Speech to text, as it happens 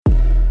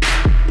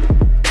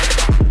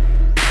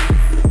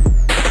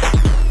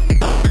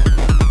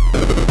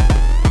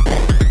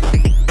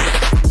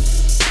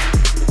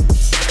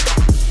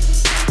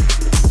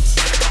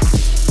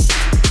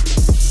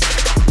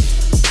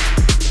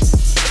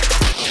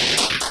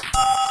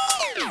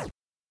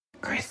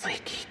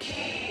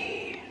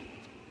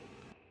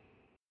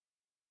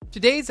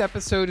Today's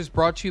episode is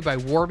brought to you by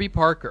Warby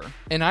Parker,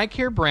 an eye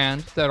care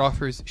brand that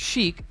offers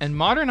chic and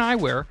modern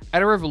eyewear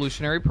at a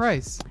revolutionary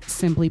price.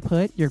 Simply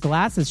put, your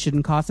glasses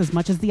shouldn't cost as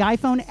much as the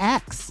iPhone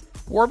X.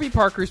 Warby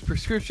Parker's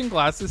prescription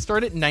glasses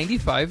start at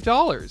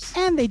 $95.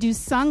 And they do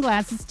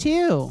sunglasses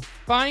too.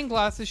 Buying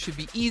glasses should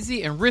be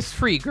easy and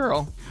risk-free,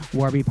 girl.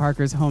 Warby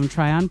Parker's Home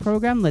Try-On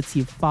program lets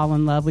you fall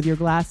in love with your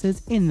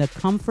glasses in the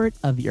comfort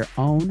of your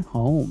own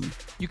home.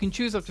 You can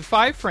choose up to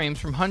 5 frames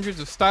from hundreds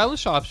of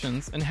stylish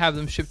options and have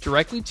them shipped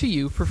directly to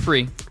you for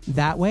free.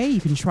 That way, you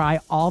can try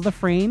all the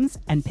frames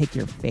and pick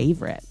your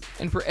favorite.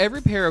 And for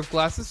every pair of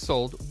glasses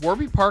sold,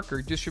 Warby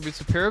Parker distributes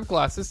a pair of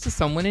glasses to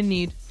someone in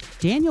need.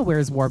 Daniel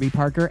wears Warby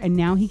Parker, and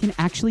now he can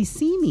actually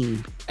see me.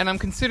 And I'm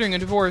considering a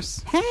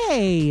divorce.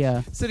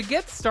 Hey! So to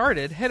get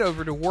started, head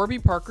over to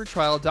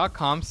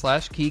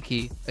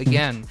warbyparkertrial.com/Kiki.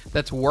 Again,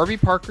 that's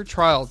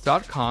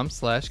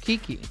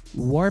warbyparkertrial.com/Kiki.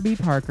 Warby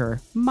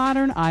Parker,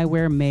 modern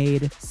eyewear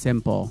made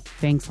simple.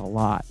 Thanks a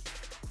lot.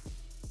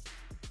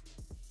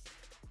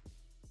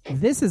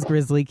 This is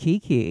Grizzly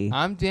Kiki.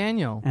 I'm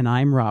Daniel. And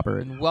I'm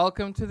Robert. And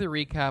welcome to the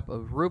recap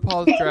of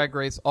RuPaul's Drag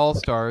Race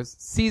All-Stars,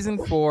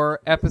 Season 4,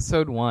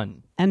 Episode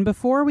 1. And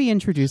before we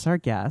introduce our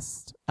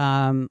guest,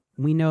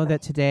 we know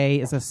that today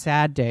is a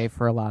sad day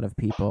for a lot of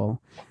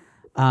people.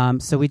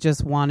 So we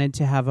just wanted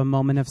to have a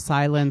moment of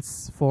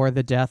silence for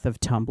the death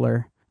of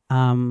Tumblr.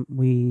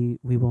 We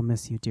will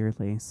miss you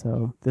dearly.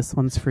 So this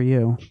one's for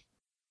you.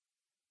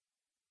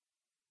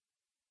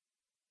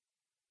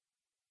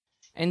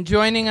 And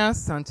joining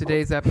us on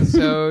today's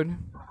episode,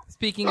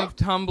 speaking of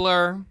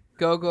Tumblr,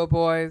 Go-Go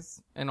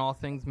Boys, and all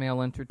things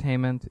male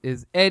entertainment,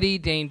 is Eddie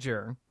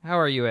Danger. How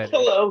are you, Eddie?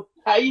 Hello.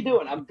 How you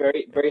doing? I'm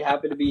very, very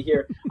happy to be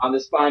here on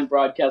this fine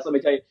broadcast. Let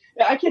me tell you,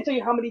 I can't tell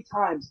you how many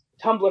times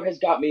Tumblr has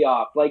got me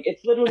off. Like,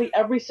 it's literally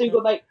every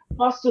single night,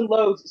 busting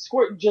loads,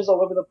 squirting jizz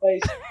all over the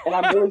place, and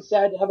I'm really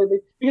sad to have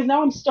it, because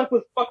now I'm stuck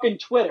with fucking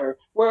Twitter,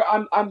 where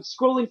I'm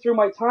scrolling through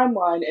my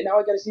timeline, and now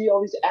I gotta see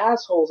all these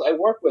assholes I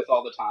work with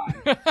all the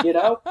time, you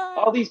know?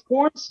 All these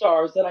porn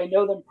stars that I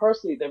know them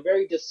personally, they're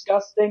very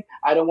disgusting.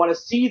 I don't want to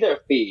see their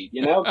feed,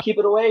 you know? Keep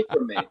it away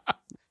from me.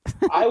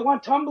 I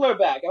want Tumblr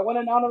back. I want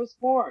anonymous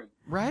porn.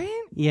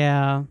 Right?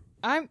 Yeah.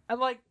 I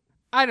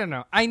don't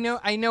know. I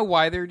know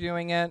why they're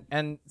doing it,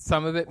 and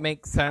some of it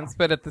makes sense,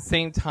 but at the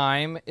same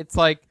time, it's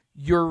like,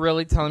 you're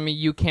really telling me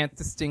you can't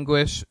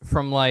distinguish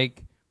from,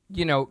 like,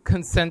 you know,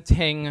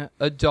 consenting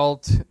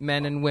adult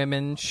men and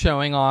women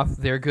showing off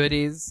their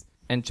goodies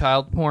and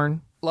child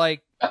porn?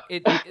 Like,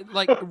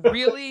 like,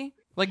 really?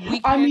 Like, we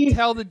can't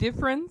tell the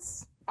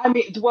difference? I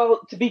mean,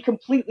 well, to be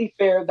completely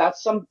fair,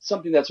 that's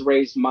something that's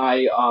raised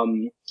my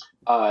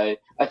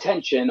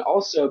attention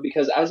also,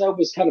 because as I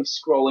was kind of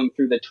scrolling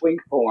through the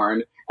twink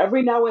porn,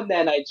 every now and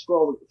then I'd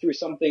scroll through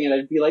something and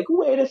I'd be like,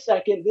 wait a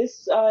second,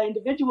 this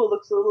individual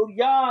looks a little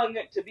young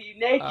to be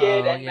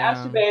naked and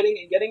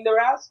masturbating and getting their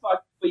ass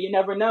fucked, but you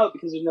never know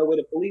because there's no way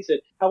to police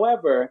it.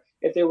 However,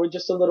 if they were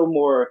just a little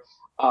more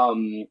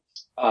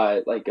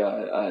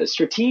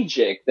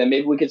strategic, then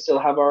maybe we could still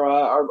have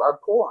our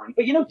porn.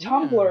 But you know,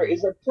 Tumblr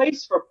is a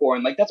place for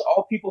porn. Like, that's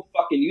all people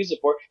fucking use it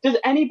for. Does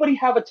anybody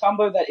have a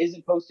Tumblr that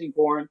isn't posting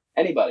porn?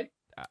 Anybody?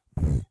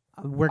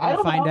 We're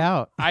gonna find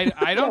out.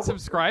 I don't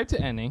subscribe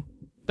to any.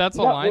 That's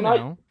all I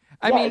know.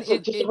 I mean, it's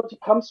just a bunch of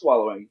cum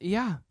swallowing.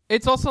 Yeah.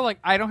 It's also like,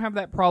 I don't have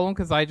that problem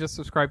because I just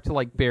subscribe to,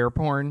 like, bear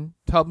porn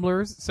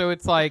Tumblrs. So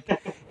it's like,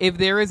 if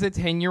there is a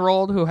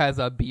 10-year-old who has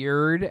a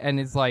beard and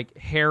is, like,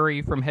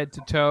 hairy from head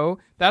to toe,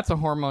 that's a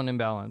hormone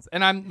imbalance.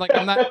 And I'm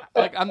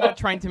not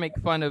trying to make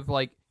fun of,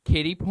 like,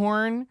 kitty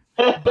porn,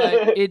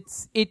 but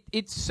it's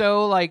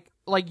so, like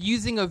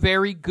using a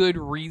very good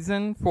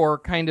reason for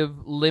kind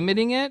of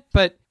limiting it,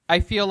 but I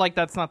feel like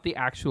that's not the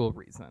actual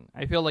reason.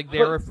 I feel like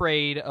they're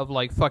afraid of,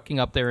 like, fucking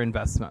up their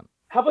investment.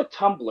 How about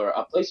Tumblr,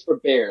 a place for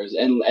bears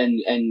and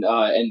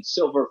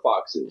silver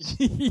foxes?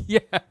 Yeah.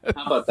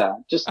 How about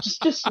that?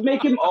 Just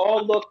make them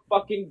all look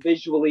fucking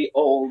visually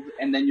old,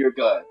 and then you're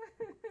good.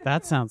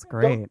 That sounds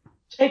great. Don't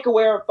take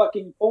away our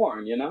fucking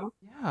porn, you know?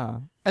 Yeah.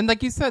 And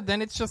like you said,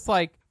 then it's just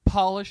like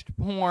polished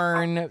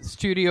porn,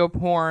 studio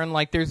porn.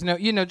 Like, there's no,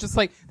 you know, just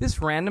like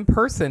this random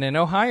person in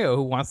Ohio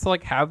who wants to,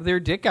 like, have their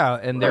dick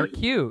out and they're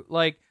cute.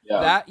 Like,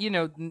 that, you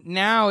know,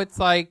 now it's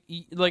like,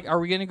 are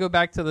we going to go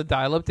back to the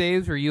dial-up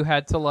days where you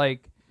had to,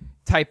 like,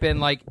 type in,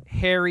 like,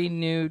 hairy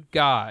nude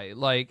guy,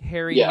 like,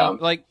 hairy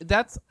nude, like,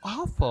 that's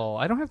awful.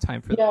 I don't have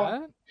time for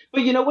that.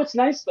 But you know what's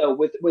nice, though,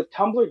 with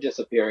Tumblr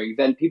disappearing,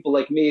 then people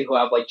like me who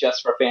have, like,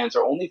 Just for Fans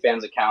or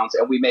OnlyFans accounts,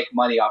 and we make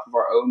money off of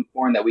our own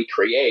porn that we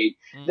create,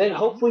 then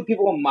hopefully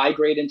people will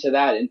migrate into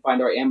that and find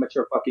our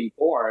amateur fucking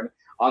porn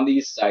on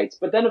these sites.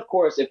 But then, of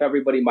course, if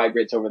everybody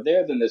migrates over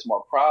there, then there's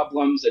more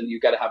problems, and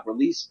you got to have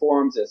release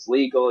forms. It's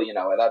legal, you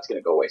know, and that's going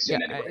to go away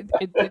soon anyway.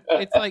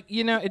 It's like,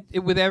 you know,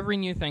 with every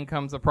new thing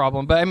comes a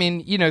problem. But I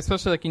mean, you know,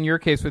 especially like in your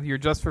case with your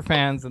Just for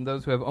Fans and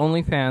those who have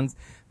OnlyFans,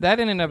 that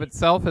in and of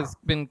itself has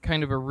been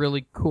kind of a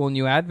really cool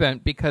new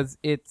advent, because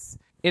it's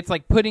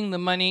like putting the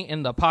money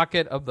in the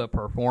pocket of the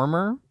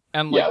performer.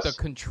 and like the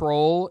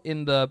control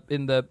in the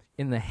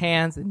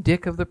hands and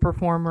dick of the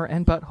performer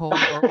and butthole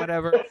or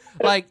whatever.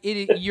 Like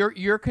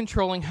you're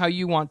controlling how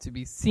you want to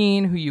be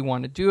seen, who you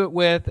want to do it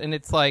with, and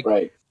it's like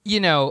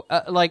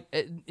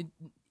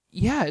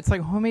yeah, it's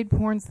like homemade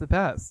porn's the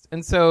best.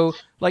 And so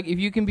like if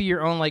you can be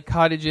your own like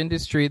cottage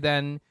industry,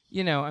 then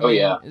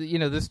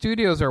the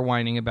studios are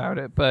whining about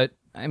it, but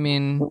I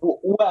mean,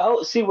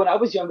 well, see, when I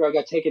was younger, I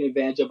got taken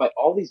advantage of by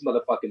all these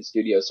motherfucking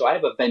studios. So I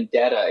have a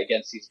vendetta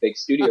against these big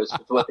studios.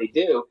 What they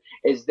do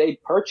is they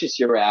purchase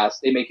your ass.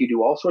 They make you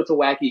do all sorts of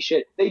wacky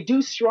shit. They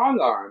do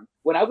strong arm.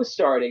 When I was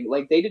starting,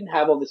 like they didn't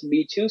have all this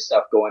Me Too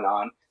stuff going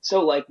on.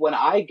 So like when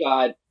I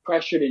got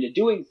pressured into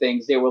doing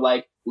things, they were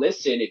like,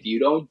 listen, if you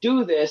don't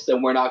do this,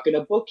 then we're not going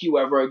to book you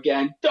ever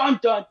again. Dun,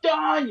 dun,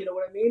 dun. You know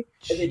what I mean?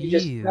 And then you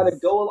just kind of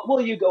go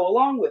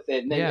along with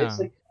it. And then it's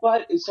like,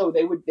 but so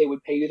they would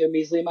pay you their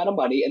measly amount of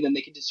money and then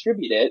they could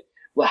distribute it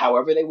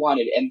however they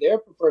wanted. And their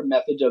preferred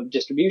method of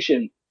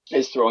distribution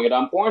is throwing it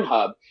on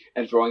Pornhub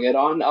and throwing it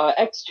on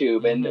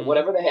Xtube and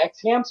whatever the heck,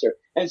 Hamster.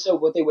 And so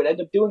what they would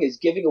end up doing is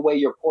giving away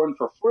your porn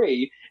for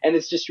free, and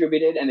it's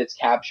distributed and it's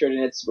captured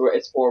and it's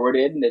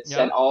forwarded and it's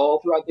sent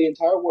all throughout the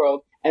entire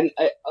world. And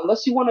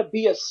unless you want to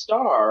be a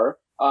star,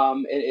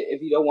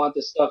 if you don't want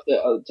this stuff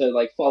to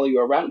like follow you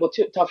around, well,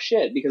 tough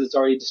shit, because it's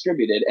already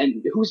distributed.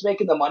 And who's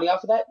making the money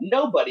off of that?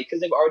 Nobody,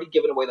 because they've already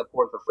given away the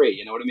porn for free.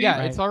 You know what I mean?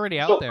 Yeah, it's already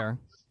out there.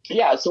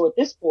 Yeah, so at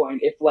this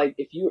point,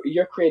 if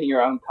you're creating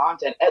your own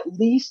content, at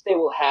least they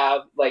will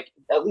have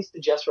at least the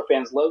Just for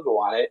Fans logo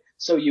on it,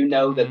 so you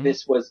know that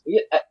this was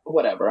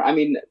whatever. I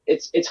mean,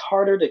 it's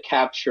harder to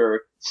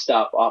capture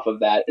stuff off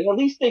of that, and at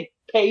least they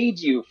paid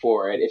you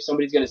for it. If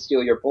somebody's going to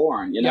steal your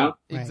porn, you know?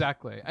 Yeah,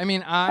 exactly. I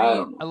mean,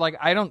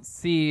 I don't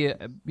see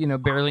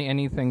barely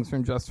any things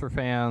from Just for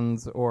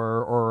Fans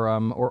or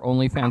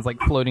OnlyFans like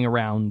floating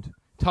around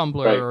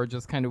Tumblr or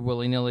just kind of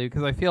willy nilly,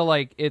 because I feel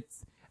like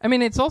it's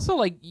also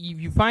like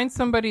you find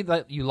somebody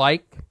that you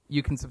like,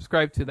 you can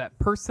subscribe to that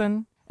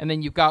person, and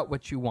then you've got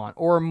what you want,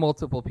 or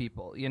multiple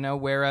people,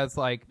 whereas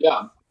like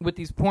with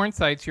these porn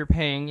sites, you're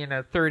paying,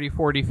 $30,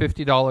 $40,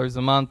 $50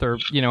 a month, or,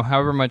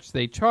 however much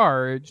they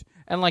charge.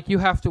 And like you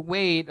have to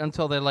wait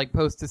until they like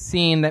post a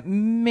scene that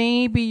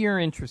maybe you're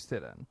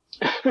interested in.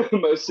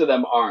 Most of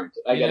them aren't.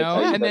 I gotta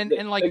tell you. And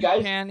you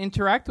can't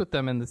interact with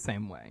them in the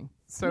same way.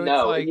 So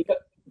no, it's like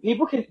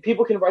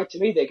people can write to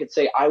me. They could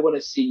say, I want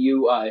to see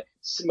you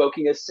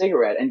smoking a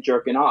cigarette and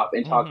jerking off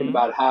and talking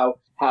about how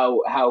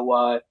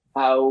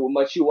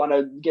much you want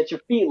to get your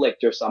feet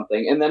licked or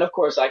something. And then of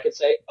course I could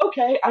say,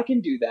 okay, I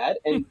can do that.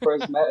 And for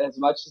as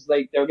much as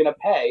like they're gonna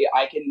pay,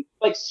 I can,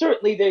 like,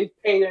 certainly they've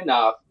paid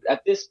enough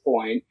at this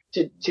point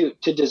to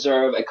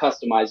deserve a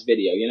customized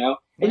video,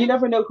 And you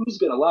never know who's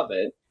gonna love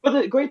it. But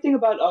the great thing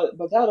about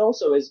that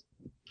also is,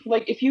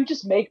 like, if you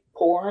just make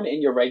porn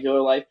in your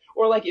regular life,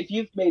 or like if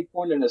you've made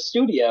porn in a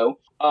studio,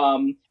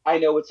 I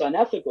know it's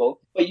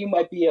unethical, but you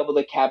might be able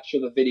to capture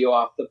the video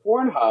off the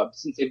Pornhub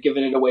since they've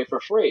given it away for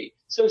free.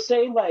 So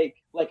say like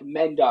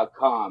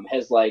men.com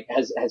has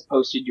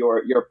posted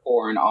your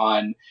porn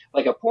on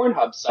like a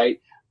Pornhub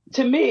site.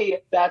 To me,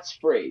 that's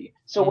free.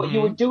 So what you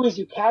would do is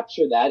you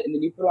capture that and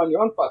then you put it on your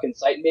own fucking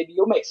site, and maybe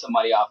you'll make some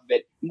money off of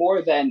it,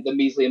 more than the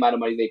measly amount of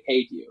money they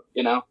paid you,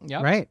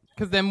 Yeah. Right.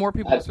 Because then more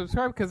people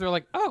subscribe, because they're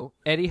like, oh,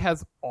 Eddie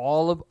has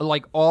all of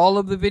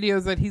the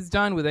videos that he's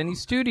done with any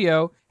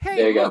studio.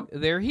 Hey, look,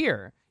 they're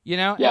here.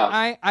 Yeah.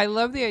 And I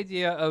love the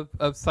idea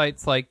of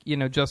sites like,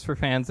 Just for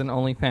Fans and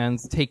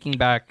OnlyFans taking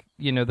back,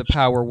 the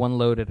power one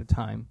load at a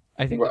time.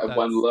 I think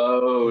one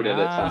load at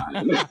a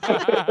time.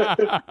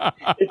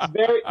 It's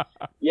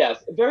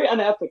very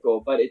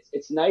unethical, but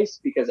it's nice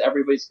because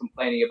everybody's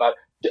complaining about,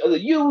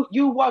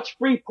 you watch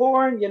free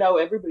porn,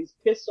 everybody's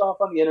pissed off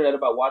on the internet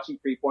about watching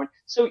free porn.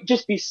 So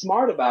just be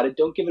smart about it.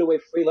 Don't give it away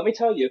free. Let me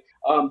tell you,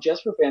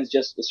 Just for Fans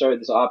just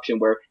started this option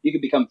where you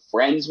can become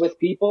friends with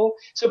people.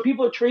 So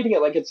people are treating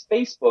it like it's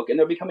Facebook, and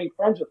they're becoming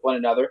friends with one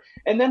another.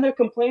 And then they're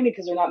complaining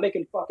because they're not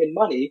making fucking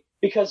money,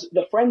 because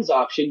the friends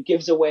option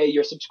gives away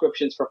your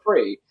subscriptions for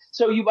free.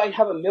 So you might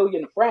have 1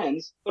 million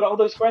friends, but all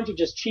those friends are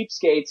just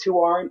cheapskates who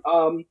aren't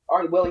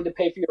willing to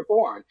pay for your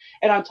porn.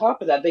 And on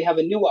top of that, they have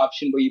a new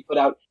option where you put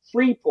out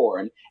free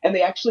porn, and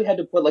they actually had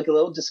to put like a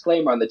little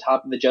disclaimer on the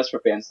top of the Just for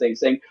Fans thing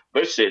saying,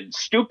 listen,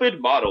 stupid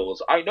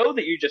models, I know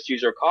that you just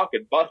use your cock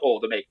and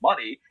butthole to make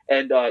money,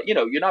 and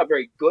you're not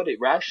very good at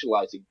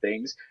rationalizing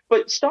things,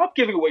 but stop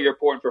giving away your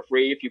porn for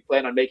free if you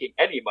plan on making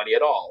any money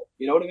at all.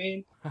 You know what I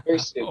mean? Very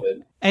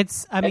stupid.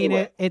 It's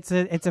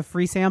a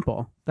free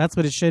sample. That's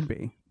what it should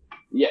be.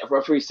 Yeah, for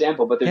a free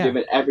sample, but they're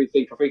giving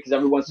everything for free because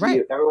everyone wants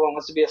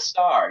to be a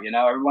star,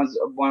 Everyone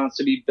wants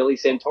to be Billy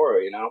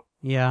Santoro,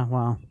 Yeah,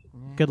 well,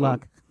 good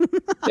luck.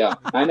 Yeah,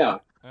 I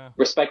know.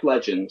 Respect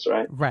legends,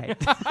 right? Right.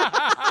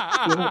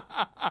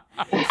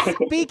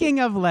 Speaking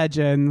of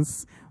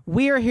legends,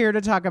 we are here to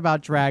talk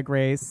about Drag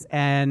Race,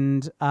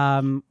 and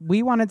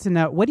we wanted to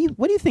know, what do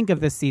you think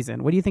of this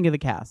season? What do you think of the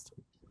cast?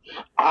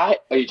 Are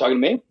you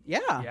talking to me?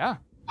 Yeah. Yeah.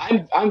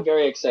 I'm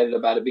very excited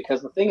about it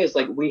because the thing is,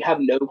 like, we have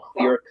no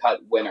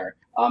clear-cut winner.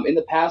 In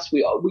the past,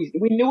 we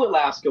knew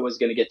Alaska was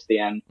going to get to the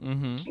end.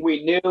 Mm-hmm.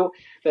 We knew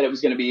that it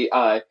was going to be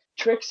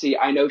Trixie.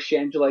 I know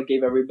Shangela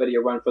gave everybody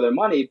a run for their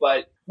money,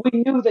 but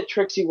we knew that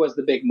Trixie was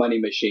the big money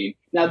machine.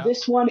 Now,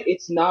 this one,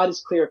 it's not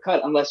as clear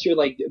cut unless you're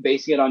like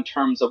basing it on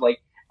terms of like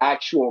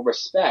actual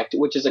respect,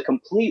 which is a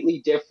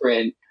completely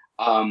different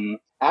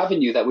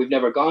avenue that we've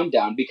never gone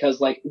down, because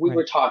like we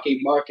were talking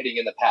marketing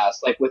in the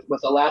past, like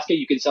with Alaska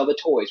you can sell the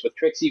toys, with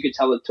Trixie you could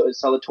sell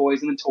the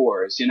toys and the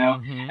tours, you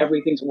know.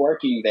 Everything's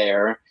working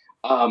there,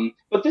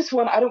 but this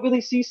one I don't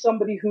really see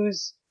somebody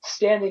who's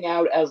standing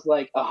out as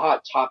like a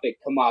hot topic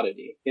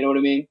commodity, you know what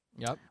I mean?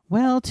 Yep.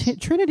 Well,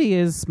 Trinity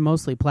is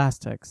mostly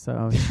plastic,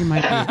 so she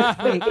might be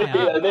fake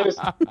now. Yeah,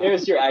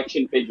 there's your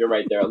action figure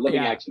right there, a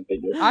living action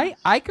figure.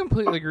 I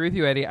completely agree with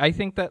you, Eddie. I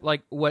think that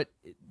like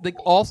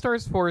All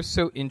Stars 4 is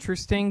so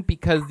interesting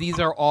because these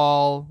are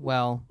all,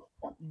 well,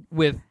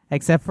 with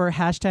except for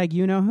hashtag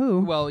you know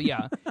who. Well,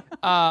 yeah.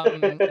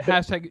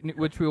 Hashtag,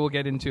 which we will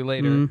get into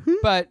later.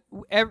 But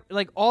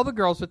like all the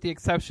girls, with the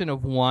exception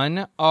of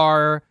one,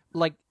 are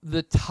like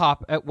the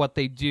top at what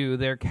they do.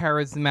 They're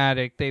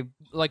charismatic. They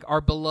like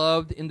are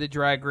beloved in the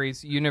Drag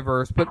Race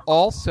universe, but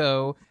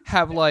also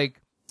have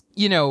like,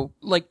 you know,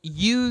 like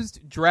used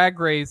Drag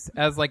Race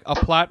as like a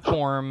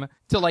platform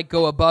to like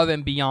go above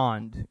and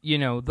beyond, you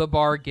know, the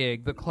bar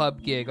gig, the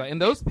club gig,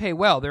 and those pay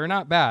well. They're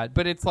not bad,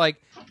 but it's like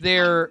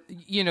they're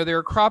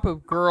a crop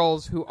of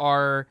girls who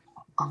are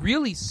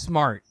really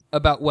smart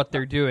about what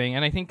they're doing.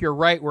 And I think you're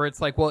right where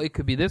it's like, well, it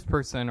could be this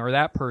person or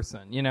that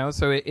person, you know?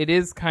 So it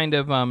is kind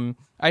of,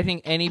 I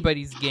think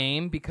anybody's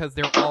game because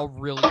they're all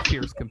really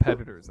fierce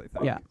competitors, I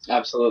think. Yeah.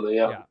 Absolutely.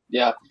 Yeah.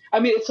 I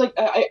mean, it's like,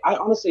 I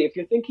honestly, if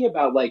you're thinking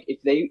about like,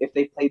 if they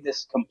played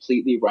this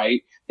completely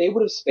right, they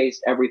would have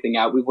spaced everything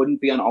out. We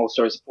wouldn't be on All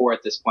Stars 4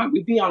 at this point.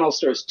 We'd be on All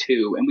Stars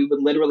 2, and we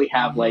would literally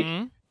have like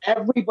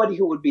everybody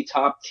who would be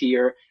top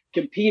tier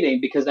competing,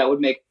 because that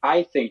would make,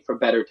 I think, for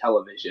better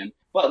television.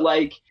 But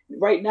like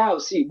right now,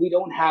 see, we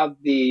don't have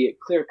the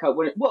clear-cut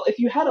winner. Well, if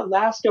you had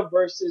Alaska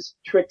versus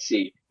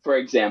Trixie, for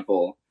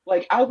example,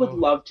 like I would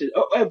love to,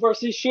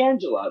 versus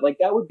Shangela, like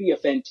that would be a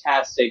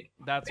fantastic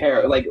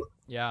pair. Like,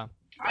 yeah,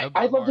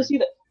 I'd love to see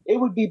that. It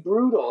would be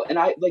brutal, and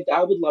I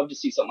would love to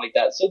see something like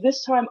that. So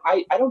this time,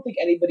 I don't think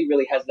anybody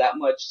really has that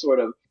much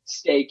sort of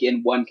stake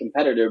in one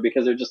competitor,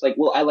 because they're just like,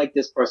 well, I like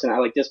this person,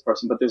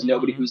 but there's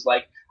nobody who's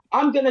like,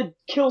 I'm gonna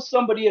kill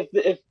somebody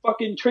if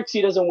fucking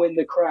Trixie doesn't win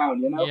the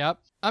crown, you know? Yep.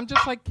 I'm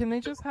just like, can they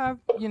just have,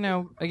 you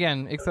know,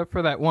 again, except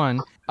for that one,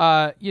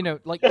 you know,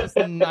 like just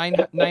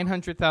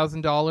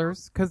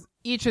 $900,000, because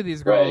each of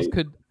these girls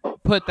could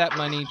put that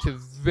money to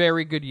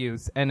very good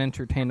use and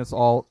entertain us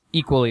all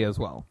equally as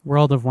well.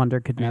 World of Wonder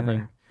could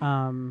never.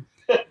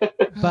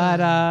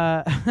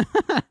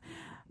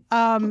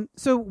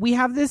 So we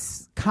have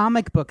this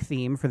comic book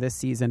theme for this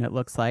season, it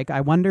looks like.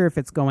 I wonder if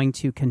it's going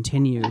to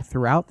continue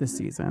throughout the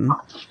season,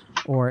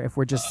 or if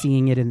we're just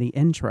seeing it in the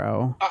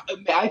intro.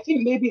 I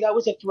think maybe that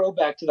was a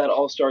throwback to that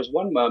All Stars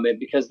 1 moment,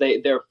 because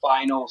their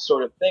final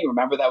sort of thing.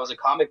 Remember, that was a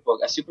comic book,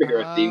 a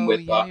superhero theme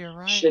with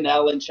right.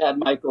 Chanel and Chad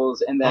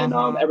Michaels, and then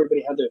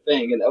everybody had their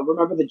thing. And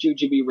remember the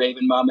Jujubee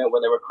Raven moment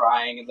where they were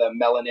crying, and the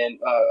melanin,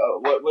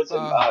 what was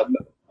it?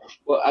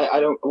 Well, I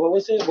don't. What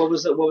was it? What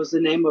was the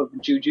name of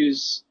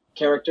Juju's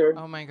character?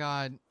 Oh my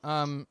god.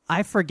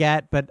 I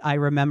forget, but I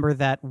remember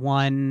that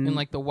one in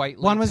like the white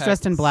one was latex.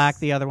 dressed in black,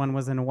 the other one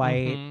was in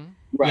white.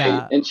 Right.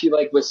 Yeah. And she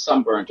like was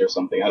sunburnt or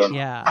something. I don't know.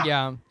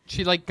 Yeah.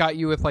 She like got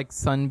you with like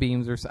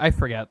sunbeams or I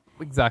forget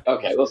exactly.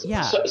 Okay. Well,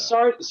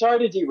 sorry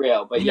to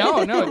derail, but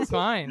no, it's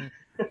fine.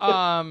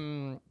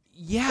 I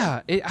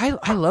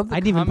love the I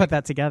didn't even put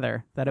that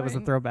together, that it was a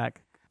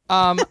throwback.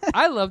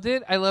 I loved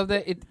it. I love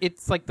that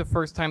it's like the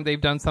first time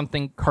they've done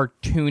something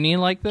cartoony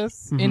like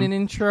this in an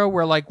intro,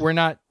 where like we're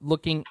not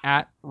looking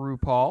at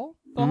RuPaul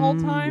the whole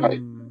time. Right.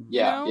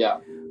 Yeah, you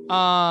know?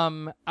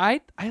 I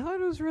thought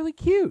it was really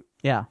cute.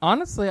 Yeah.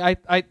 Honestly, I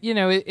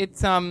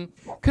it's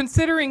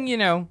considering, you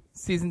know,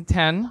 season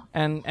 10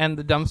 and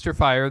the dumpster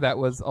fire that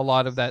was a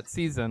lot of that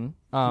season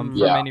for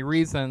many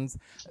reasons.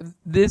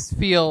 This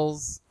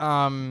feels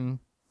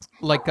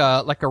like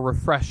a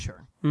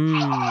refresher.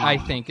 I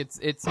think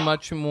it's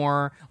much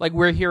more like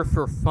we're here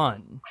for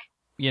fun,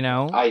 you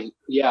know. I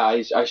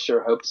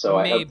sure hope so.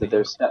 Maybe. I hope that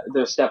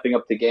they're stepping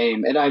up the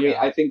game, and I mean,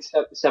 I think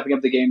stepping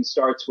up the game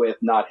starts with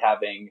not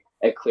having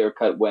a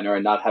clear-cut winner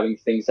and not having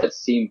things that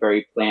seem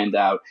very planned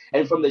out.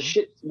 And from the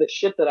shit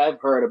that I've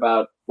heard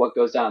about what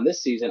goes down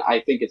this season,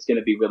 I think it's going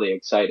to be really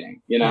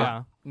exciting. You know?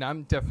 Yeah. No,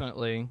 I'm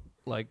definitely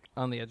like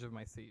on the edge of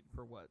my seat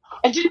for what.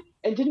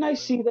 And didn't I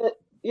see that?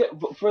 Yeah,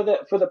 for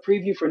the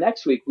preview for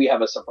next week, we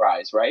have a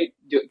surprise, right?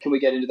 Can we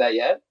get into that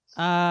yet?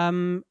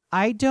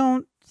 I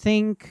don't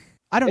know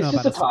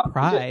about a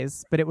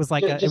surprise, but it was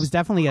like it was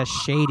definitely a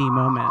shady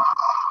moment.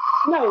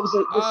 No, it was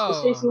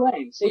Stacey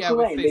Lane.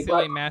 Stacey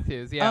Lane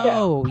Matthews. Yeah.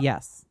 Oh,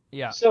 yes.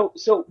 Yeah. So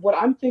what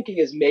I'm thinking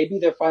is maybe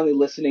they're finally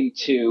listening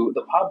to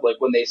the public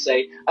when they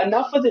say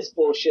enough of this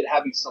bullshit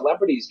having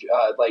celebrities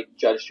like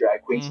judge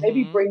drag queens.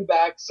 Maybe bring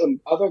back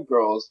some other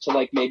girls to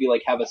like maybe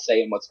like have a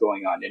say in what's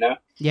going on. You know?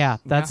 Yeah,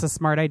 that's a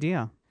smart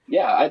idea.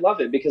 Yeah, I love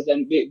it because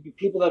then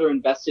people that are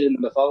invested in the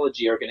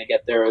mythology are going to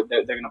get they're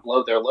going to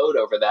blow their load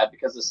over that,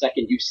 because the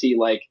second you see,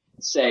 like,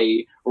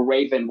 say,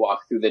 Raven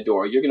walk through the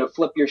door, you're going to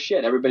flip your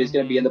shit. Everybody's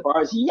going to be in the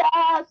bars.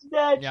 Yes,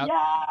 bitch, Yep.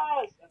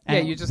 yes. Yeah,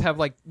 you just have,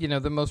 like,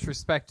 the most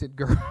respected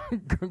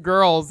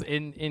girls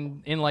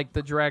in like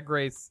the Drag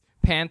Race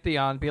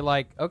pantheon be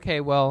like,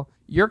 okay, well,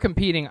 you're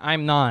competing,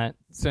 I'm not,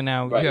 so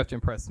now Right. you have to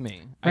impress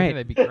me. I Right. think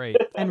that'd be great.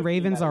 And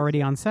Raven's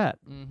already on set.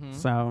 Mhm.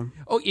 So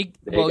Oh, you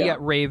yeah,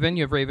 go. Raven.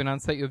 You have Raven on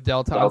set. You have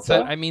Delta on Delta.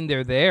 set. I mean,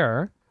 they're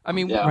there. I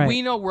mean, Yeah.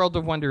 we know World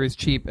of Wonder is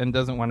cheap and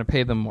doesn't want to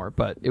pay them more,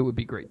 but it would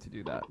be great to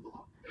do that.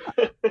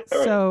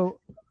 So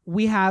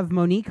we have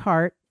Monique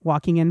Hart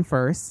walking in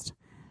first.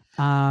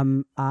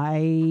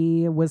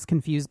 I was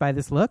confused by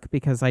this look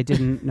because I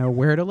didn't know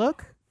where to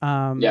look.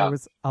 Yeah. There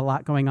was a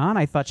lot going on.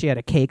 I thought she had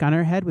a cake on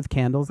her head with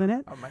candles in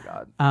it. Oh my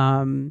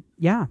god.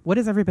 Yeah. What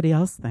does everybody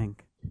else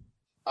think?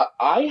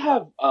 I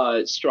have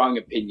strong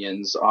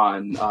opinions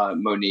on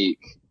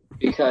Monique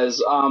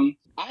because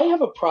I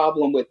have a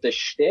problem with the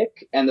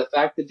shtick and the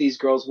fact that these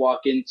girls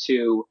walk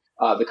into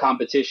the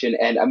competition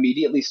and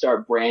immediately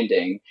start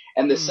branding.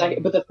 And the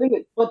second, but the thing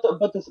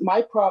that,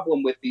 my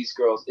problem with these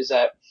girls is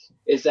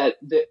that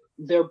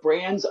their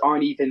brands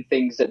aren't even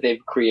things that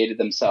they've created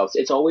themselves.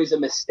 It's always a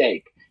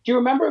mistake. Do you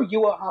remember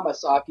Yua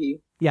Hamasaki?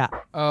 Yeah.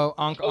 Oh,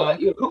 Ankh.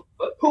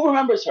 Who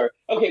remembers her?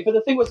 Okay, but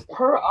the thing was,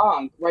 her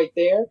Ankh right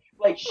there,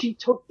 like, she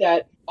took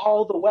that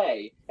all the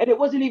way. And it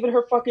wasn't even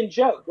her fucking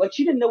joke. Like,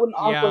 she didn't know what an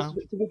Ankh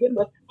was to begin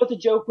with, but the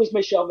joke was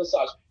Michelle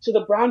Visage. So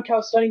the brown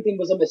cow stunning thing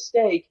was a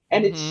mistake,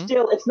 and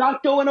it's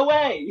not going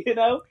away, you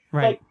know?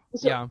 Right.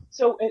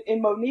 So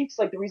in Monique's,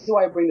 like, the reason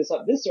why I bring this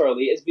up this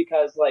early is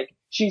because, like,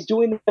 she's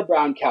doing the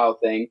brown cow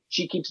thing.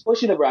 She keeps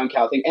pushing the brown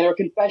cow thing. And her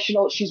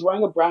confessional, she's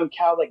wearing a brown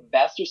cow, like,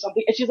 vest or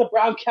something. And she has a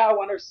brown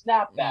cow on her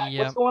snapback.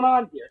 Yep. What's going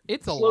on here?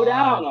 It's a Slow lot.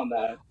 down on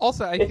that.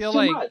 Also, I It's feel too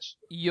like much.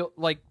 you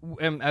like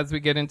as we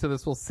get into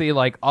this, we'll see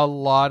like a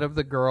lot of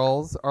the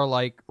girls are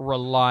like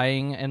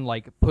relying and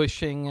like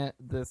pushing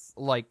this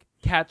like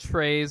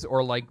catchphrase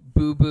or like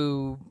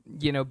boo-boo,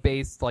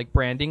 based like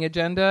branding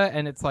agenda,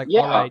 and it's like,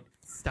 Yeah. all right,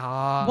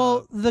 stop.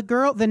 Well,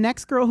 the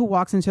next girl who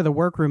walks into the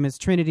workroom is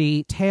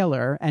Trinity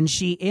Taylor, and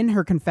she, in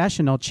her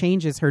confessional,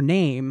 changes her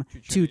name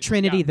to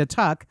Trinity yeah. the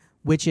Tuck,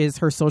 which is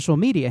her social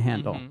media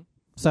handle. Mhm.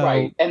 So,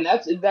 Right, and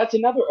that's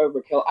another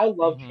overkill. I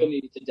love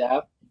Trinity to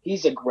death.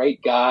 He's a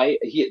great guy.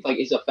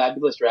 He's a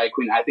fabulous drag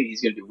queen. I think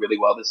he's going to do really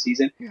well this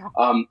season. Yeah.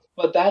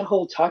 But that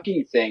whole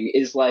tucking thing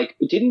is like,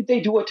 didn't they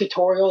do a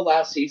tutorial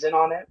last season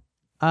on it?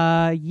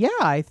 yeah,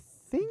 I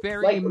think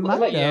Very they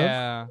might have.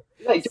 yeah.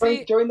 Like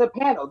See- during the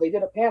panel, they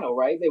did a panel,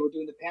 right? They were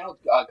doing the panel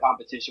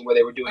competition where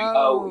they were doing,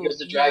 here's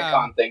the drag yeah.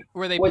 con thing.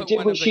 Where they What put did-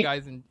 one was of the she-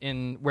 guys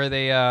in where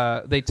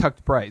they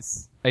tucked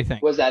Bryce, I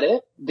think. Was that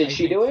it? Did I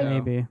she think do it? so.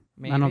 Maybe.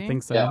 I don't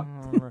think so. Yeah.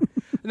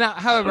 Now,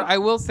 however, I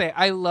will say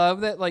I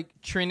love that like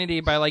Trinity,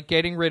 by like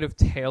getting rid of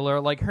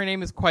Taylor, like her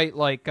name is quite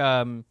like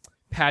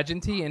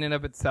pageanty in and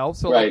of itself.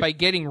 So like Right. by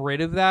getting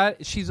rid of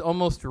that, she's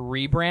almost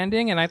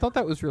rebranding, and I thought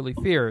that was really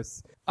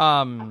fierce.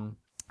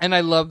 And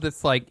I love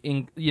this like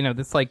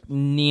this like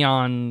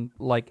neon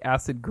like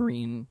acid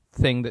green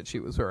thing that she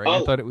was wearing.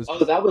 I thought it was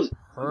that was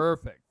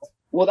perfect.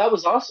 Well, that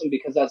was awesome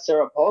because that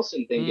Sarah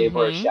Paulson thing gave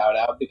her a shout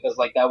out because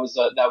like that was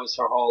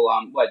her whole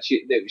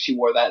she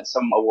wore that at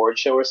some award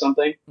show or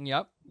something.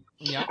 Yep.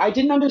 I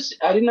didn't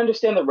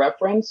understand the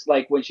reference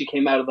like when she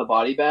came out of the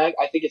body bag.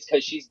 I think it's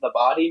because she's the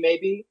body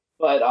maybe,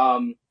 but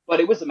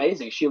it was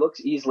amazing. She looks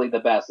easily the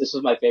best. This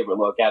was my favorite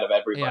look out of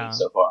everybody Yeah.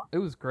 so far. It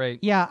was great.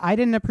 Yeah, I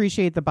didn't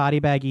appreciate the body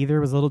bag either.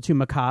 It was a little too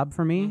macabre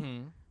for me.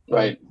 Mm-hmm.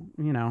 Right.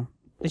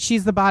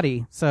 She's the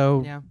body,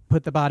 so Yeah.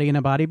 put the body in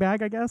a body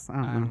bag, I guess. I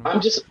don't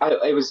know.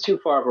 It was too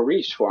far of a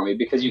reach for me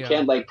because you Yeah.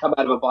 can't like come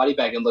out of a body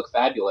bag and look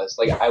fabulous.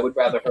 Like I would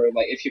rather her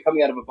like if you're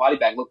coming out of a body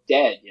bag, look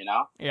dead, you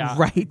know. Yeah.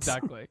 Right.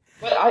 Exactly.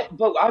 But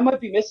I might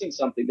be missing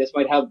something. This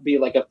might be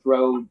like a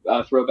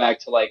throwback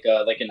to like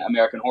an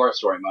American Horror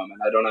Story moment.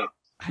 I don't know.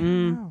 I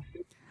don't know.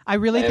 I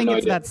really I have think no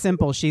it's idea. that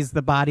simple. She's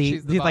the body.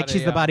 She's the body,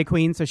 she's the yeah. body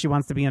queen, so she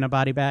wants to be in a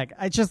body bag.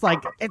 It's just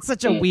like it's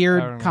such a I don't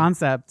weird know.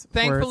 concept for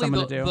Thankfully,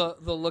 someone to do.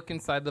 the look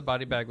inside the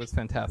body bag was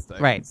fantastic.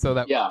 Right. So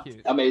that Yeah, was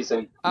cute.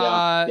 amazing.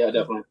 Yeah, yeah,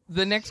 definitely.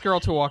 The next girl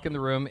to walk in the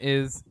room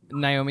is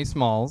Naomi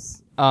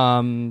Smalls,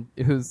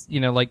 who's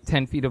like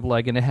 10 feet of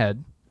leg and a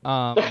head.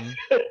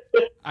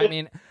 I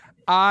mean,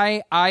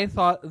 I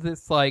thought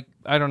this like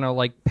I don't know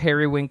like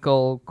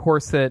periwinkle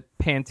corset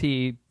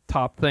panty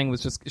top thing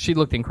was just she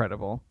looked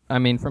incredible. I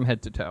mean, from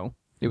head to toe,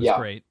 it was Yeah.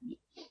 great.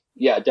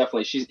 Yeah,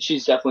 definitely.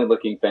 She's definitely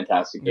looking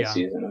fantastic this Yeah.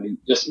 season. I mean,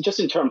 just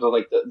in terms of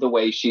like the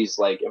way she's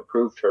like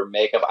improved her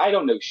makeup. I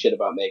don't know shit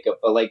about makeup,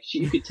 but like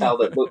you could tell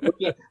that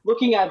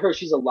looking at her,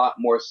 she's a lot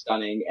more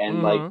stunning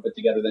and like put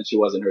together than she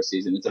was in her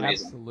season. It's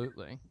amazing.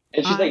 Absolutely.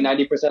 And she's like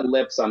 90%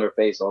 lips on her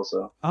face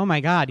also. Oh my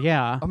god,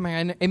 yeah. Oh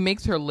man, it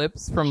makes her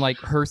lips from like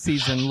her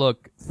season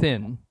look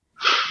thin.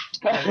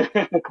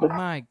 Oh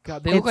my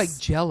god, they look like It's-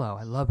 Jello.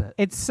 I love it.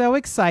 It's so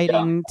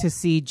exciting to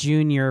see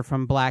Junior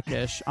from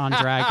Blackish on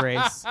Drag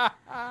Race.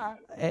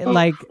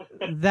 Like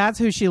that's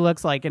who she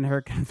looks like in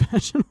her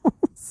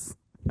confessionals.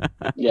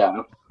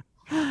 Yeah.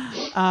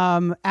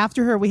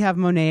 After her, we have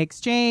Monet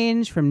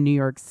Exchange from New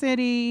York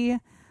City.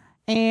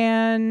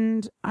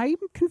 And I'm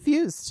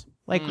confused.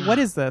 Like, what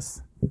is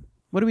this?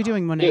 What are we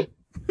doing, Monet?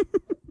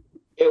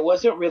 It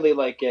wasn't really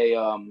like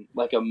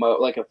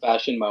a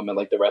fashion moment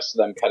like the rest of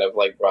them kind of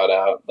like brought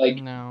out. Like,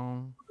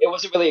 No. it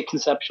wasn't really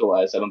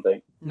conceptualized, I don't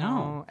think.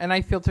 No. And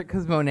I feel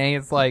because Monet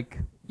is like,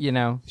 you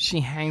know, she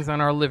hangs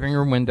on our living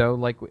room window,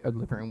 like a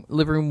living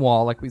room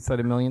wall, like we said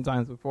a million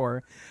times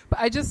before. But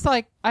I just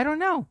like, I don't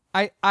know.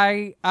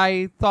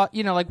 I thought,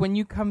 you know, like when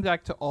you come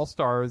back to All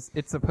Stars,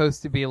 it's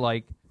supposed to be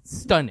like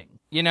stunning,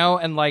 you know,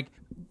 and like,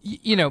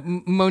 you know,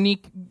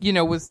 Monique, you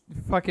know, was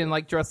fucking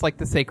like dressed like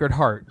the Sacred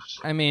Heart.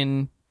 I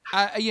mean,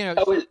 you know.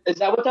 Oh, is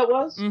that what that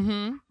was?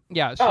 Mm-hmm.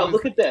 Yeah. Oh,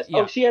 look at this. Yeah.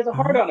 Oh, she has a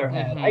heart on her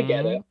head. I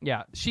get it.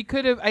 Yeah. She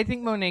could have, I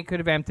think Monet could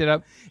have amped it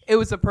up. It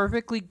was a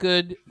perfectly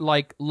good,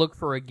 like, look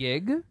for a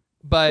gig,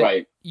 but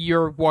Right.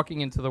 you're walking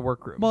into the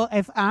workroom. Well,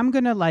 if I'm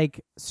going to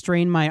like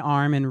strain my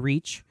arm and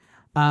reach,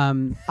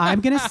 I'm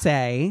going to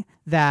say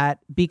that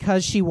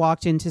because she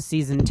walked into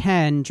season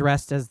 10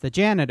 dressed as the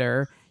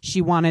janitor,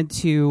 she wanted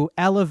to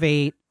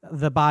elevate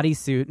the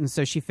bodysuit. And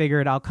so she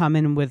figured I'll come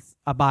in with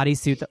a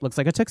bodysuit that looks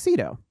like a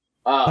tuxedo.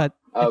 But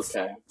it's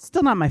Okay.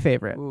 still not my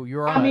favorite. Ooh,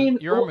 your arm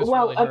is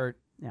really hurt.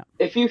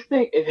 If you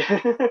think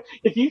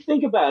if you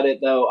think about it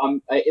though,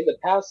 in the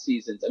past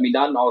seasons, I mean,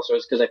 not in All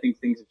Stars because I think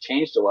things have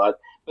changed a lot,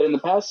 but in the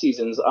past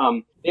seasons,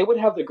 they would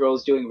have the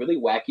girls doing really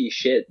wacky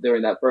shit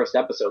during that first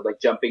episode,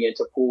 like jumping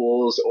into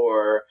pools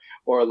or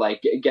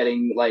like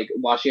getting like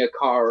washing a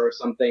car or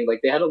something.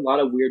 Like they had a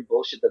lot of weird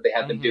bullshit that they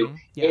had them do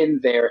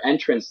in their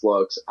entrance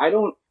looks.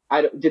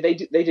 They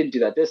didn't do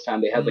that this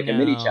time. They had like a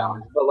mini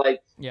challenge, but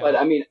like, but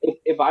I mean,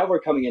 if I were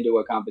coming into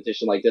a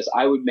competition like this,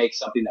 I would make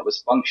something that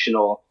was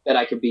functional that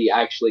I could be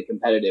actually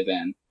competitive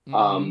in,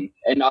 and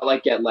not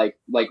like get like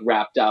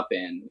wrapped up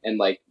in and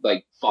like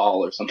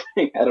fall or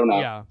something. I don't know.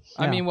 Yeah.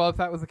 I mean, well, if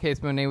that was the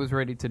case, Monet was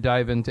ready to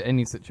dive into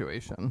any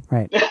situation.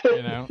 Right.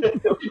 You know?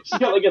 She's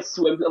got like a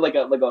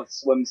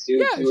swimsuit.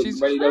 Yeah, She was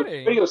she's ready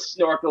ready. to go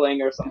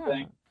snorkeling or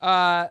something.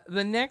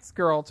 The next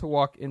girl to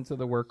walk into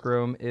the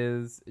workroom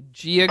is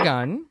Gia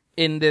Gunn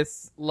in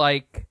this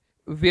like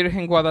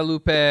Virgen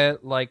Guadalupe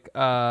like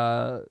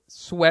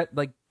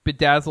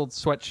bedazzled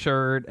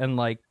sweatshirt and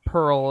like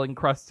pearl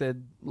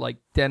encrusted like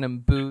denim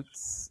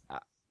boots.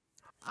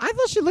 I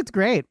thought she looked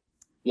great.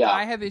 Yeah.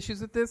 I have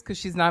issues with this because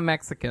she's not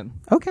Mexican.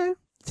 Okay.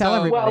 Tell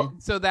everybody.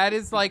 So that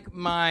is like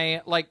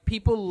my like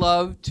people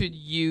love to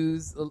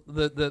use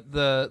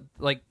the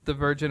like the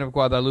Virgin of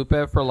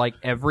Guadalupe for like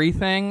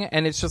everything,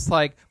 and it's just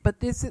like, but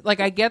this is like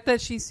I get that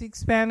she speaks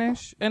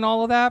Spanish and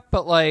all of that,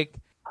 but like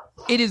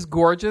it is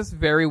gorgeous,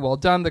 very well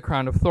done. The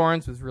Crown of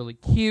Thorns was really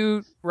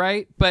cute,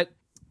 right? But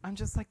I'm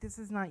just like, this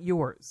is not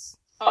yours.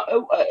 How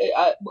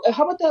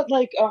about that?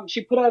 Like,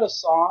 she put out a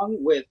song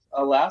with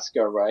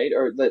Alaska, right?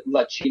 Or the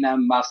La China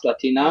Más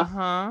Latina.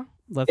 Uh-huh.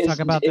 Let's talk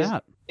about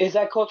that. Is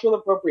that cultural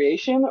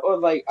appropriation, or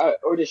like,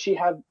 or does she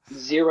have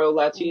zero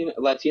Latina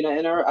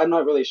in her? I'm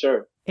not really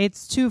sure.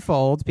 It's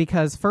twofold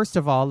because, first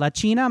of all,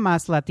 Latina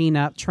Más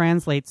Latina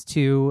translates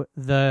to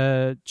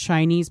the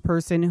Chinese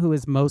person who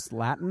is most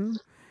Latin,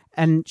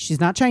 and she's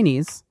not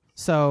Chinese.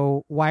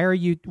 So why are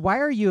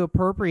you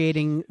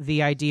appropriating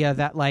the idea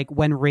that like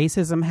when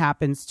racism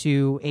happens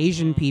to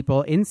Asian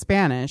people in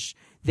Spanish,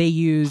 they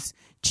use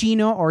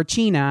Chino or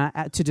China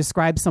to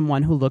describe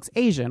someone who looks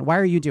Asian? Why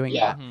are you doing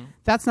that? Mm-hmm.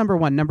 That's number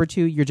one. Number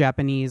two, you're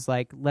Japanese.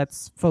 Like,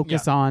 let's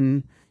focus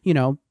on, you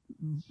know,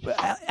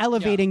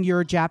 elevating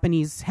your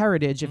Japanese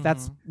heritage if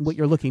that's what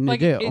you're looking to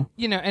do.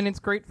 You know, and it's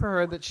great for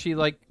her that she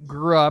like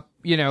grew up,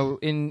 you know,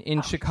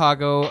 in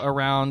Chicago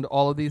around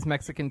all of these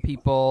Mexican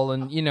people,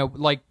 and you know,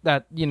 like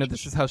that, you know,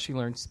 this is how she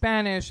learned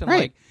Spanish, and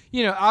like,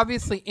 you know,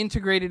 obviously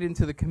integrated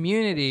into the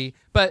community.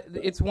 But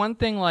it's one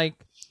thing, like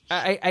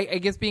I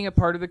guess being a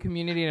part of the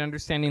community and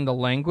understanding the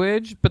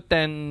language, but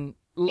then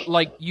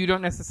like you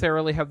don't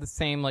necessarily have the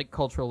same like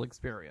cultural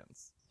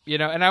experience. You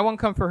know, and I won't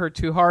come for her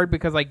too hard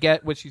because I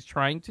get what she's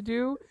trying to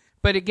do.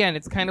 But again,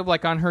 it's kind of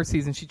like on her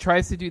season. She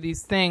tries to do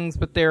these things,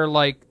 but they're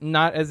like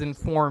not as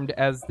informed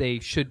as they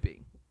should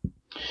be.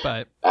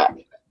 But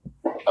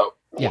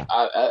yeah,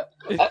 I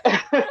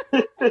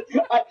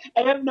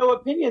have no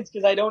opinions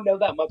because I don't know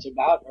that much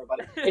about her.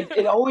 But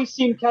it always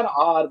seemed kind of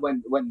odd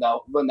when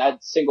that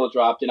single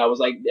dropped, and I was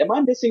like, "Am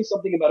I missing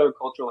something about her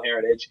cultural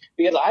heritage?"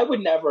 Because I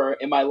would never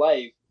in my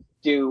life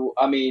do.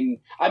 I mean,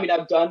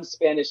 I've done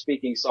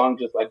Spanish-speaking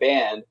songs with my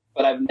band,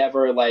 but I've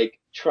never like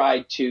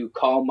tried to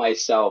call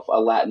myself a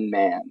Latin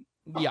man.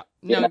 Yeah,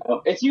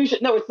 no, it's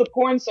usually it's the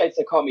porn sites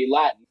that call me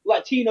Latin.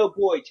 Latino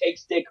boy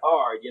takes dick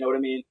hard. You know what I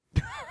mean?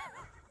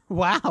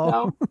 Wow.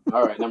 No?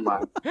 All right, never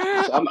mind.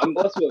 So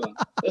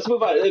let's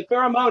move on.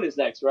 Pheromone is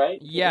next, right?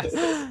 Yes.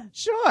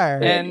 Sure.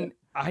 And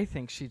I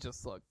think she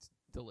just looked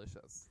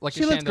delicious. Like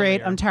she looked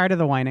great. I'm tired of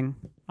the whining.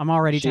 I'm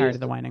already tired of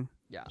the whining.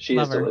 Yeah. She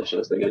is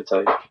delicious, I gotta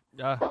tell you.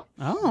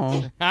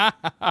 Oh.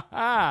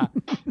 I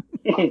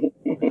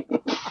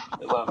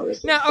love her.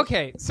 Now,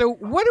 okay, so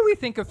what do we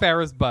think of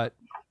Farrah's butt?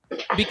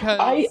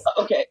 Because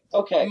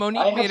okay.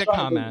 Monique made a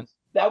comment.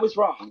 that was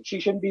wrong. She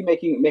shouldn't be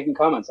making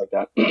comments like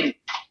that.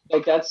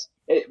 Like that's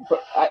it,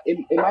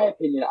 in my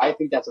opinion, I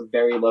think that's a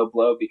very low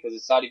blow because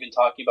it's not even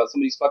talking about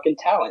somebody's fucking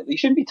talent. You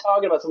shouldn't be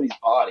talking about somebody's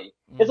body.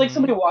 It's like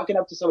somebody walking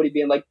up to somebody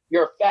being like,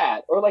 "You're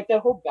fat," or like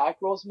that whole back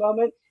rolls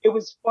moment. It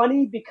was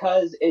funny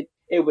because it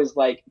was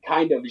like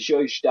kind of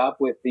zhuzhed up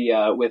with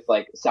the with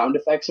like sound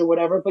effects or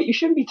whatever. But you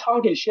shouldn't be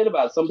talking shit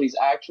about somebody's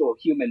actual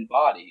human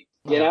body.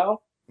 You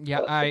know?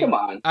 Yeah, come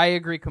on. I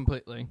agree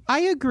completely.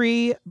 I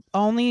agree,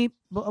 only,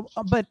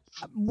 but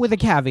with a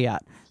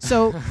caveat.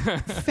 So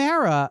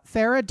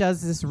Farrah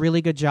does this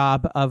really good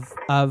job of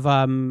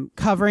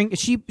covering.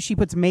 She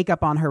puts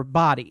makeup on her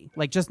body,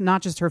 like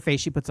not just her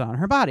face. She puts it on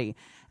her body,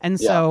 and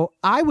so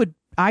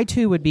I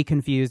too would be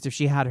confused if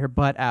she had her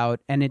butt out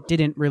and it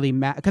didn't really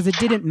because it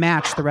didn't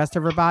match the rest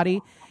of her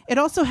body. It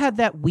also had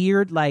that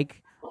weird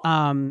like.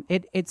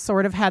 It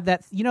sort of had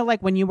that, you know,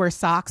 like when you wear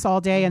socks all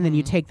day and then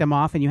you take them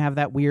off and you have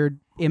that weird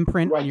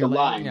imprint on your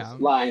leg.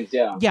 Lines,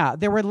 yeah. Yeah,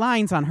 there were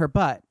lines on her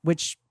butt,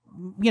 which,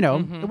 you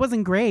know, it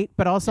wasn't great,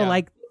 but also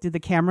like, did the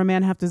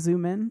cameraman have to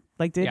zoom in?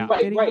 Like, did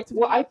he right.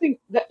 Well, I think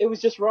that it was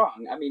just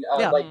wrong. I mean,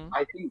 like,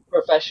 I think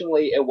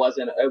professionally it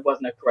wasn't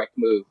a correct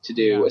move to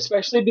do,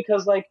 especially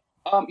because like,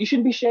 you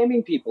shouldn't be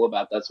shaming people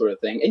about that sort of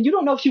thing. And you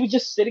don't know if she was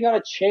just sitting on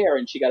a chair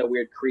and she got a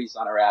weird crease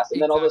on her ass,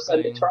 and then all of a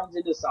sudden it turns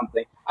into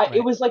something.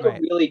 It was like a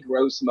really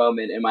gross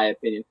moment, in my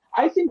opinion.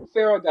 I think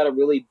Farrah got a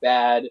really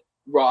bad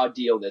raw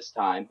deal this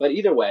time. But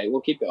either way,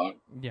 we'll keep going.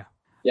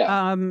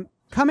 Yeah.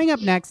 Coming up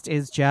next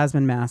is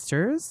Jasmine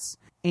Masters.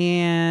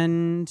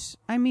 And,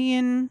 I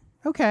mean,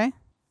 okay.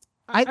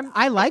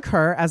 I like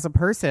her as a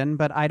person,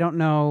 but I don't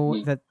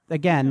know that,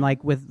 again,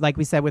 like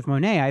we said with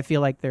Monet, I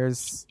feel like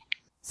there's...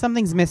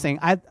 something's missing.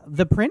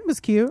 The print was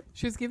cute.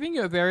 She was giving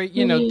you a very,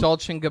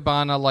 Dolce &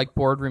 Gabbana like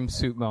boardroom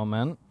suit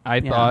moment,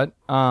 I thought.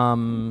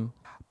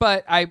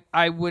 But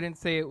I wouldn't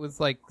say it was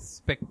like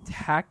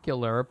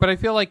spectacular. But I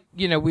feel like,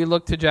 we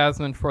look to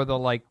Jasmine for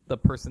the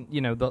person,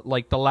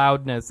 the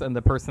loudness and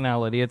the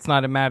personality. It's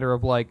not a matter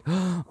of like,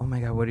 oh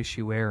my God, what is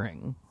she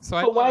wearing?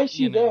 But why is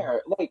she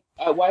there? Like,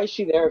 why is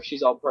she there if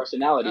she's all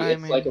personality?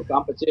 It's like a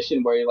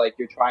competition where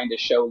you're trying to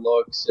show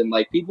looks and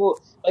like people,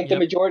 like the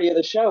majority of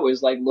the show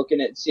is like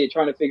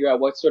trying to figure out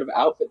what sort of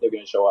outfit they're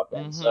going to show up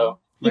in. So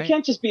you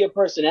can't just be a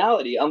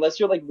personality unless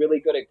you're like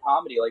really good at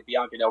comedy, like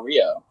Bianca Del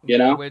Rio, you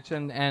know? Which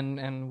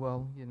and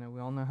well,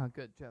 we all know how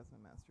good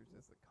Jasmine Masters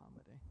is at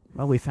comedy.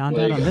 Well, we found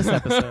out on this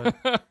episode.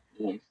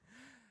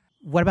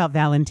 What about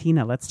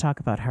Valentina? Let's talk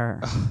about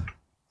her.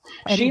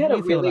 She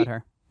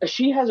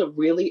has a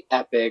really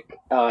epic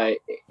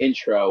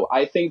intro.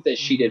 I think that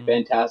she did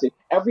fantastic.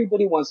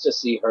 Everybody wants to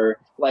see her.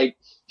 Like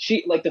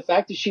the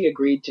fact that she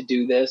agreed to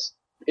do this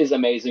is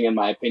amazing in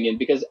my opinion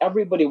because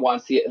everybody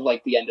wants the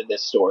end of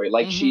this story.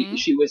 Like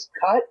she was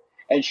cut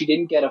and she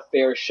didn't get a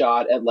fair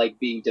shot at like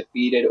being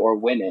defeated or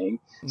winning.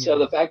 So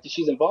the fact that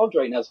she's involved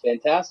right now is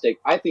fantastic.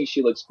 I think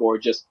she looks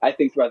gorgeous. I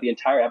think throughout the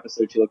entire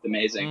episode she looked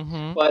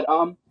amazing. But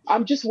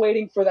I'm just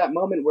waiting for that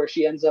moment where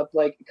she ends up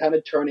like kind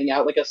of turning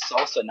out like a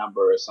salsa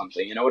number or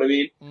something. You know what I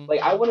mean? Like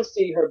I want to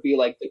see her be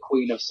like the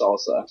queen of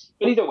salsa.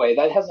 But either way,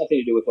 that has nothing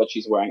to do with what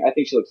she's wearing. I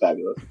think she looks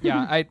fabulous.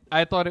 Yeah,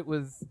 I thought it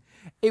was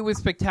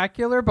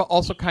spectacular, but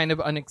also kind of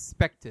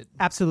unexpected.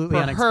 Absolutely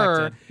for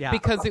unexpected. Her,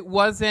 because it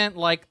wasn't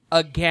like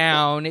a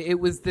gown. It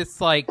was this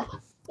like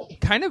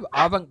kind of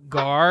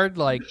avant-garde,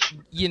 like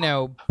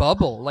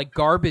bubble, like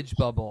garbage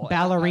bubble,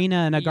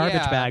 ballerina in a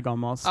garbage bag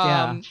almost.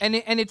 And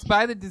it's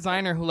by the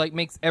designer who like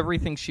makes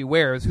everything she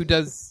wears, who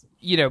does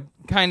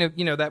kind of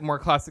that more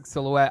classic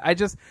silhouette. I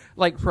just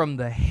like from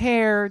the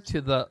hair to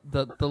the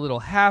little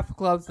half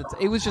gloves.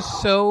 It was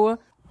just so.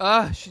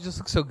 She just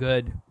looks so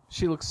good.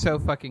 She looks so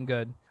fucking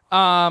good.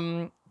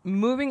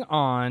 Moving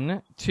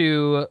on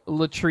to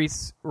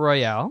Latrice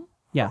Royale.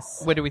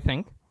 Yes. What do we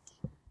think?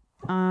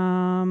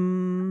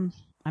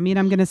 I mean,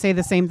 I'm going to say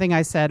the same thing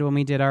I said when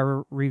we did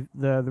our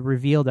the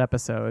revealed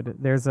episode.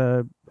 There's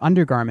a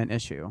undergarment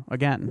issue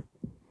again.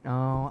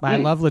 Oh, I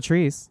love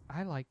Latrice.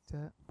 I liked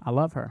it. I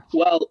love her.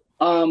 Well,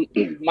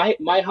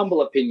 my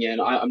humble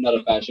opinion, I'm not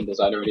a fashion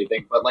designer or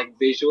anything, but like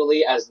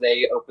visually as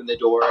they opened the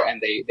door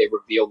and they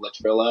revealed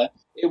Latrilla,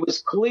 it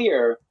was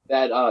clear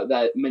that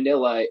that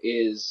Manila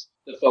is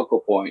the focal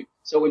point.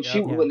 So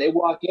when they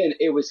walk in,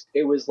 it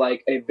was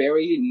like a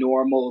very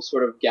normal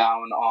sort of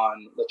gown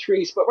on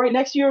Latrice, but right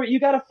next to you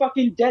got a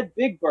fucking dead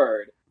Big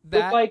Bird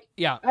with like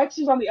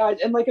X's on the eyes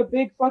and like a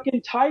big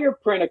fucking tire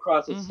print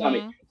across its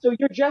stomach. So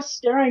you're just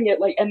staring at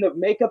like, and the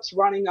makeup's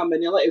running on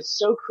Manila. It's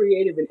so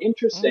creative and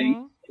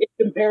interesting in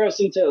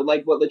comparison to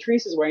like what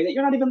Latrice is wearing that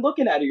you're not even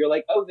looking at it. You're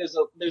like, oh,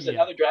 there's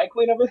another drag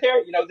queen over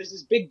there. There's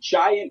this big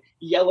giant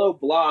yellow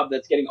blob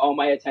that's getting all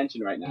my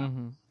attention right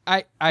now.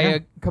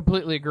 I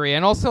completely agree.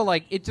 And also,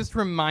 like, it just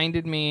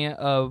reminded me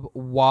of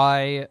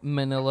why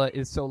Manila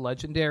is so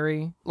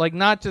legendary. Like,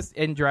 not just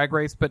in Drag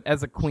Race, but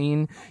as a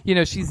queen.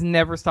 She's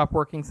never stopped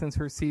working since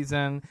her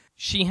season.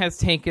 She has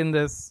taken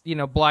this,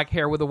 black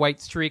hair with a white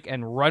streak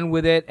and run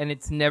with it, and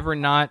it's never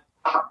not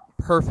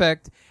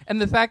perfect. And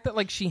the fact that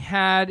like she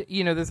had,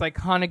 this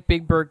iconic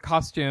Big Bird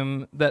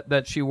costume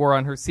that she wore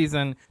on her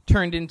season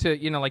turned into,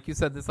 like you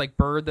said, this like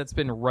bird that's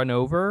been run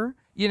over,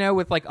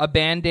 with like a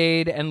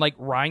Band-Aid and like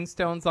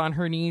rhinestones on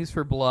her knees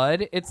for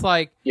blood. It's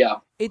like, Yeah.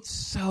 it's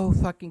so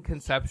fucking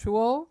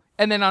conceptual.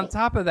 And then on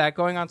top of that,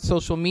 going on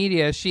social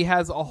media, she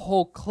has a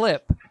whole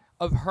clip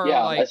of her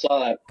Yeah, like I saw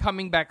that.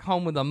 coming back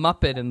home with a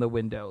Muppet in the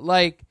window.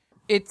 Like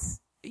it's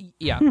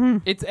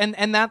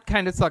and that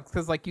kind of sucks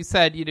because like you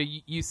said,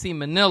 you see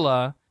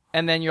Manila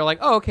and then you're like,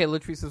 oh, okay,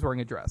 Latrice is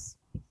wearing a dress.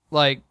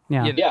 Like,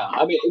 Yeah. Yeah,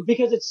 I mean,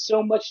 because it's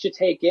so much to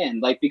take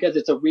in, like, because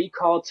it's a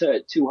recall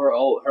to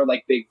her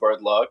like Big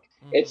Bird look.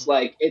 Mm-hmm. It's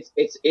like,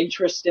 it's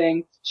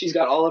interesting. She's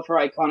got all of her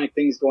iconic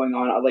things going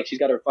on. Like, she's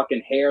got her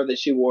fucking hair that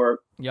she wore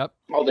Yep.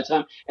 all the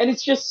time. And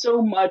it's just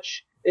so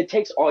much, it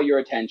takes all your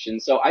attention.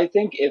 So I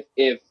think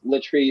if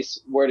Latrice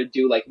were to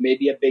do like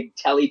maybe a big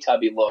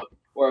Teletubby look,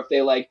 or if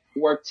they like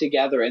worked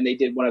together and they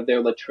did one of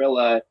their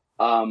Latrilla,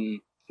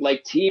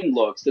 like team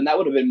looks, then that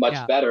would have been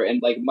much better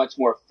and like much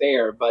more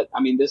fair. But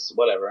I mean,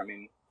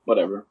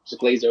 whatever. Just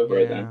glaze over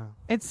it then.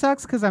 It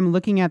sucks because I'm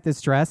looking at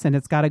this dress and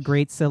it's got a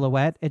great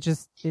silhouette.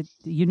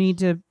 You need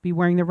to be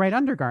wearing the right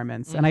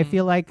undergarments. Mm-hmm. And I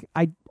feel like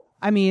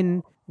I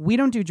mean, we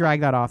don't do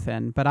drag that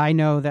often, but I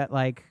know that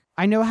like,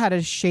 I know how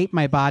to shape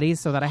my body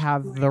so that I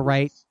have the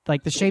right,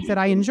 like the shape that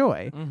I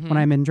enjoy when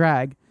I'm in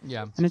drag.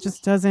 Yeah. And it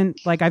just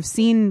doesn't, like I've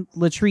seen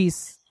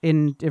Latrice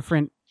in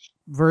different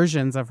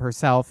versions of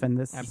herself and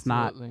this is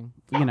not,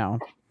 Yeah.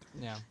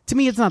 to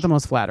me it's not the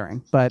most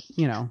flattering, but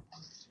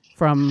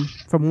from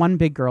one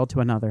big girl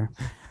to another.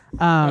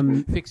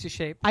 Fix your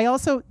shape. I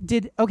also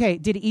did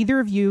either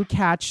of you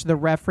catch the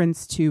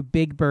reference to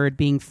Big Bird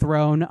being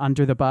thrown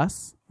under the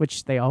bus,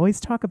 which they always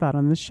talk about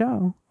on the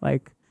show?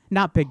 Like,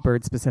 not Big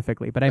Bird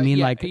specifically, but I mean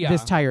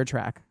this tire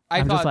track.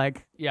 I thought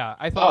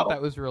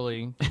that was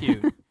really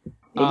cute.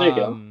 Well, there you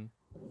go.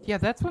 Yeah,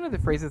 that's one of the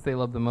phrases they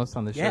love the most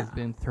on the show, has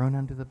been thrown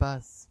under the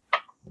bus.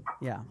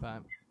 Yeah.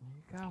 But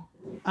there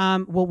you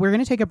go. Well, we're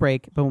going to take a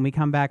break, but when we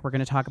come back, we're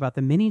going to talk about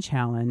the mini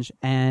challenge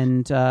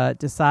and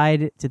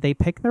decide, did they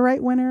pick the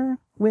right winner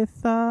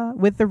with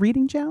the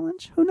reading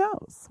challenge? Who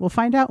knows? We'll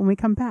find out when we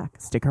come back.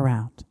 Stick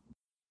around.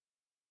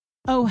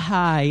 Oh,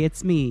 hi,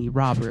 it's me,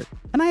 Robert,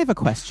 and I have a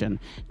question.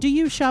 Do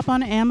you shop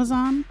on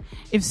Amazon?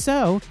 If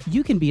so,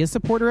 you can be a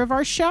supporter of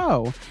our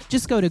show.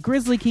 Just go to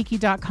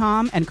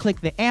grizzlykiki.com and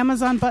click the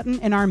Amazon button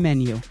in our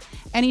menu.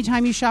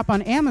 Anytime you shop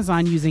on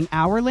Amazon using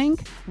our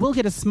link, we'll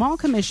get a small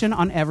commission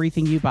on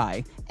everything you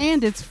buy.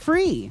 And it's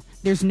free.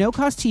 There's no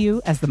cost to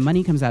you as the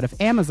money comes out of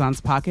Amazon's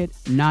pocket,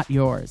 not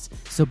yours.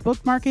 So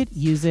bookmark it,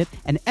 use it,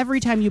 and every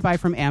time you buy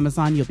from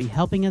Amazon, you'll be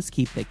helping us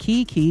keep the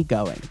key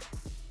going.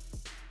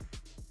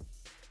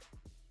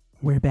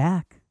 We're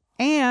back.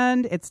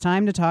 And it's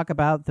time to talk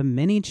about the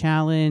mini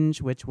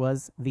challenge, which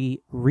was the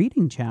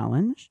reading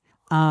challenge.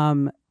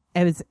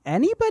 Is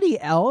anybody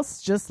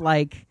else just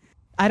like,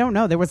 I don't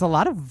know, there was a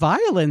lot of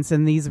violence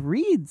in these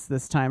reads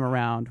this time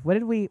around.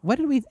 Eddie,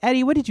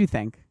 what did you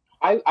think?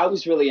 I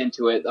was really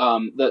into it.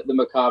 The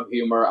macabre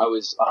humor, I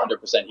was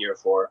 100% here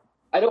for.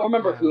 I don't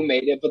remember who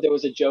made it, but there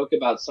was a joke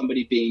about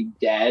somebody being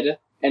dead,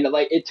 and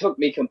it took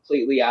me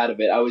completely out of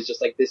it. I was just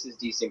like, this is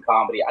decent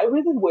comedy. I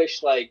really wish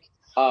they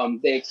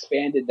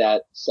expanded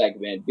that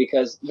segment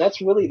because that's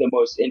really the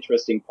most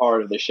interesting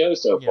part of the show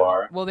so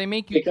far. Well, they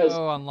make you go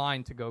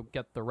online to go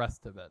get the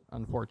rest of it,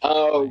 unfortunately.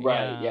 Oh,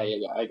 right. Yeah,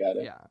 I got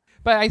it. Yeah.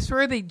 But I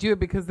swear they do it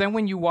because then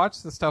when you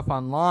watch the stuff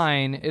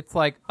online, it's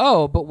like,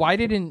 oh, but why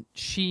didn't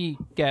she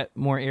get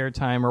more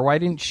airtime or why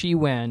didn't she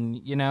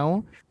win,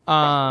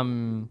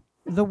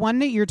 The one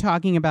that you're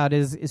talking about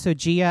is, so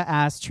Gia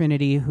asked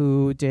Trinity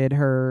who did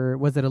her,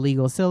 was it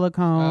illegal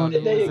silicone?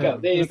 There you go.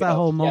 It was that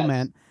whole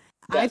moment.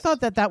 Yes. I thought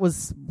that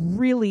was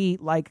really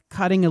like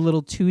cutting a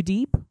little too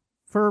deep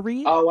for a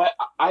read. Oh,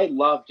 I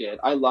loved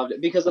it. I loved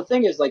it because the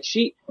thing is, like,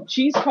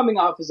 she's coming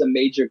off as a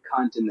major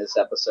cunt in this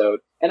episode,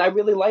 and I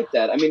really like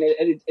that. I mean,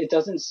 it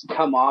doesn't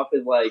come off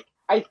as like,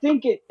 I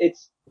think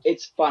it's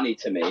funny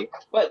to me,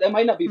 but it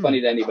might not be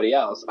funny to anybody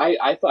else.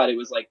 I thought it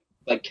was like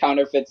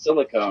counterfeit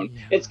silicone. Yeah.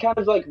 It's kind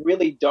of like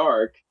really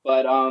dark,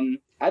 but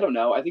I don't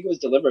know. I think it was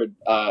delivered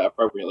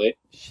appropriately.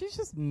 She's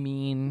just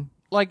mean.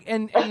 Like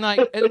and I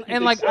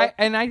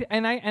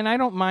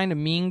don't mind a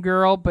mean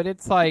girl, but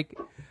it's like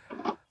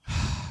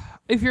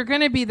if you're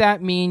gonna be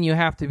that mean, you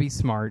have to be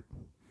smart,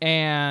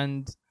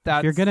 and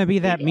if you're gonna be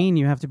that mean,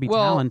 you have to be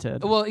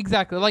talented. Well,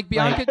 exactly. Like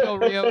Bianca Del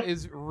Rio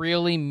is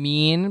really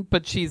mean,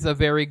 but she's a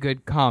very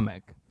good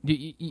comic.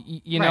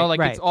 You know,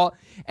 right. It's all,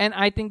 and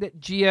I think that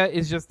Gia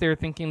is just there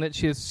thinking that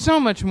she is so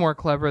much more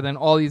clever than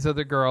all these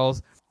other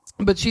girls.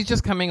 But she's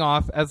just coming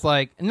off as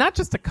like, not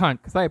just a cunt,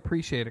 because I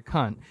appreciate a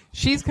cunt.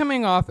 She's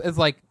coming off as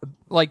like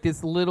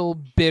this little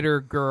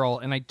bitter girl,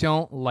 and I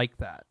don't like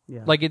that.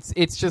 Yeah. Like it's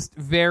just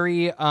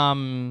very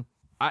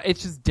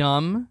it's just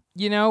dumb,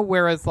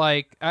 Whereas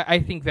like I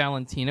think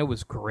Valentina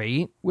was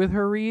great with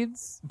her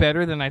reads,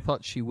 better than I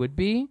thought she would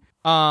be.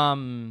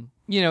 In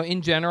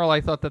general,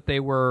 I thought that they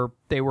were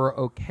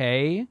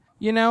okay,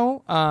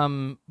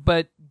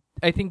 but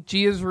I think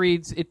Gia's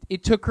reads,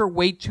 it took her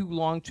way too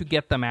long to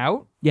get them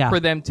out for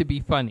them to be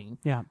funny.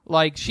 Yeah.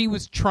 Like, she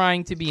was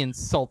trying to be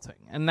insulting.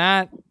 And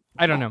that,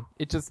 I don't know.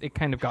 It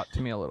kind of got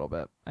to me a little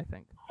bit, I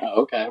think.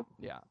 Oh, okay.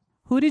 Yeah.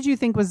 Who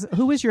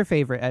was your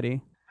favorite,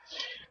 Eddie?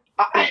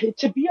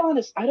 To be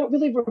honest, I don't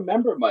really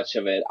remember much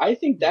of it. I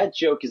think that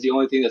joke is the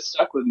only thing that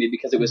stuck with me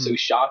because it was so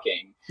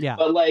shocking. Yeah.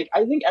 But, like,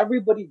 I think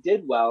everybody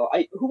did well.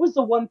 Who was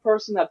the one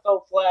person that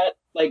fell flat?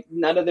 Like,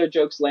 none of their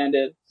jokes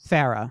landed?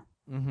 Farrah.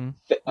 Mm-hmm.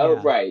 Oh,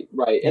 Yeah. right.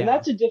 Yeah. And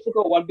that's a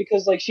difficult one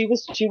because, like, she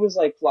was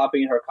like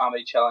flopping in her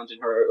comedy challenge in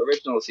her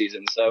original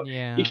season. So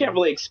you can't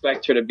really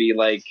expect her to be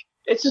like,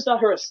 it's just not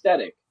her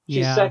aesthetic.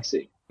 She's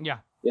sexy. Yeah.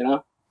 You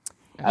know?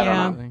 I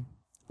don't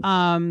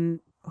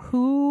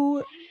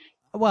know.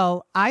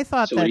 Well, I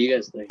thought So what do you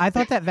guys think? I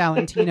thought that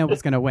Valentina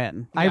was going to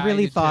win. Yeah, I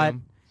really did thought,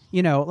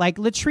 too. like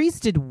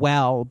Latrice did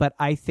well, but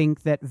I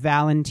think that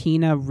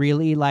Valentina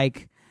really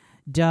like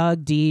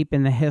dug deep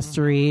in the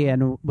history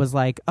and was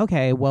like,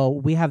 okay, well,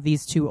 we have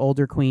these two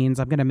older queens.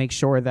 I'm going to make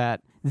sure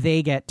that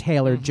they get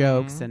tailored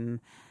jokes.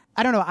 And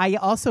I don't know. I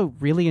also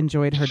really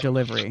enjoyed her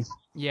delivery.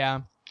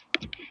 Yeah.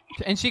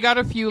 And she got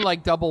a few,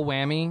 like, double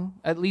whammy,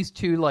 at least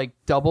 2, like,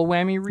 double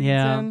whammy reads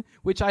in,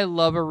 which I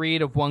love a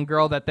read of one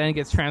girl that then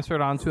gets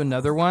transferred onto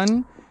another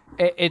one.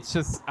 It's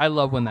just, I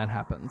love when that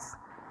happens,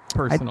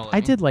 personally. I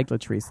did like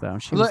Latrice, though.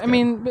 She was I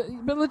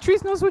mean, but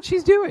Latrice knows what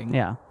she's doing.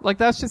 Yeah. Like,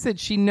 that's just it.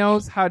 She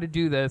knows how to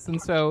do this.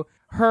 And so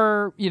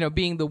her,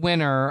 being the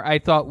winner, I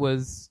thought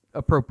was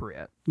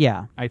appropriate.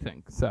 Yeah. I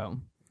think,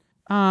 so.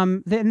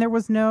 Then there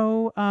was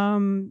no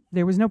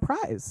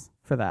prize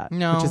for that,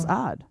 No. which is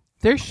odd.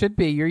 There should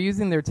be. You're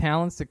using their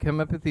talents to come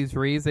up with these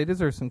reads. They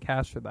deserve some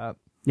cash for that.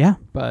 Yeah.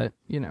 But,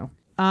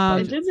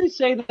 And didn't they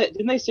say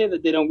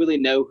that they don't really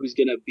know who's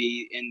gonna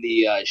be in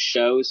the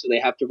show, so they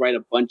have to write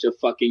a bunch of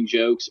fucking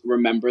jokes,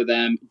 remember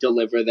them,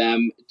 deliver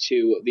them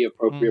to the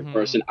appropriate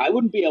person? I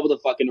wouldn't be able to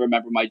fucking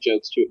remember my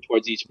jokes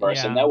towards each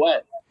person. Yeah. No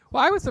way.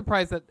 Well, I was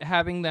surprised that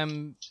having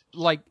them,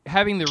 like,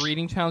 having the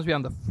reading challenge be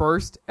on the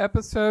first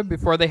episode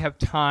before they have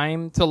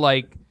time to,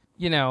 like,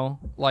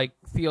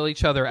 feel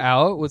each other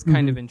out was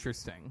kind of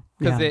interesting.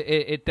 Because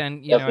it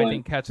then, I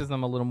think catches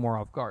them a little more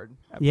off guard.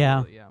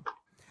 Absolutely, yeah.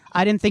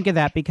 I didn't think of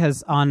that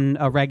because on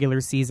a regular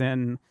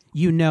season,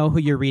 you know who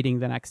you're reading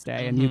the next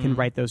day, and you can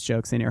write those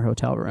jokes in your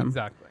hotel room.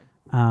 Exactly.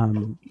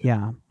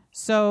 Yeah.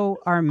 So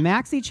our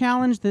Maxi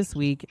Challenge this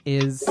week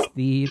is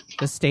the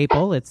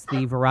staple. It's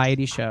the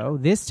variety show.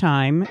 This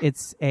time,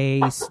 it's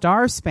a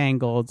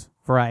star-spangled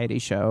variety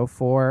show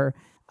for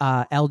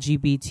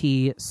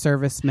LGBT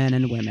servicemen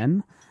and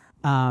women.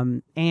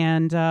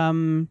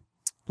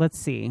 Let's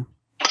see.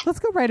 Let's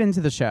go right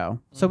into the show.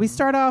 So we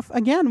start off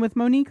again with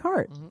Monique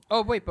Hart.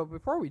 Oh, wait, but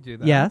before we do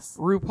that, Yes.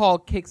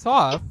 RuPaul kicks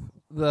off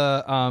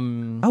the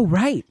Oh,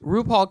 right.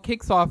 RuPaul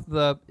kicks off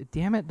the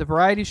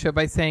variety show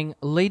by saying,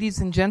 "Ladies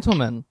and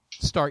gentlemen,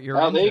 start your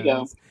engines," there you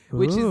go.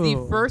 which is the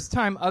Ooh. first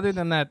time, other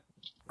than that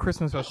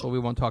Christmas special we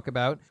won't talk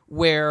about,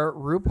 where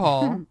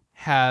RuPaul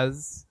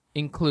has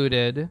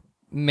included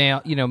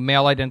male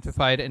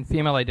identified and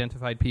female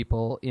identified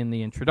people in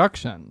the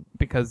introduction,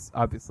 because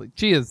obviously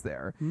Gia's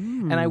there.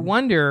 And I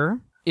wonder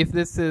if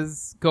this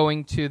is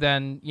going to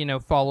then,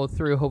 follow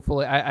through,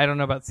 hopefully, I don't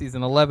know about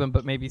season 11,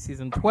 but maybe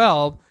season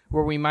 12,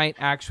 where we might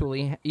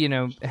actually,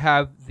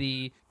 have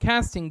the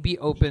casting be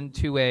open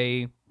to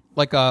a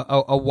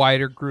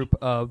wider group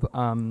of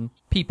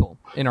people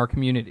in our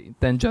community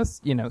than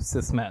just,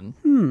 cis men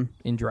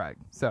in drag.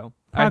 So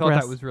I thought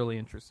Progress. that was really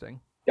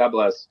interesting. God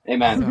bless.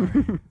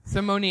 Amen.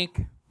 So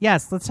Monique.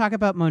 Yes, let's talk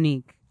about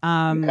Monique.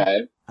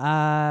 Okay.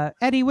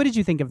 Eddie, what did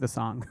you think of the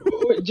song?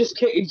 Just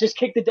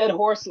kick the dead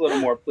horse a little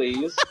more,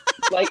 please.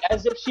 Like,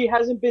 as if she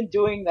hasn't been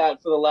doing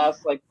that for the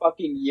last,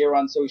 fucking year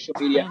on social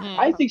media.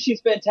 I think she's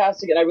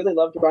fantastic, and I really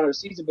loved her on her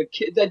season, but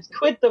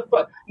quit the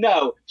fuck.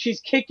 No, she's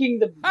kicking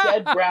the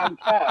dead brown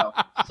cow.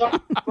 Sorry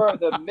for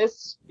the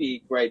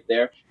misspeak right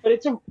there, but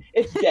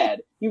it's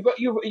dead.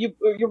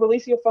 You're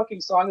releasing a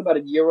fucking song about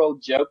a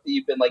year-old joke that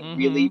you've been,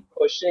 really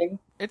pushing.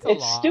 It's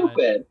It's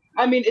stupid.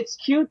 I mean, it's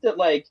cute that,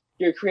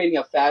 you're creating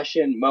a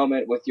fashion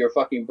moment with your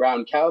fucking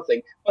brown cow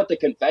thing, but the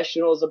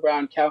confessional is a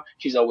brown cow.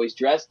 She's always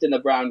dressed in the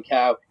brown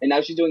cow, and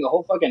now she's doing a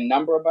whole fucking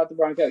number about the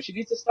brown cow. She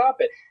needs to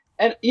stop it.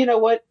 And you know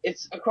what?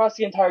 It's across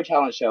the entire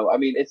talent show. I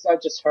mean, it's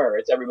not just her;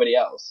 it's everybody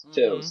else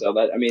too. So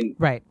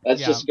Right.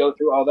 let's just go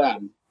through all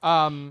them.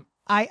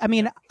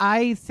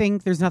 I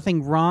think there's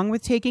nothing wrong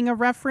with taking a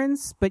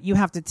reference, but you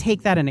have to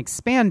take that and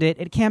expand it.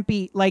 It can't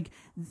be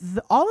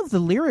all of the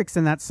lyrics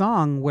in that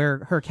song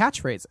were her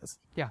catchphrases.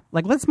 Yeah.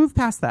 Let's move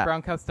past that.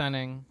 Brown cow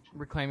stunning,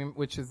 reclaiming,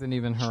 which isn't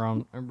even her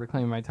own.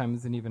 Reclaiming my time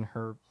isn't even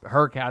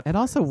her cat. It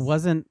also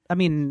wasn't. I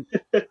mean,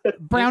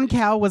 brown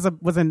cow was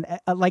an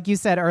like you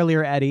said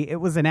earlier, Eddie. It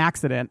was an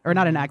accident, or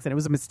not an accident. It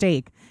was a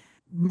mistake.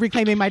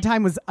 Reclaiming my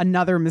time was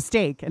another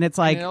mistake, and it's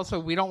like. And also,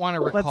 we don't want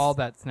to recall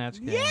that Snatch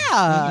Game.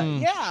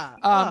 Yeah.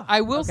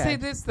 I will okay. say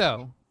this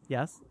though.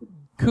 Yes.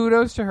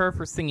 Kudos to her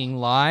for singing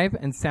live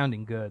and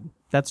sounding good.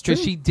 That's true.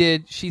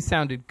 Because she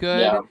sounded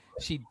good. Yeah.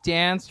 She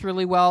danced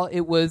really well.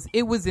 It was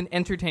an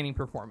entertaining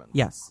performance.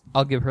 Yes.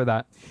 I'll give her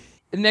that.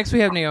 Next, we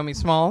have Naomi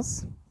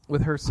Smalls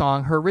with her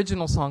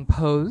original song,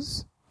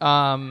 Pose.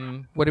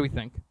 What do we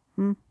think?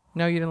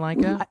 No, you didn't like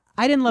it?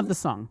 I didn't love the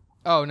song.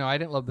 Oh, no, I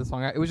didn't love the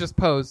song. It was just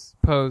Pose,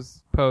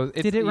 Pose, Pose.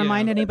 Did it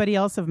remind anybody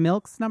else of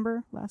Milk's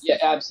number last Yeah,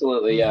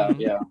 absolutely. Yeah,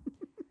 yeah.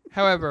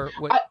 However,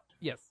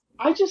 yes.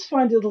 I just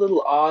find it a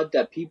little odd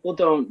that people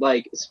don't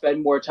like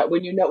spend more time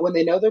when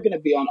they know they're going to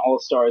be on All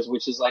Stars,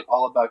 which is like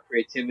all about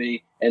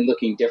creativity and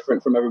looking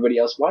different from everybody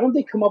else. Why don't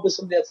they come up with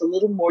something that's a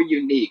little more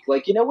unique?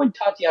 Like, when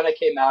Tatiana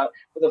came out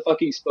with a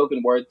fucking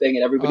spoken word thing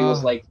and everybody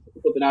was like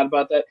flipping out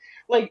about that.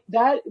 Like,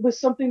 that was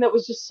something that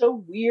was just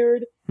so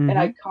weird and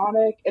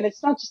iconic. And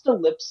it's not just a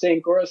lip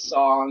sync or a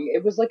song.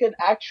 It was like an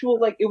actual,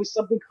 it was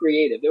something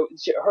creative.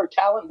 Her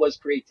talent was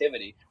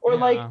creativity. Or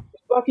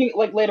fucking,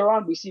 later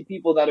on, we see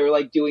people that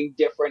are doing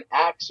different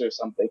acts or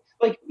something.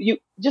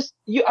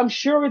 I'm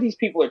sure these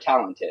people are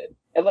talented.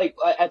 And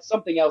at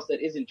something else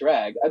that isn't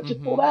drag. I'd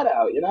just pull that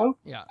out,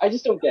 Yeah. I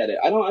just don't get it.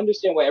 I don't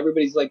understand why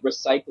everybody's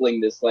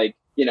recycling this, I'm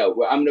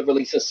going to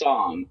release a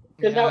song.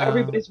 Because now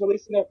everybody's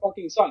releasing their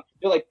fucking song.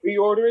 They're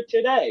pre-order it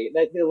today.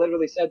 They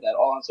literally said that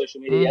all on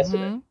social media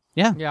yesterday.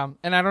 Yeah. Yeah.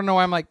 And I don't know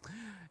why I'm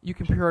you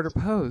can pre-order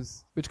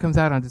Pose, which comes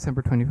out on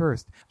December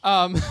 21st.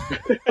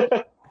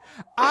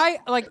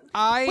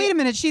 Wait a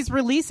minute, she's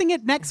releasing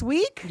it next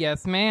week?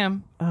 Yes,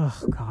 ma'am. Oh,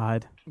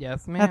 God.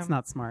 Yes, ma'am. That's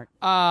not smart.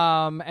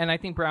 And I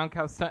think Brown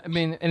Cow.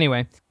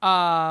 Anyway.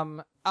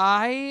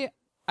 I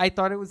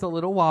thought it was a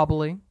little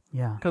wobbly.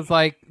 Yeah. Because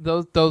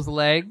those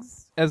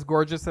legs, as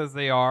gorgeous as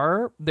they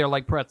are, they're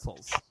like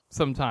pretzels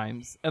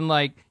sometimes, and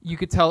you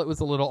could tell it was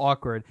a little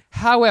awkward.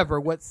 However,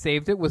 what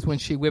saved it was when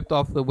she whipped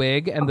off the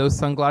wig and those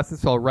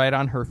sunglasses fell right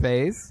on her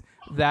face.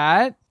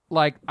 That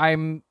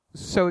I'm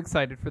so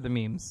excited for the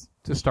memes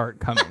to start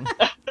coming.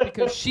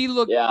 Because she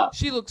looked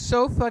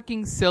so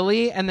fucking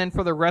silly, and then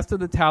for the rest of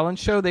the talent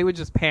show they would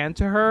just pan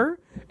to her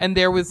and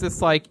there was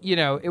this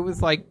it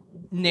was like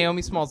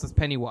Naomi Smalls as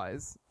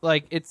Pennywise.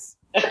 It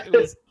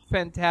was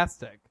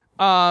fantastic.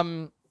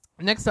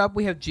 Next up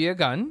we have Gia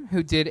Gunn,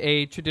 who did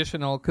a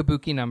traditional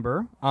kabuki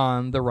number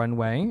on the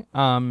runway.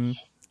 I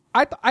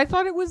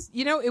thought it was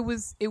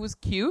it was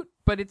cute,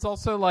 but it's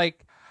also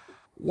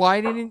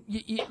why didn't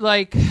you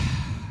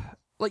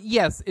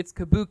yes, it's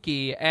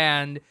kabuki,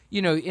 and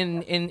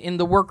in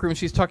the workroom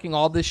she's talking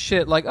all this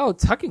shit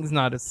tucking's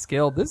not a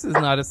skill, this is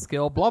not a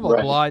skill, blah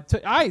blah blah.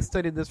 I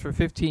studied this for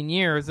 15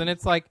 years, and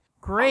it's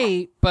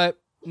great, but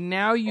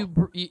now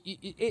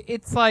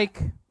it's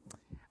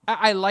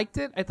I liked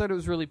it. I thought it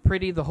was really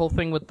pretty. The whole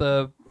thing with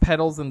the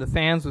pedals and the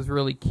fans was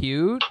really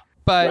cute,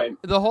 but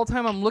the whole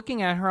time I'm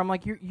looking at her, I'm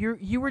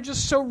you were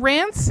just so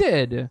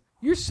rancid.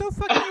 You're so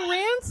fucking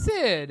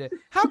rancid.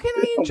 How can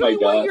I enjoy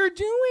what you're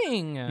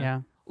doing?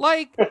 Yeah.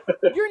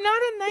 You're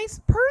not a nice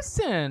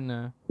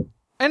person.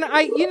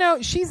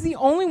 And she's the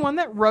only one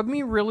that rubbed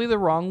me really the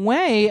wrong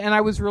way, and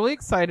I was really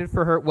excited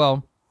for her.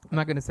 Well, I'm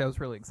not going to say I was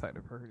really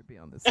excited for her to be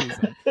on this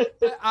season.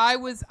 But I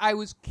was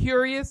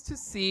curious to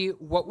see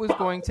what was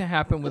going to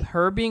happen with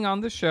her being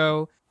on the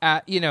show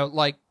as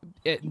a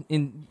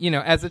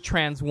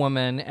trans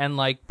woman,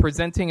 and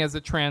presenting as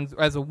a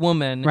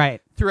woman.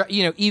 Right. Through,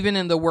 even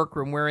in the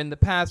workroom, where in the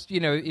past,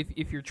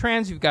 if you're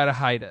trans, you've got to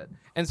hide it.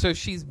 And so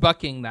she's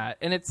bucking that.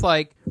 And it's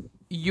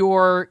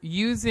you're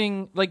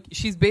using,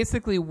 she's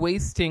basically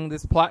wasting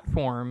this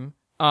platform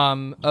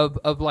of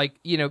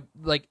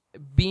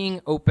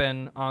being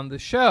open on the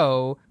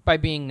show by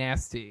being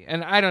nasty.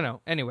 And I don't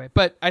know. Anyway,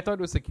 but I thought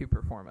it was a cute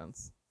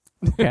performance.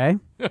 Okay.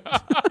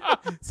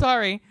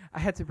 Sorry. I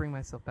had to bring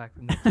myself back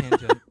from that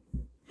tangent.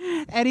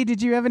 Eddie,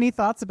 did you have any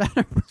thoughts about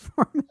her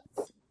performance?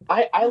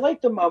 I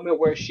like the moment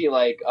where she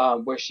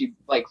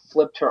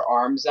flipped her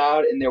arms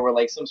out and there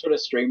were some sort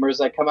of streamers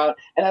that come out,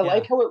 and I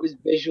like how it was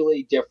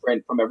visually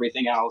different from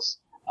everything else.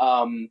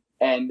 I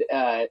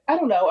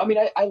don't know. I mean,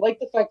 I like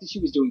the fact that she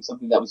was doing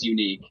something that was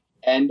unique.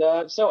 And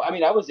so, I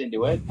mean, I was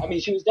into it. I mean,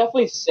 she was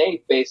definitely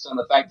safe based on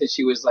the fact that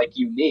she was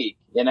unique,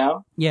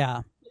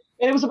 Yeah.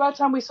 And it was about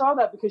time we saw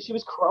that, because she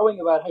was crowing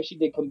about how she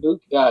did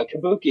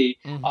kabuki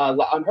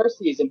on her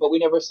season, but we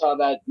never saw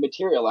that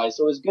materialize.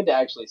 So it was good to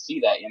actually see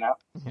that, Yeah.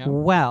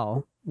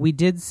 Well, we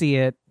did see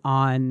it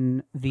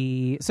on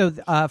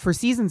for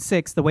season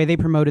 6, the way they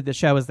promoted the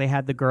show is they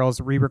had the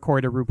girls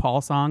re-record a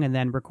RuPaul song and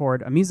then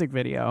record a music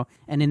video.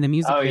 And in the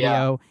music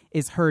video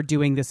is her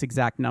doing this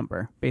exact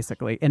number,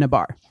 basically, in a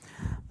bar.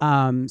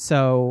 I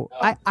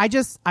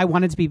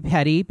wanted to be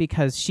petty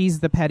because she's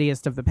the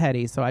pettiest of the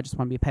petty, so I just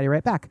want to be petty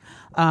right back.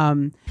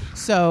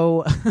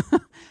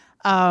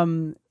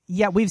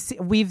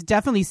 We've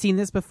definitely seen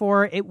this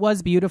before. It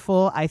was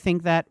beautiful. I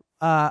think that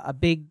a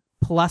big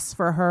plus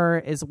for her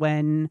is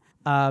when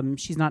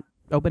she's not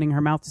opening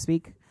her mouth to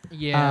speak.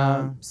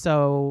 Yeah.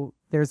 So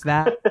there's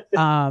that.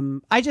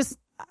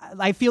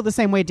 I feel the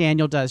same way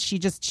Daniel does. She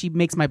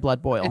makes my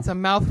blood boil. It's a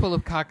mouthful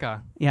of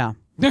caca. Yeah.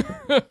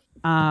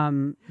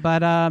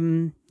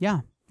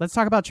 Let's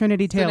talk about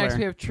Trinity Taylor. So next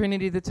we have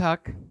Trinity the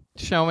Tuck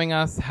showing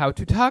us how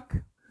to tuck.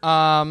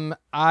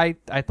 I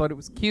thought it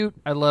was cute.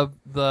 I love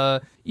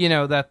the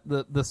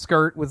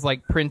skirt was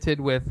printed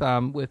with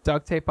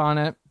duct tape on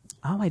it.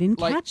 Oh, I didn't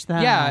Like, catch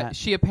that. Yeah,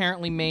 she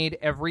apparently made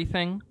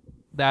everything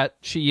that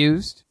she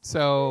used.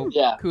 So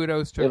Yeah.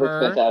 kudos to It was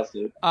her.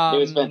 fantastic. It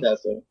was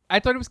fantastic. I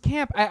thought it was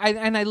camp.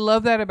 And I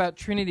love that about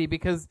Trinity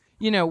because,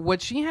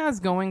 what she has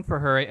going for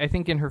her, I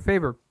think in her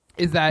favor,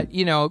 is that,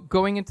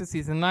 going into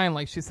season 9,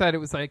 like she said, it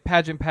was like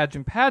pageant,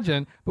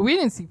 but we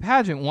didn't see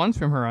pageant once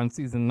from her on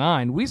season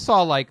 9. We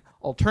saw like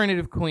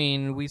alternative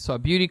queen, we saw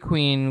beauty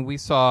queen, we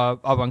saw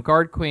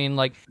avant-garde queen,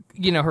 like,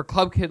 her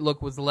club kid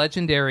look was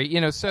legendary,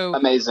 so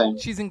Amazing.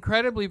 she's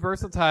incredibly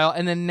versatile.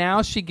 And then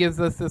now she gives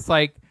us this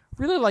like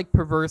really like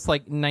perverse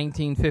like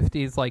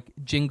 1950s like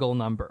jingle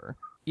number,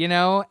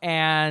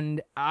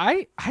 and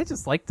I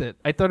just liked it.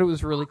 I thought it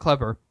was really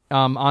clever.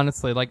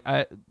 Honestly, like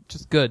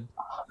just good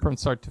from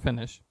start to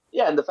finish.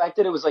 Yeah, and the fact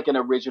that it was like an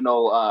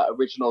original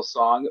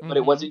song, but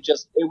it wasn't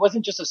just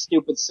a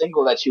stupid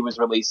single that she was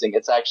releasing.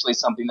 It's actually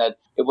something that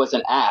it was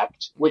an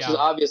act, which is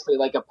obviously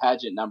like a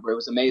pageant number. It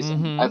was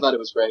amazing. I thought it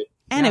was great.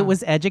 And it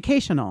was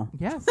educational.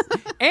 Yes.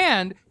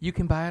 And you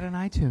can buy it on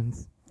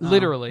iTunes.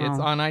 Literally, it's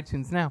on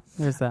iTunes now.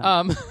 There's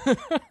that.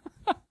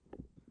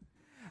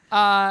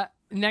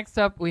 Next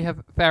up, we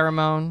have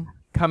Pheromone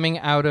coming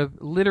out of a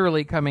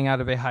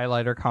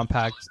highlighter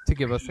compact to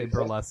give us a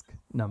burlesque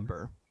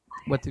number.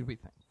 What did we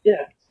think?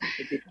 Yeah.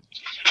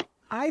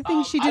 I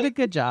think she did a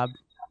good job.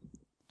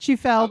 She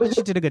fell, but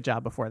she did a good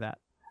job before that.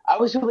 I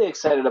was really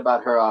excited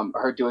about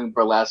her doing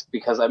burlesque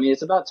because I mean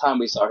it's about time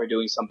we saw her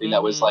doing something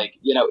that was like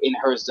in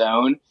her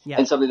zone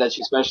and something that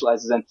she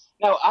specializes in.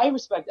 Now I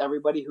respect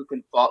everybody who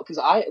can fall because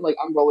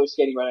I'm roller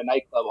skating around a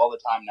nightclub all the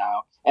time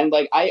now, and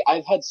like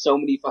I've had so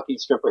many fucking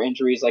stripper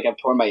injuries. Like I've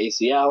torn my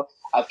ACL,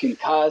 I've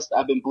concussed,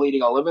 I've been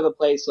bleeding all over the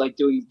place, like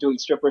doing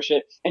stripper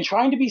shit, and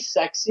trying to be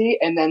sexy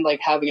and then like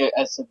having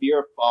a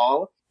severe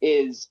fall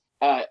is.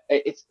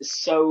 It's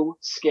so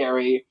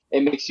scary.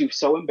 It makes you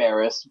so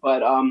embarrassed.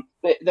 But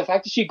the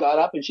fact that she got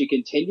up and she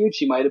continued,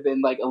 she might have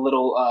been like a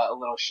little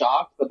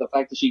shocked. But the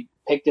fact that she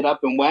picked it up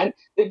and went,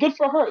 good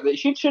for her.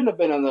 She shouldn't have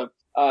been on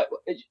the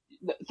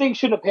things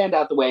shouldn't have panned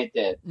out the way it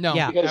did. No,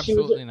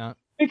 absolutely not.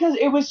 Because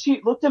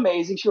she looked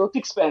amazing. She looked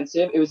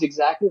expensive. It was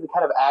exactly the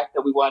kind of act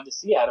that we wanted to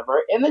see out of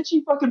her. And then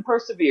she fucking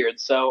persevered.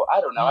 So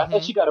I don't know. I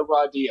thought she got a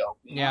raw deal.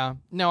 Yeah.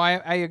 No,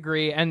 I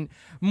agree. And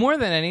more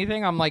than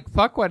anything, I'm like,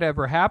 fuck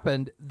whatever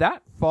happened.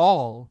 That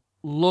fall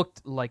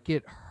looked like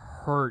it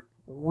hurt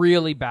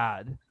really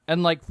bad.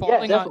 And like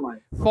falling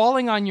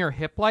on your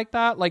hip like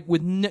that, like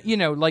with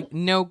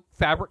no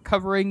fabric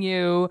covering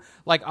you,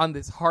 like on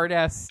this hard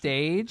ass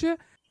stage.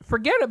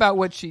 Forget about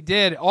what she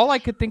did. All I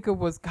could think of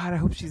was, God, I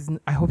hope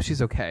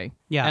she's okay.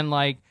 Yeah. And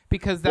like,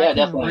 because that can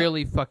definitely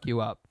really fuck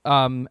you up.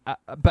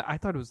 But I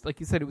thought it was,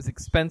 like you said, it was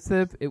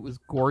expensive. It was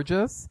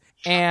gorgeous.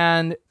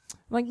 And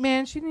like,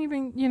 man, she didn't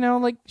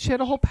even, like she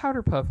had a whole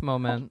powder puff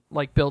moment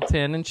like built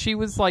in and she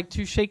was like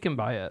too shaken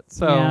by it.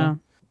 So,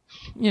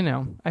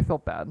 I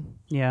felt bad.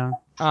 Yeah.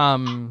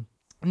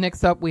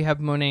 Next up we have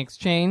Monet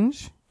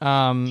Exchange.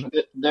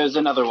 There's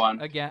another one.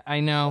 Again,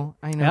 I know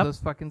Yep. those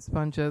fucking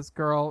sponges,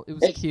 girl. It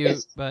was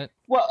cute, but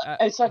well,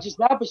 it's not just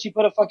that, but she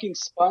put a fucking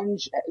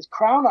sponge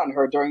crown on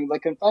her during the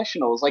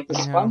confessionals. Like the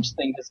sponge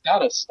thing has got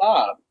to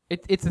stop.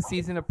 it's a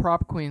season of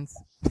prop queens.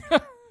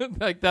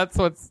 Like that's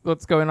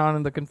what's going on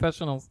in the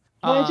confessionals.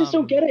 No, I just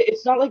don't get it.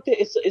 It's not like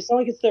it's not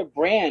like it's their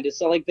brand. It's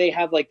not like they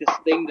have like this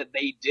thing that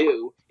they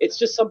do. It's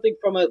just something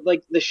from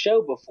the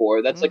show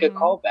before. That's like a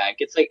callback.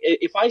 It's like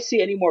if I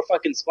see any more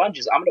fucking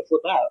sponges, I'm gonna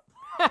flip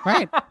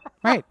out.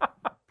 Right.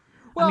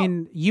 Well, I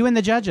mean, you and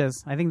the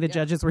judges. I think the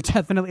judges were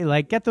definitely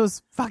like, get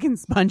those fucking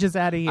sponges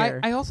out of here.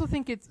 I also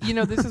think it's,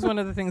 this is one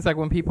of the things like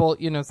when people,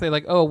 say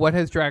like, oh, what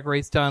has Drag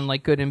Race done,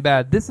 like good and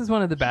bad? This is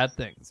one of the bad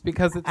things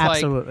because it's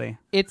Absolutely.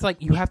 It's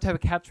like you have to have a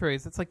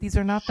catchphrase. It's like, these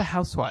are not the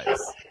housewives.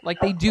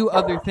 Like they do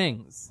other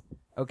things.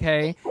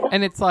 Okay.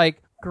 And it's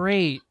like,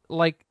 great.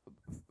 Like,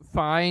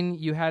 fine.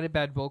 You had a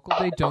bad vocal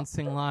day. Don't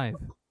sing live.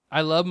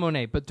 I love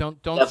Monet, but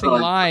don't sing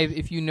live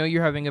if you know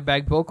you're having a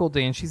bad vocal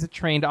day. And she's a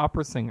trained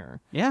opera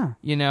singer. Yeah.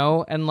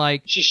 And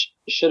like she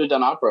should have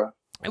done opera.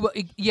 Well,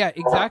 yeah,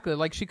 exactly.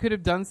 Like she could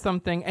have done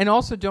something, and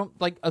also don't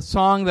like a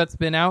song that's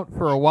been out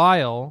for a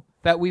while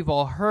that we've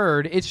all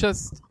heard. It's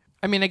just,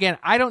 I mean, again,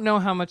 I don't know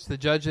how much the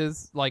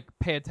judges like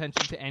pay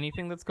attention to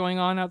anything that's going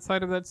on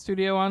outside of that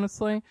studio,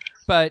 honestly.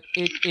 But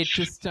it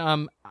just,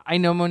 I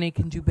know Monet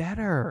can do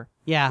better.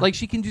 Yeah. Like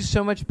she can do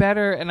so much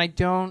better, and I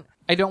don't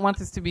want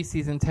this to be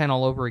season 10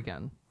 all over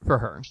again for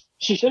her.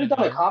 She should have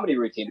done a comedy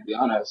routine, to be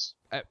honest.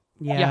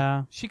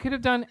 Yeah. She could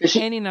have done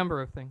any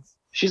number of things.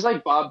 She's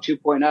like Bob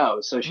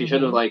 2.0, so she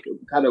should have like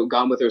kind of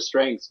gone with her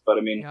strengths. But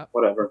I mean,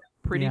 whatever.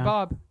 Pretty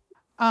Bob.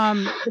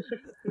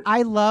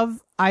 I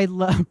love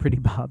Pretty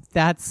Bob.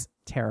 That's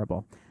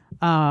terrible.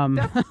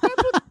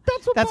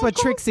 That's what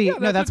Trixie. Yeah,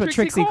 no, that's what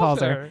Trixie calls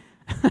her.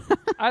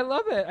 I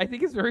love it. I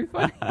think it's very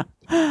funny.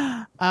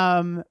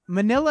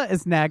 Manila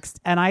is next,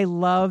 and I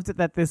loved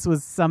that this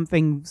was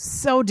something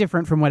so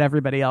different from what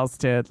everybody else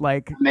did.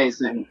 Like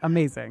amazing.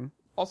 Amazing.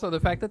 Also, the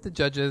fact that the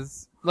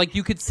judges Like,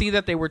 you could see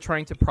that they were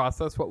trying to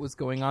process what was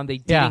going on. They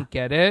didn't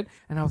get it.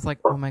 And I was like,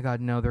 oh my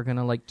God, no, they're going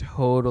to, like,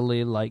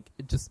 totally, like,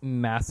 just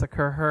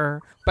massacre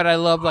her. But I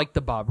love, like, the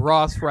Bob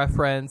Ross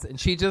reference. And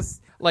she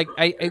just, like,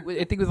 I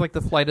think it was, like,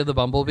 the Flight of the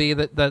Bumblebee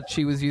that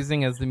she was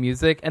using as the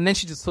music. And then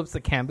she just flips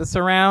the canvas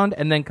around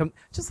and then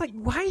just like,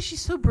 why is she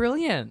so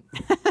brilliant?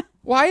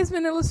 Why is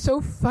Manila so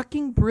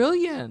fucking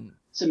brilliant?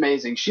 It's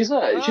amazing. She's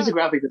a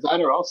graphic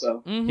designer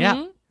also. Mm-hmm.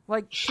 Yeah.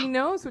 Like, she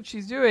knows what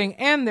she's doing,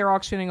 and they're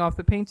auctioning off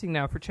the painting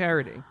now for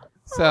charity.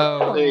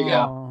 So There you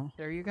go. Oh,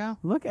 there you go.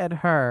 look at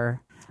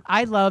her.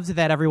 I loved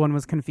that everyone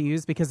was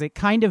confused because it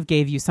kind of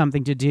gave you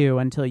something to do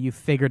until you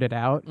figured it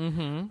out.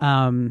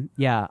 Mm-hmm.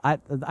 Yeah.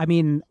 I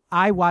mean,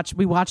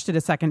 we watched it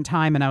a second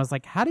time, and I was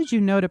like, how did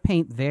you know to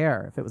paint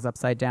there if it was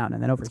upside down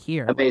and then over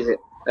here? Amazing.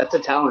 That's a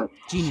talent.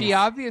 Genius. She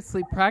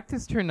obviously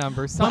practiced her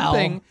number.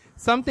 Something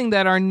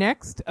that our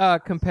next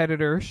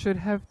competitor should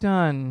have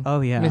done. Oh,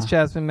 yeah. Miss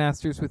Jasmine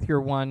Masters with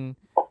your one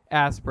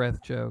ass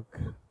breath joke.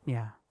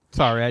 Yeah.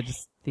 Sorry, I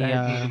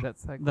needed that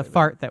segue. The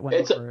fart that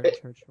went over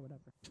at church or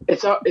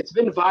whatever. It's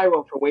been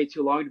viral for way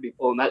too long to be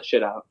pulling that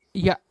shit out.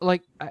 Yeah,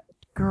 like,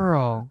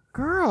 girl,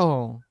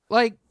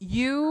 like,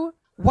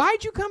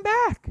 why'd you come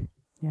back?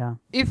 Yeah.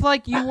 If,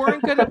 like, you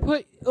weren't going to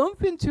put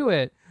oomph into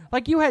it.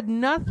 Like, you had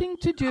nothing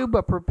to do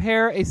but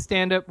prepare a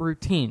stand-up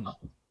routine.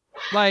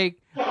 Like,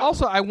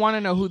 also, I want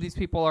to know who these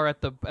people are at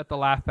the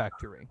Laugh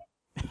Factory.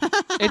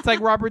 It's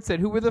like Robert said,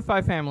 who were the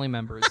 5 family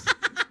members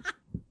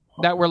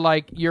that were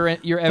like, you're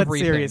everything? But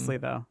seriously,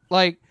 though.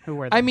 Like, who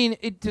were they? I mean,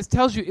 it just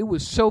tells you it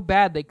was so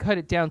bad they cut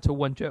it down to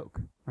one joke.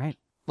 Right.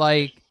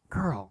 Like,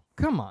 girl,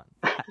 come on.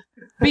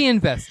 Be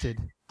invested.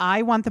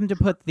 I want them to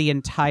put the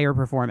entire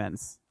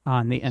performance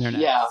on the internet.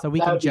 Yeah, so we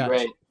that can would be judge.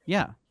 great.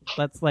 Yeah.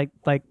 Let's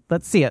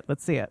let's see it.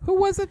 Let's see it. Who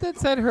was it that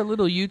said her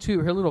little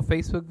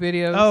Facebook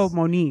videos? Oh,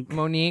 Monique.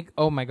 Monique.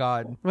 Oh my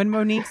God. When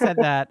Monique said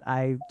that,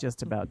 I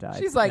just about died.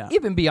 She's like, Yeah.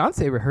 even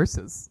Beyonce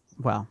rehearses.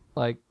 Well,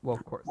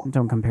 Of course.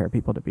 don't compare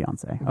people to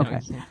Beyonce. No, Okay.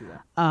 you can't do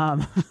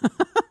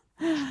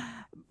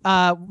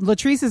that.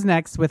 Latrice is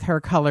next with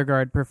her color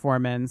guard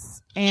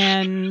performance,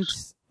 and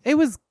it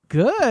was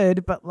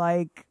good, but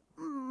like,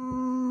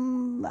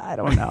 I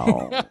don't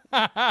know.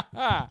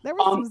 There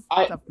was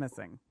some stuff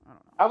missing. I don't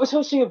know. I was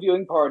hosting a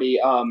viewing party,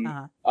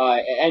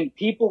 and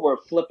people were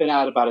flipping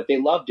out about it. They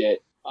loved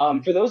it.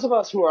 For those of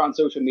us who are on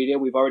social media,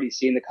 we've already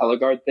seen the color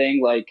guard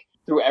thing, like,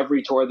 through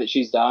every tour that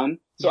she's done.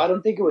 So I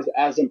don't think it was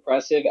as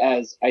impressive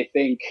as I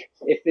think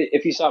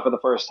if you saw it for the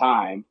first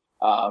time.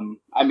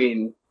 I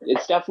mean,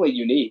 it's definitely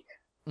unique.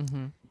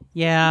 Mm-hmm.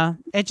 Yeah,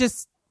 it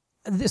just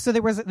so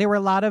there were a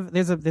lot of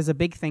there's a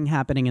big thing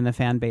happening in the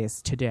fan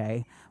base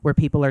today where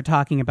people are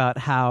talking about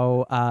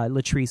how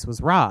Latrice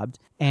was robbed,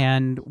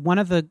 and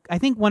I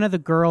think one of the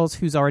girls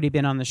who's already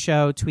been on the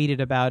show tweeted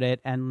about it,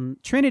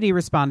 and Trinity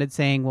responded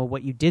saying, well,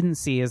 what you didn't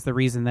see is the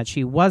reason that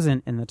she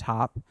wasn't in the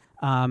top,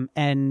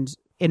 and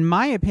in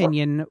my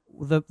opinion,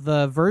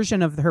 the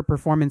version of her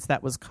performance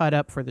that was cut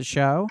up for the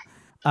show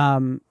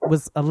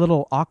was a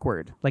little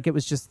awkward. Like, it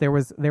was just there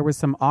was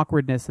some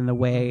awkwardness in the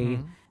way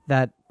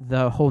that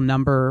the whole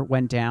number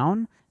went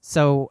down.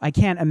 So I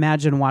can't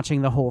imagine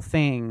watching the whole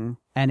thing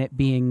and it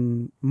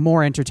being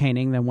more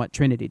entertaining than what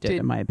Trinity did,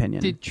 in my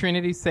opinion. Did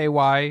Trinity say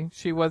why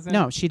she wasn't?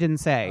 No, she didn't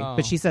say, Oh.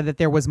 but she said that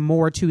there was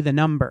more to the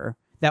number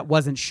that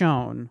wasn't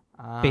shown.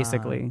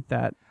 Basically,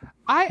 that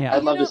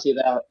I'd love to see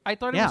that. I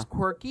thought it was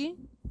quirky.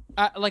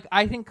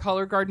 I think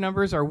color guard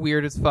numbers are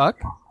weird as fuck.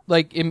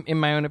 Like, in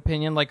my own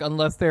opinion, like,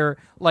 unless they're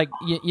like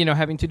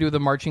having to do with the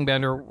marching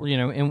band or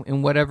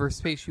in whatever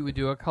space you would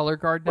do a color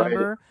guard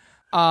number.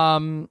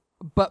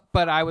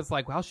 But I was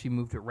like, wow, she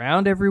moved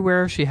around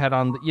everywhere. She had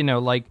on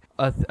like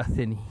a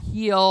thin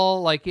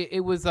heel. Like,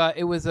 it was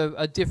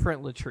a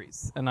different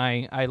Latrice, and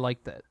I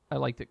liked it. I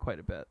liked it quite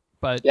a bit.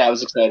 But Yeah, it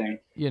was exciting.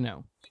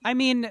 I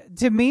mean,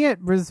 to me,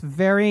 it was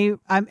very.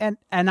 And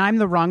I'm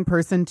the wrong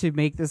person to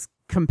make this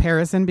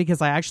comparison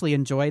because I actually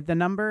enjoyed the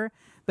number,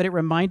 but it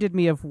reminded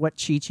me of what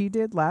Chi Chi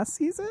did last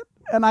season,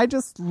 and I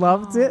just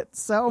loved it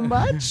so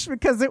much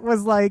because it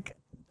was like,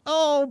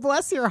 oh,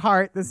 bless your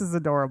heart, this is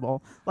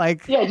adorable.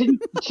 Like, Yeah,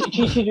 didn't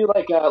she do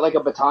like a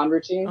baton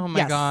routine? oh my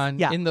Yes, god,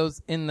 yeah. in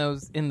those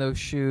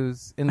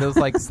shoes, in those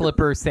like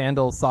slipper,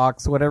 sandal,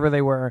 socks, whatever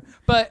they were.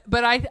 But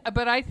I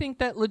think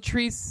that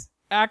Latrice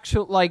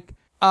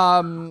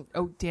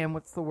oh damn,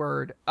 what's the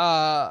word?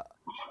 yes.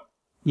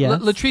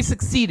 Latrice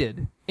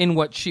succeeded in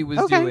what she was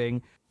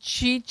doing.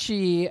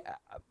 Chi-Chi,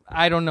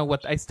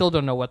 I still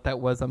don't know what that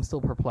was. I'm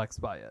still perplexed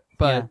by it.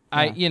 But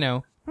Yeah.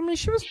 I mean,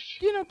 she was,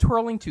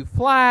 twirling 2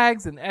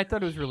 flags, and I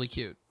thought it was really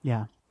cute.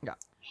 Yeah. Yeah.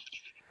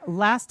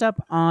 Last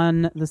up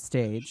on the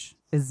stage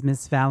is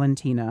Miss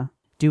Valentina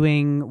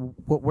doing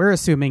what we're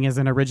assuming is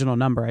an original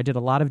number. I did a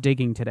lot of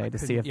digging today to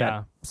see if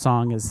that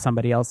song is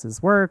somebody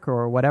else's work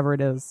or whatever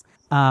it is.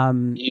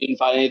 You didn't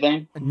find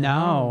anything?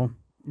 No,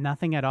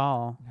 nothing at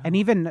all. No. And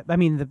even, I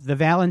mean, the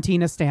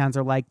Valentina stands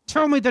are like,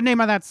 tell me the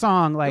name of that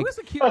song. Like, it was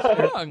a cute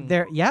song.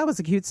 It was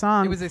a cute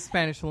song. It was a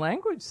Spanish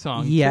language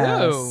song,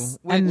 yes. too.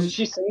 And Was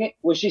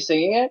she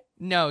singing it?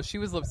 No, she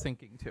was lip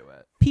syncing to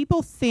it.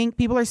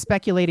 people are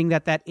speculating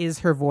that is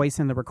her voice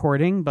in the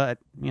recording, but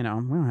we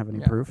don't have any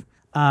proof.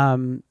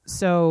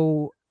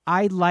 So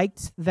I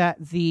liked that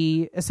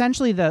it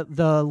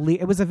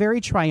was a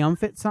very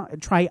triumphant song.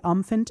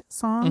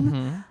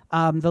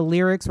 Mm-hmm. The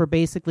lyrics were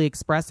basically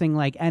expressing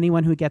like,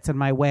 anyone who gets in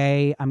my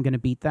way, I'm going to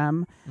beat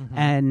them. Mm-hmm.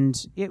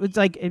 And it was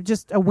like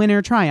just a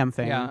winner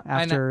triumphing Yeah,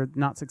 after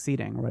not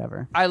succeeding or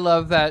whatever. I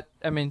love that.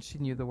 I mean, she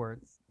knew the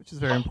words, which is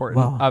very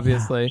important,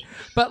 obviously. Yeah.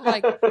 But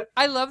like,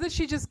 I love that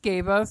she just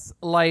gave us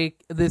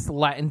like this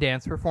Latin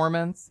dance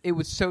performance. It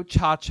was so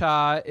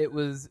cha-cha. It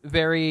was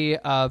very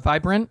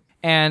vibrant.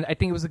 And I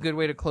think it was a good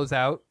way to close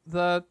out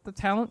the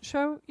talent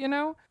show,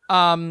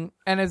 And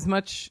as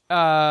much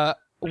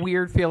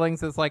weird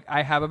feelings as like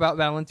I have about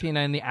Valentina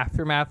in the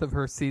aftermath of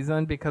her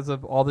season because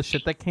of all the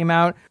shit that came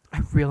out,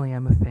 I really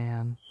am a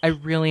fan. I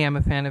really am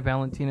a fan of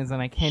Valentina's,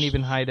 and I can't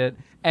even hide it.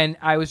 And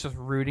I was just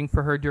rooting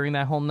for her during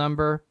that whole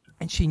number.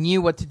 And she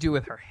knew what to do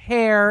with her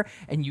hair,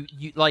 and you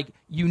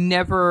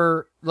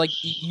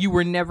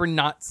were never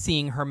not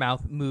seeing her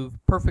mouth move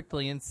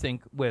perfectly in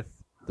sync with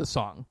the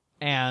song.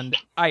 And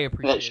I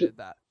appreciated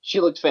that. She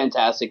looked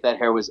fantastic. That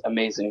hair was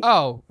amazing.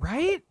 Oh,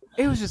 right?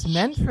 It was just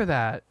meant for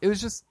that. It was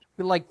just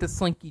like the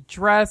slinky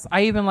dress.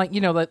 I even like,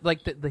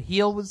 the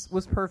heel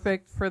was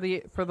perfect for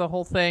the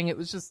whole thing. It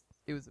was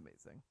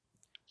amazing.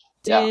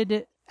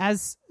 Did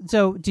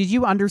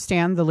you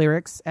understand the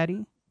lyrics,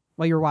 Eddie,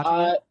 while you were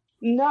watching it?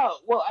 No.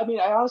 Well, I mean,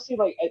 I honestly,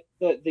 like,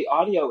 the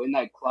audio in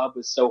that club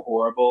was so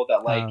horrible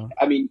that, like,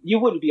 I mean, you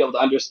wouldn't be able to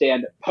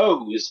understand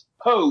pose,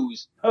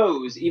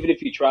 even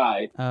if you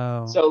tried.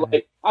 Oh. So,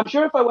 like, I'm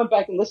sure if I went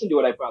back and listened to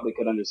it, I probably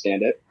could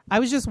understand it.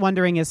 I was just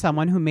wondering, as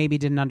someone who maybe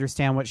didn't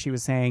understand what she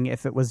was saying,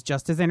 if it was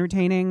just as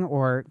entertaining,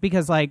 or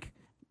because, like,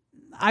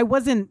 I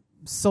wasn't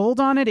sold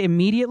on it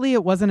immediately.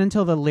 It wasn't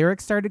until the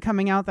lyrics started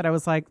coming out that I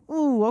was like,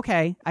 ooh,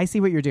 okay, I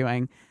see what you're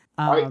doing.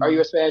 Are you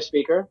a Spanish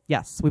speaker?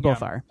 Yes, we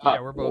both are. Yeah,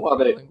 we're both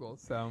bilingual,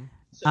 so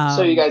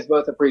you guys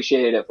both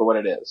appreciated it for what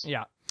it is.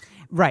 Yeah.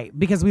 Right,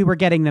 because we were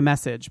getting the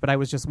message, but I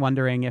was just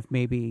wondering if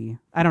maybe,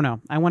 I don't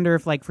know. I wonder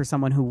if, like, for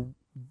someone who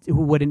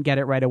wouldn't get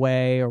it right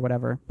away or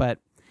whatever, but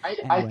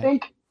anyway.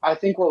 I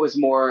think what was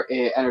more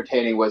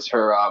entertaining was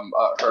her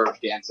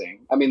dancing.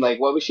 I mean, like,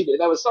 what was she doing?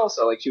 That was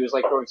salsa. Like, she was,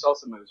 like, throwing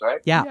salsa moves,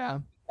 right? Yeah.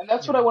 And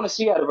that's what I want to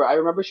see out of her. I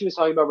remember she was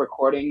talking about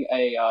recording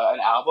an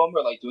album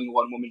or, like, doing a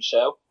one-woman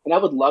show. And I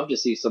would love to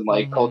see some,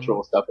 like,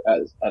 cultural stuff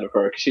out of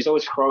her. Because she's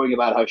always crowing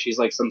about how she's,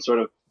 like, some sort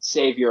of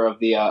savior of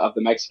the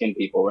Mexican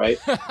people, right?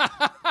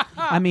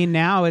 I mean,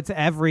 now it's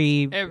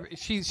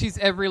she's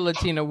every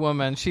Latina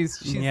woman.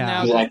 She's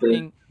now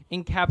exactly.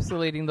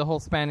 Encapsulating the whole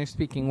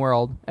Spanish-speaking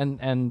world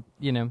and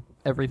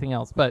everything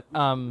else. But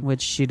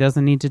which she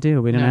doesn't need to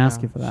do. We didn't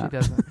ask you for that. She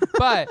doesn't.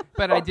 but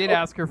I did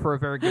ask her for a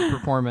very good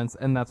performance,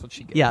 and that's what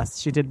she gave.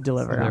 Yes, she did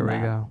deliver. So there we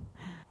go.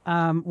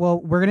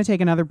 Well, we're going to take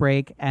another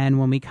break, and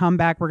when we come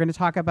back, we're going to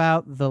talk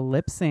about the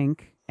lip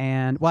sync,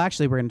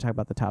 actually, we're going to talk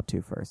about the top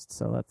two first.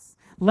 So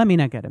let me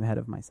not get ahead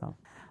of myself.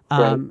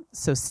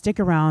 So stick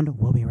around.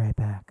 We'll be right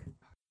back.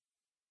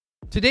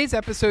 Today's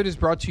episode is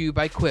brought to you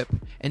by Quip,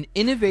 an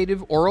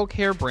innovative oral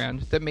care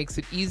brand that makes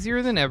it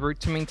easier than ever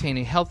to maintain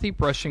a healthy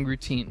brushing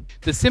routine.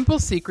 The simple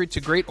secret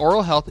to great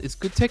oral health is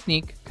good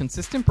technique,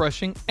 consistent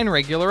brushing, and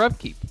regular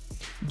upkeep.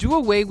 Do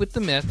away with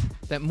the myth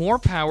that more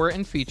power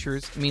and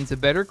features means a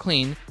better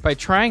clean by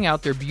trying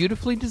out their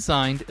beautifully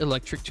designed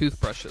electric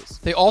toothbrushes.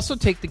 They also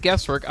take the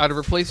guesswork out of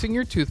replacing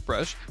your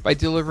toothbrush by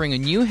delivering a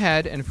new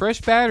head and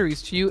fresh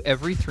batteries to you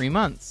every 3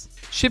 months.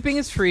 Shipping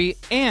is free,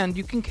 and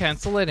you can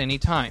cancel at any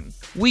time.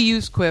 We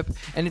use Quip,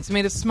 and it's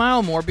made us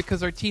smile more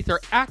because our teeth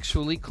are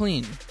actually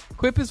clean.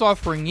 Quip is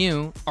offering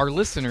you, our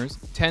listeners,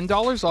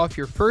 $10 off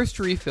your first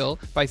refill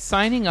by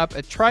signing up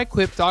at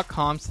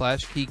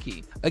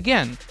tryquip.com/Kiki.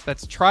 Again,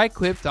 that's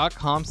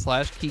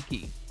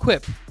tryquip.com/Kiki.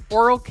 Quip,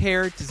 oral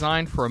care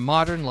designed for a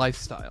modern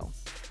lifestyle.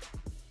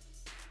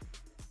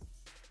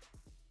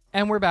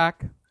 And we're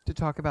back to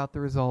talk about the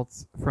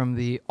results from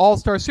the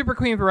All-Star Super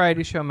Queen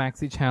Variety Show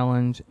Maxi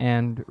Challenge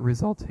and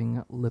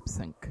resulting lip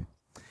sync.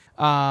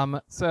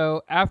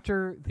 So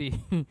after this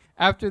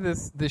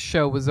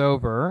show was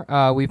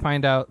over, we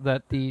find out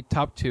that the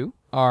top two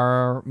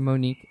are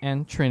Monique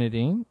and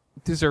Trinity,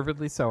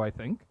 deservedly so, I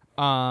think.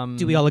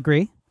 Do we all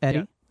agree, Eddie?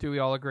 Yeah. Do we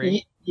all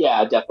agree?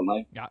 Yeah,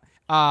 definitely. Yeah.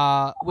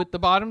 With the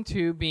bottom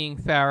two being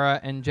Farrah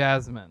and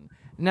Jasmine.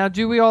 Now,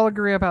 do we all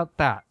agree about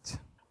that?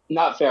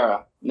 Not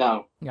Farrah,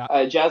 no.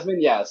 Yeah.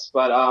 Jasmine, yes,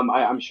 but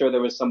I'm sure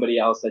there was somebody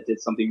else that did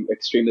something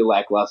extremely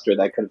lackluster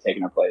that could have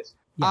taken her place.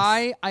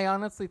 Yes. I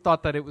honestly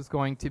thought that it was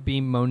going to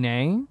be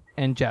Monet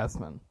and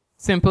Jasmine,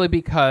 simply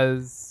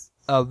because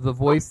of the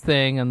voice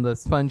thing and the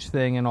sponge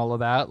thing and all of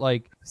that.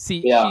 Like,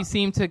 she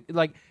seemed to,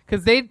 like,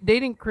 because they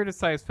didn't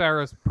criticize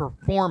Farrah's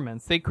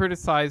performance, they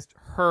criticized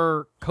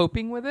her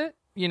coping with it,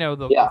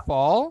 the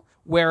fall.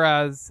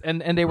 Whereas,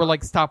 and they were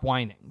like, stop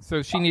whining.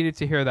 So she needed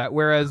to hear that.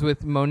 Whereas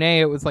with Monet,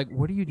 it was like,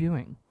 what are you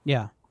doing?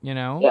 Yeah.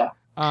 Yeah.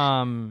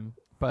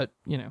 But,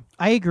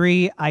 I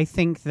agree. I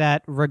think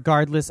that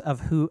regardless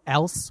of who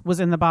else was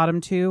in the bottom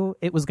two,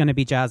 it was going to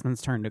be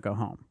Jasmine's turn to go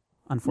home,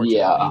 unfortunately.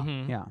 Yeah.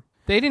 Mm-hmm. Yeah.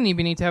 They didn't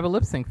even need to have a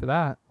lip sync for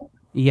that.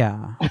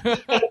 Yeah.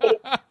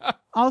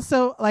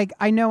 Also, like,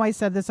 I know I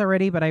said this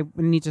already, but I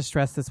need to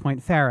stress this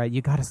point. Farrah,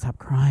 you got to stop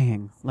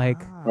crying.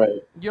 Like, Right.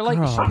 You're like,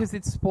 Girl. because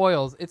it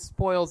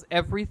spoils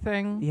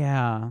everything.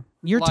 yeah.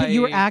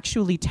 You're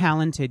actually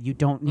talented. You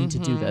don't need to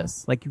do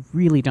this. Like, you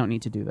really don't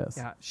need to do this.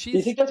 Yeah, Do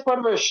you think that's part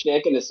of her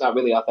shtick and it's not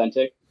really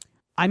authentic?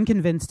 I'm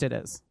convinced it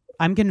is.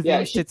 I'm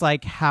convinced it's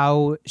like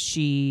how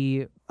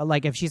she,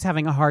 like, if she's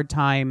having a hard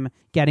time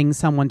getting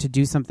someone to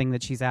do something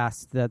that she's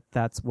asked,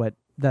 that's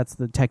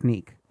the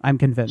technique. I'm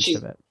convinced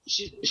of it.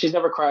 She's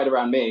never cried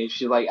around me.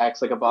 She like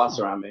acts like a boss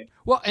around me.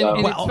 Well, and, So-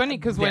 and it's funny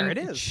because there when it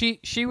is.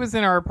 she was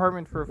in our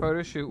apartment for a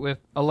photo shoot with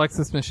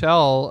Alexis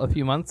Michelle a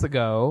few months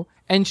ago,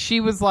 and she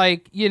was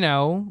like,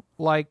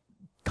 like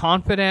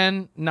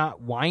confident,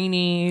 not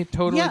whiny,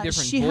 totally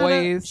different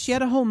voice. She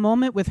had a whole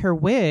moment with her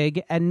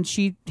wig, and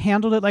she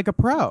handled it like a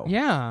pro.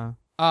 Yeah.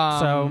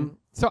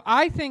 So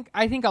I think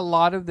a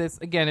lot of this,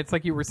 again, it's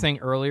like you were saying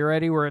earlier,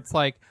 Eddie, where it's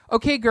like,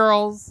 okay,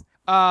 girls,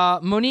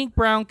 Monique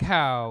Brown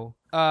Cow,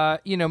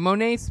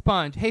 Monet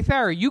Sponge. Hey,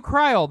 Farrah, you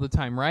cry all the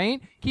time, right?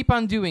 Keep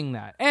on doing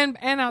that.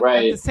 And at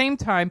the same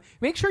time,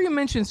 make sure you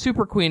mention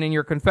Super Queen in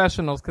your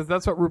confessionals because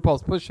that's what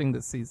RuPaul's pushing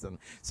this season.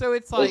 So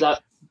it's like,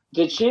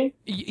 did she?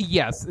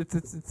 Yes,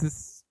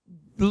 it's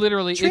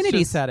literally Trinity it's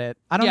just, said it.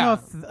 I don't know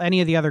if any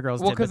of the other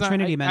girls did, but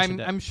Trinity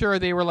mentioned it. I'm sure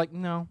they were like,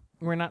 no,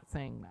 we're not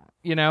saying that.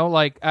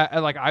 Like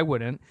I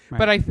wouldn't, right.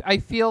 But I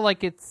feel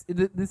like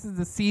this is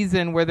the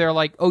season where they're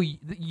like, oh,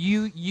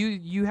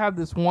 you have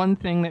this one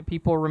thing that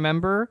people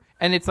remember,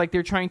 and it's like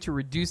they're trying to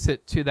reduce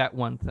it to that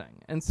one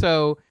thing, and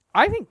so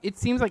I think it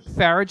seems like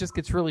Farrah just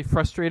gets really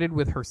frustrated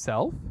with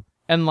herself,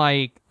 and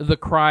like the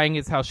crying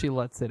is how she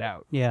lets it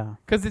out. Yeah,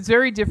 because it's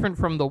very different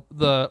from the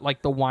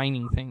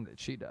whining thing that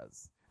she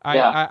does.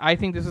 I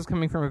think this is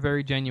coming from a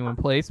very genuine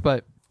place,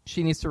 but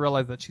she needs to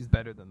realize that she's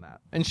better than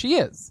that, and she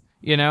is.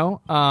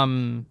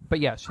 But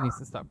yeah, she needs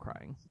to stop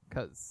crying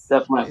because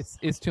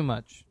it's too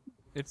much.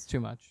 It's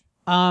too much.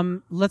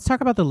 Let's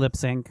talk about the lip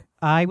sync.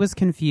 I was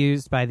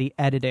confused by the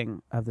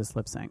editing of this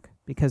lip sync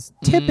because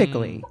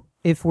typically,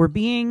 if we're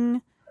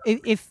being,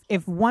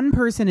 if one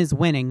person is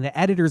winning, the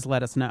editors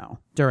let us know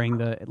during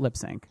the lip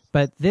sync.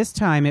 But this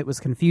time it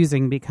was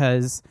confusing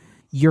because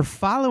you're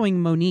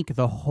following Monique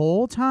the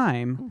whole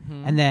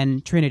time, and then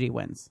Trinity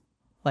wins.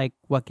 Like,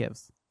 what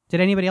gives?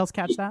 Did anybody else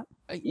catch that?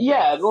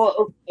 Yeah,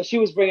 well, she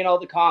was bringing all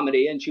the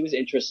comedy, and she was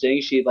interesting.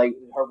 She, like,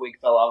 her wig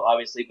fell off,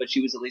 obviously, but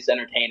she was at least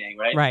entertaining,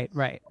 right?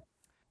 Right.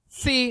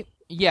 See,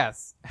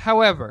 yes.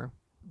 However,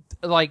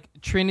 like,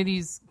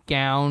 Trinity's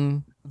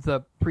gown, the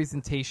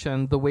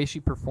presentation, the way she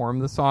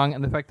performed the song,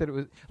 and the fact that it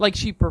was, like,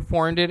 she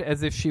performed it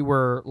as if she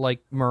were, like,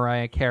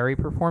 Mariah Carey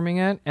performing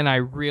it, and I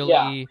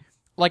really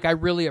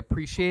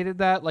appreciated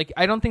that. Like,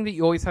 I don't think that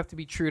you always have to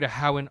be true to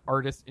how an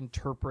artist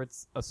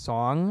interprets a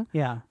song.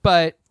 Yeah.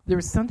 But there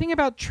was something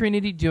about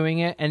Trinity doing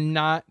it and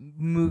not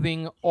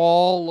moving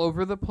all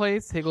over the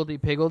place,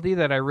 higgledy-piggledy,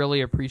 that I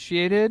really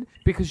appreciated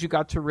because you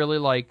got to really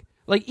like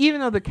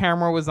even though the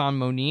camera was on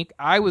Monique,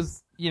 I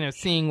was,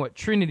 seeing what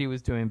Trinity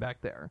was doing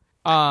back there.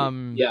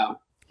 Yeah.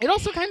 It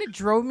also kind of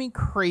drove me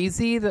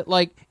crazy that,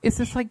 like, it's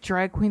this, like,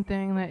 drag queen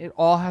thing that it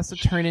all has to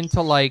turn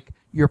into, like,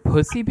 your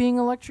pussy being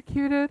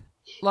electrocuted.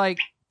 Like,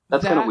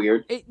 that's kind of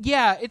weird.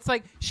 It's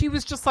like she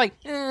was just like,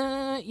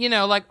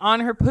 like on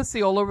her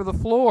pussy all over the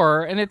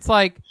floor, and it's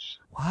like,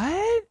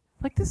 what?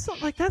 Like this?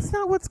 Like that's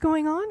not what's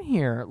going on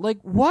here. Like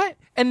what?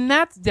 And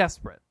that's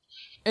desperate.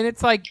 And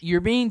it's like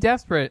you're being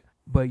desperate,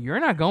 but you're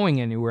not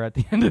going anywhere at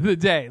the end of the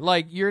day.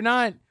 Like you're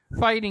not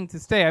fighting to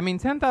stay. I mean,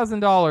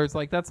 $10,000,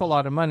 like that's a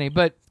lot of money,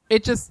 but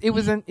it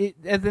wasn't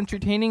as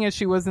entertaining as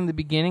she was in the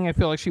beginning. I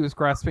feel like she was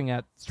grasping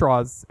at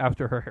straws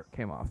after her hair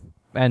came off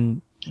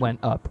and went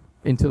up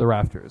into the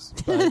rafters.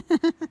 But,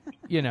 Did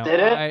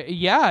it?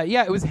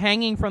 It was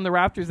hanging from the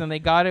rafters, and they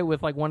got it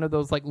with like one of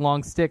those like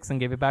long sticks and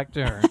gave it back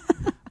to her.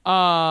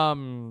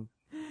 And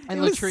it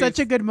was such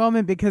a good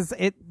moment because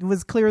it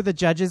was clear the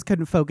judges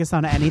couldn't focus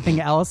on anything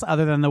else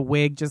other than the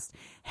wig just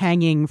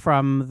hanging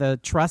from the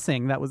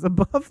trussing that was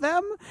above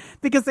them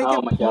because they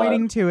kept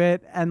pointing to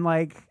it and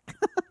like.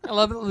 I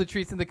love that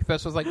Latrice in the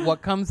confessional was like,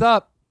 "What comes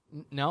up?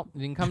 Nope, it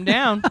didn't come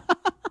down."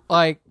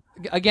 Like.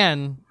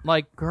 Again,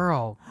 like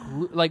girl,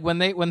 like when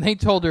they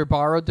told her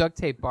borrow duct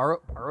tape, borrow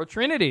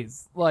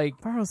Trinity's, like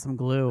borrow some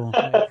glue.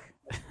 Like.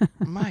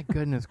 My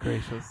goodness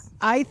gracious!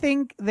 I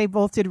think they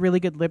both did really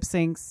good lip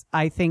syncs.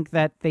 I think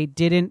that they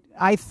didn't.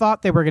 I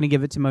thought they were going to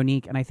give it to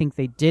Monique, and I think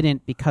they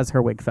didn't because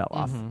her wig fell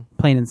off,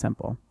 plain and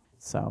simple.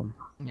 So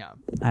yeah,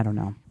 I don't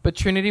know. But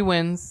Trinity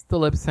wins the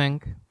lip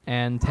sync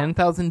and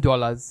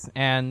 $10,000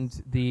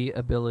 and the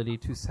ability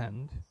to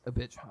send a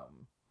bitch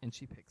home, and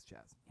she picks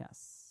Jasmine.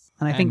 Yes.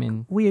 And I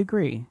think we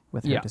agree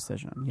with her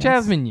decision. Yes.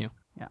 Jasmine, you.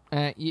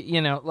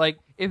 Yeah. Like,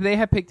 if they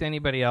had picked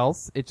anybody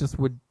else, it just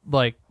would,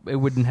 like, it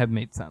wouldn't have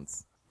made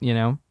sense,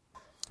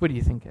 What do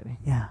you think, Eddie?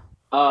 Yeah.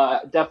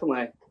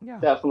 Definitely. Yeah.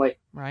 Definitely.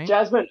 Right?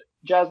 Jasmine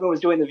was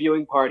doing the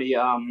viewing party,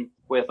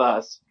 with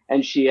us,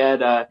 and she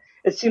had,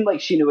 it seemed like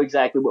she knew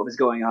exactly what was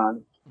going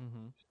on.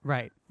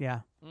 Right.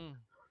 Yeah.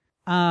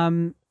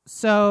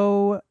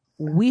 So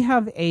we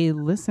have a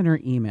listener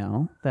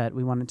email that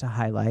we wanted to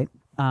highlight.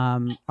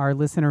 Our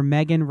listener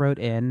Megan wrote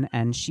in,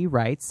 and she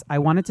writes, "I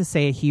wanted to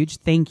say a huge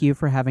thank you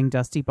for having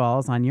Dusty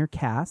Balls on your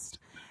cast.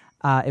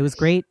 It was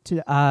great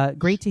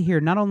to hear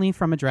not only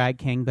from a drag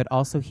king, but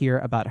also hear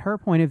about her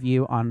point of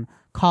view on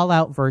call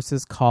out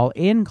versus call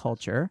in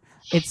culture.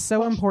 It's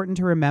so important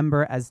to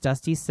remember, as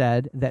Dusty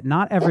said, that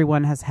not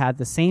everyone has had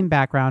the same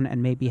background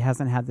and maybe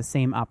hasn't had the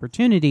same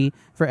opportunity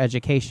for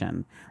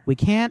education. We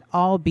can't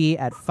all be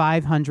at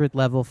 500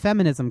 level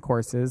feminism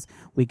courses.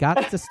 We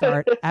got to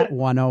start at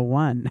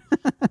 101.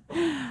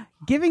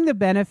 Giving the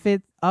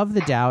benefit of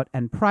the doubt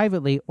and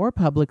privately or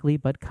publicly,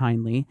 but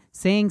kindly,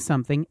 saying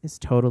something is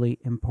totally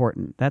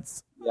important."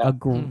 That's a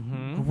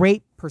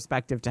great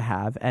perspective to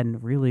have.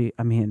 And really,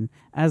 I mean,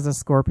 as a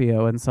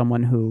Scorpio and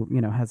someone who,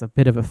 has a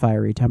bit of a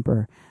fiery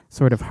temper,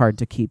 sort of hard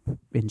to keep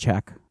in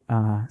check.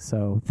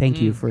 So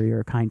thank you for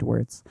your kind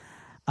words.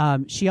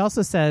 She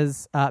also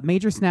says,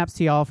 major snaps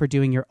to y'all for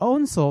doing your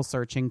own soul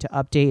searching to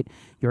update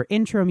your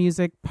intro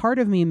music. Part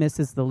of me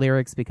misses the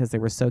lyrics because they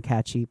were so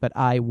catchy, but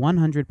I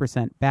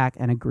 100% back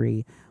and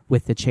agree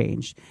with the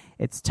change.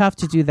 It's tough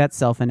to do that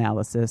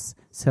self-analysis,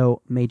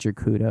 so major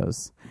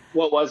kudos.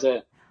 What was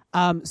it?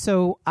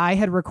 So I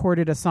had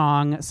recorded a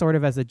song sort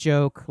of as a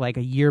joke like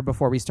a year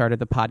before we started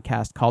the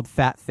podcast called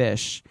Fat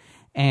Fish.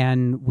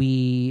 And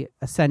we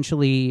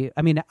essentially,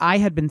 I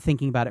had been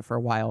thinking about it for a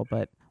while,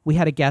 but we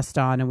had a guest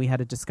on and we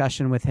had a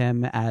discussion with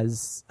him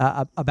as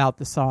about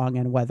the song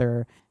and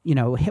whether,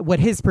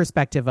 what his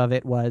perspective of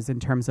it was in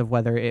terms of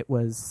whether it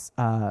was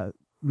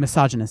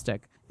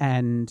misogynistic.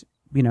 And,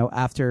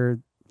 after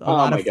a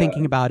lot of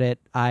thinking about it,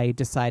 I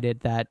decided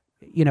that,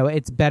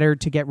 it's better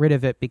to get rid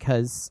of it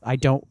because I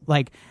don't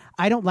like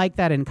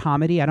that in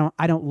comedy. I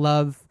don't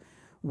love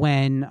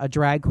when a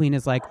drag queen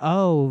is like,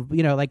 oh,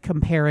 like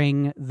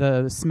comparing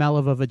the smell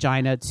of a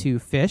vagina to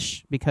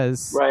fish,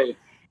 because right.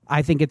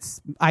 I think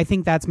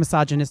that's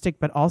misogynistic,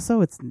 but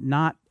also it's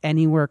not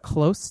anywhere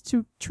close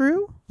to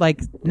true.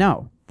 Like,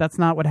 no, that's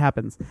not what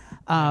happens.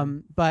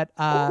 Well,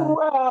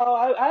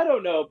 I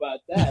don't know about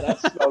that. I've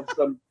smelled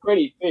some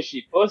pretty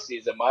fishy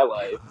pussies in my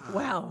life.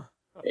 Wow.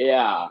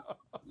 Yeah.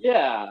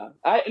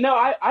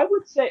 I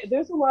would say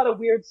there's a lot of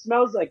weird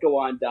smells that go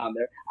on down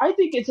there. I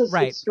think it's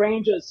it's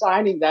strange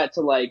assigning that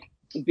to like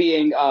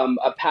being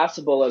a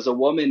passable as a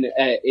woman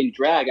in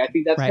drag. I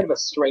think that's kind of a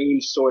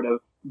strange sort of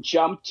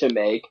jump to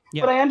make.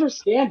 Yeah. But I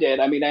understand it.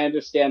 I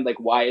understand like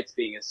why it's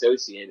being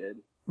associated.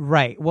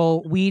 Right.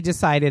 Well, we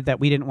decided that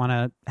we didn't want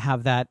to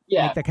have that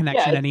make the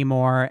connection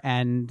anymore,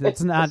 and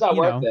it's not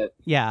worth it.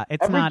 Yeah,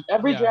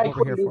 every drag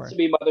queen needs to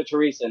be Mother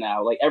Teresa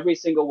now. Like every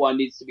single one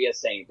needs to be a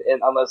saint,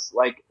 and unless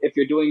like if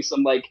you're doing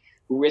some like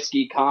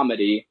risky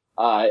comedy,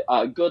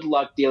 good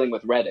luck dealing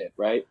with Reddit,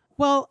 right?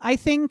 Well, I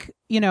think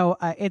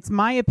it's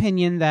my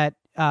opinion that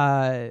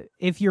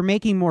if you're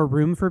making more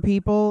room for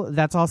people,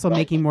 that's also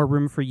making more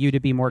room for you to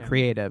be more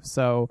creative.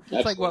 So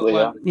it's like what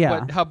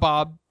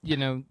Habab,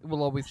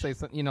 will always say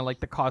something, like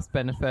the cost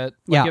benefit.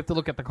 You have to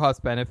look at the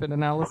cost benefit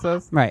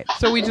analysis. Right.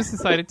 So we just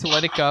decided to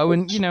let it go,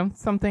 and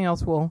something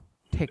else will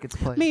take its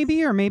place.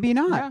 Maybe or maybe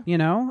not.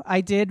 Yeah.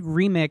 I did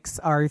remix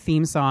our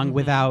theme song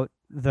without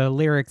the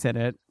lyrics in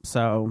it,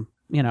 so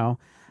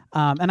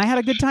and I had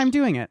a good time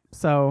doing it.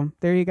 So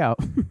there you go.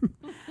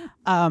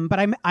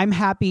 But I'm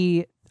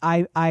happy.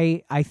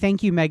 I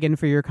thank you, Megan,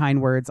 for your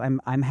kind words.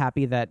 I'm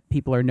happy that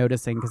people are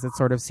noticing, because it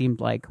sort of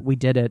seemed like we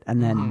did it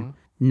and then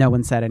no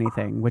one said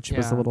anything, which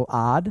was a little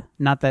odd.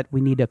 Not that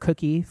we need a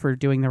cookie for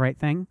doing the right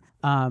thing,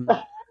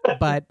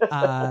 but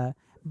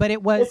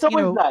it was. It's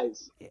always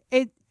nice.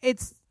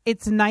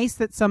 It's nice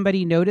that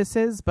somebody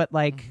notices, but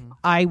like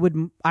I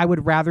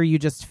would rather you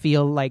just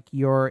feel like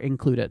you're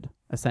included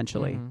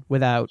essentially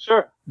without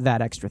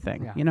that extra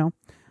thing. Yeah.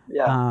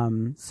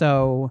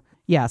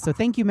 Yeah. So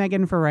thank you,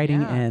 Megan, for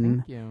writing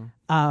in. Thank you.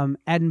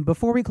 And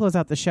before we close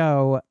out the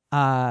show,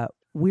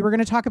 we were going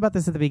to talk about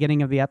this at the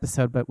beginning of the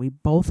episode, but we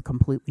both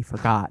completely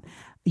forgot.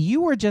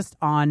 You were just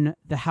on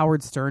the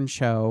Howard Stern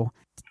show.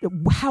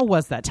 How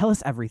was that? Tell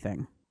us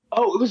everything.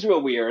 Oh, it was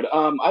real weird.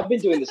 I've been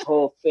doing this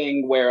whole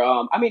thing where,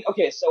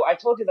 so I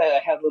told you that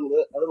I had a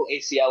little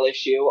ACL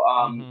issue,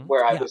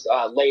 where I was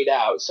laid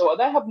out. So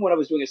that happened when I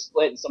was doing a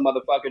split, and some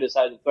motherfucker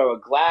decided to throw a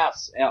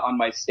glass on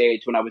my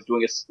stage when I was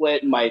doing a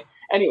split, and my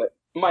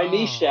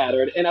knee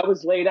shattered, and I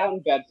was laid out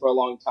in bed for a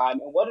long time.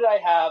 And what did I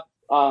have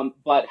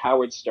but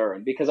Howard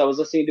Stern? Because I was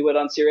listening to it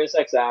on Sirius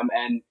XM,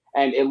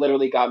 and it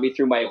literally got me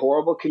through my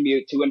horrible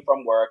commute to and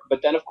from work.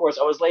 But then, of course,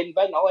 I was laid in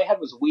bed, and all I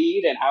had was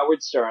weed and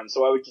Howard Stern.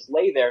 So I would just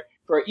lay there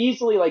for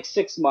easily like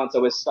 6 months. I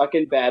was stuck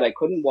in bed. I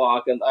couldn't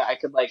walk, and I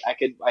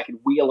could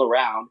wheel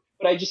around.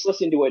 But I just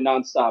listened to it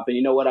nonstop. And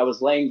you know what? I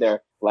was laying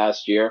there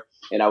last year,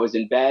 and I was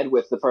in bed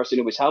with the person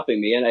who was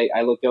helping me, and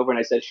I looked over and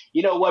I said,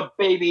 "You know what,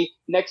 baby?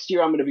 Next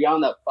year I'm going to be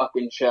on that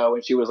fucking show."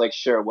 And she was like,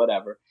 "Sure,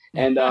 whatever."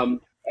 And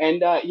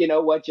you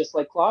know what? Just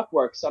like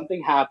clockwork,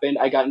 something happened.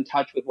 I got in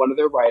touch with one of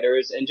their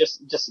writers, and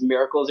just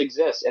miracles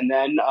exist. And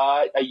then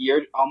a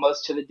year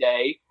almost to the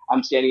day,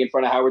 I'm standing in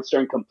front of Howard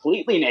Stern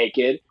completely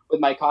naked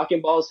with my cock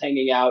and balls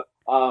hanging out,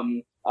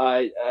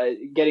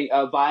 getting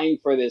vying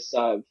for this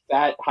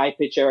fat, high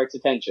pitch Eric's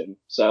attention.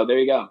 So there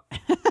you go.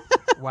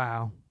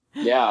 Wow.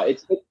 Yeah,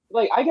 it's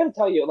like I gotta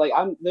tell you, like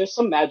there's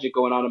some magic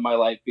going on in my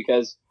life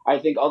because I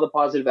think all the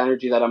positive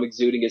energy that I'm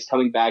exuding is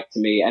coming back to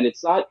me, and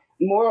it's not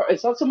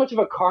so much of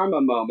a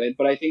karma moment,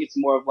 but I think it's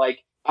more of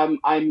like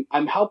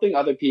I'm helping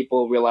other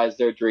people realize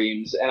their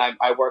dreams, and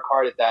I work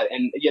hard at that,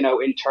 and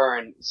in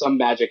turn some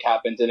magic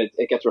happens and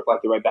it gets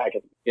reflected right back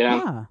at me.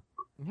 Yeah.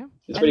 Yeah,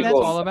 It's pretty that's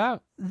cool. all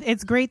about.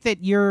 It's great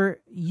that you're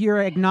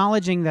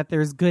acknowledging that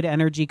there's good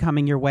energy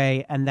coming your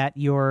way, and that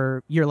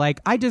you're like,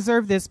 I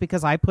deserve this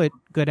because I put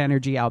good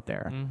energy out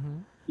there. Mm-hmm.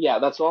 Yeah,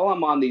 that's all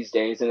I'm on these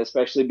days, and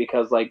especially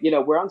because, like,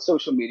 we're on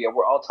social media,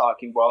 we're all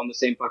talking, we're all in the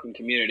same fucking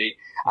community.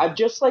 I've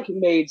just, like,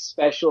 made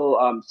special,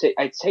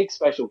 I take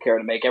special care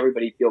to make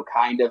everybody feel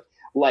kind of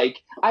like,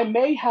 I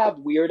may have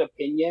weird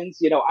opinions,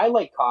 I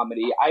like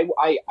comedy,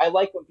 I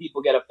like when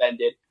people get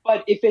offended,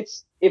 but if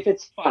it's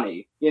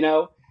funny,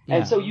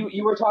 And so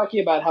you were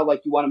talking about how,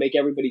 like, you want to make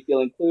everybody feel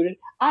included.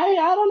 I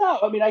don't know.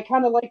 I mean, I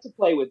kind of like to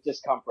play with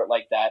discomfort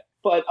like that.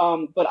 But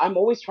I'm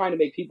always trying to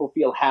make people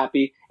feel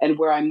happy. And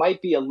where I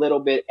might be a little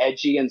bit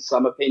edgy in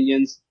some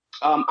opinions,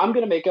 I'm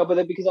going to make up with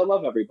it because I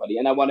love everybody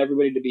and I want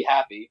everybody to be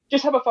happy.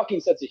 Just have a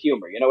fucking sense of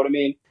humor. You know what I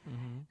mean?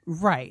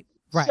 Mm-hmm. Right.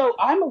 Right. So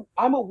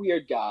I'm a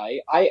weird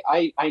guy.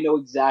 I know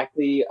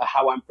exactly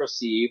how I'm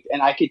perceived,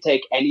 and I could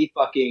take any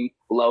fucking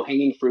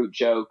low-hanging fruit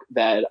joke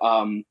that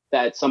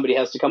somebody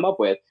has to come up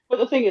with. But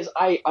the thing is,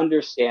 I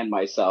understand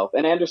myself,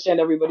 and I understand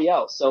everybody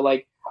else. So,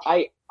 like,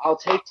 I'll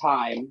take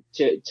time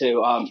to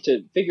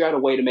figure out a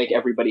way to make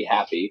everybody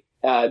happy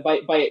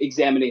by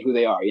examining who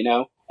they are,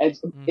 And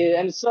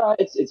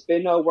it's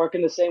been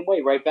working the same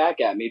way right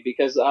back at me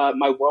because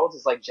my world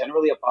is, like,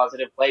 generally a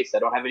positive place. I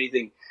don't have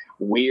anything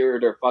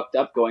weird or fucked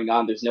up going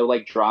on. There's no,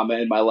 like, drama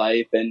in my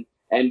life, and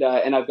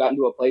I've gotten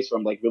to a place where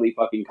I'm, like, really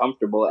fucking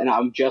comfortable, and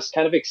I'm just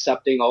kind of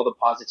accepting all the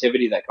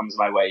positivity that comes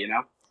my way,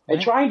 Right.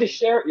 and trying to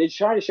share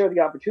the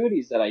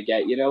opportunities that I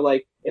get.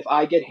 Like, if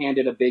I get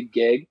handed a big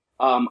gig,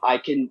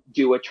 I can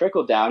do a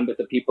trickle down with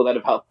the people that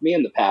have helped me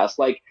in the past.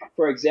 Like,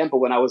 for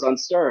example, when I was on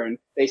Stern,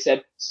 they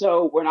said,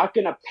 so we're not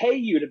going to pay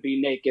you to be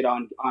naked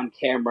on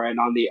camera and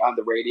on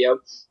the radio,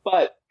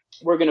 but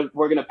we're going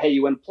to pay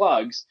you in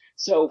plugs.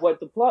 So what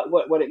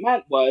it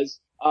meant was,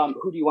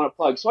 who do you want to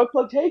plug? So I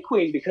plugged Hey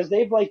Queen because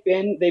they've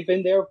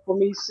been there for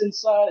me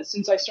since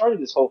I started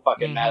this whole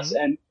fucking mess.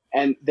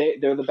 And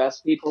they're the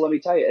best people, let me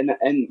tell you.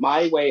 And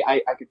my way,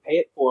 I could pay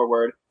it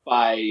forward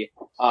by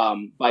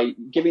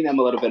giving them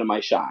a little bit of my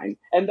shine.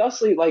 And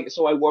thusly, like,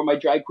 so I wore my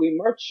drag queen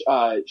merch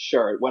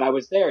shirt when I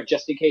was there,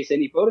 just in case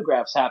any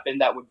photographs happen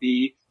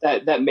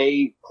that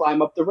may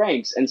climb up the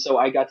ranks. And so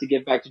I got to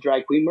give back to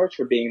drag queen merch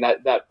for being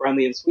that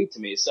friendly and sweet to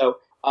me. So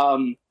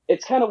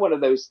it's kind of one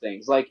of those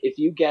things. Like, if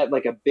you get,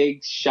 like, a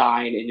big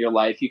shine in your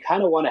life, you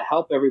kind of want to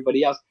help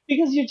everybody else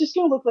because you're just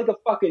going to look like a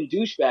fucking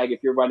douchebag if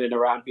you're running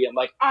around being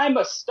like, I'm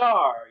a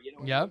star,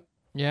 Yep.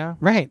 Yeah.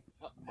 Right.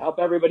 Help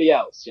everybody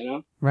else,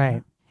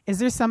 Right. Is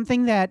there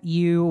something that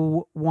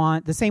you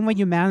want, the same way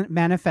you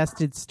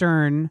manifested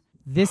Stern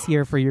this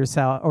year for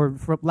yourself, or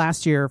for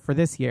last year for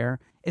this year,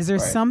 is there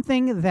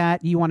something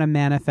that you want to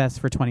manifest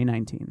for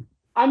 2019?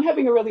 I'm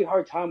having a really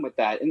hard time with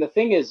that. And the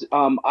thing is,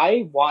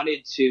 I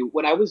wanted to,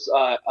 when I was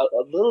a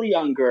little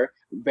younger,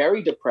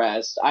 very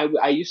depressed,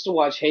 I used to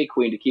watch Hey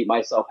Queen to keep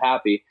myself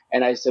happy.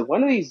 And I said,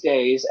 one of these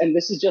days, and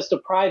this is just a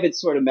private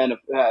sort of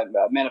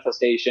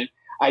manifestation,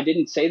 I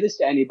didn't say this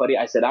to anybody.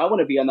 I said, I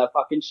want to be on that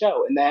fucking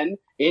show. And then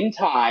in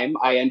time,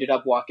 I ended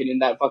up walking in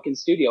that fucking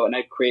studio and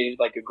I created,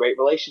 like, a great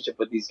relationship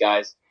with these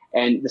guys.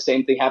 And the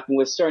same thing happened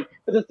with Stern.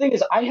 But the thing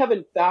is, I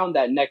haven't found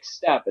that next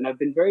step. And I've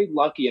been very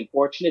lucky and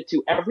fortunate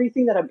to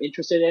everything that I'm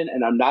interested in.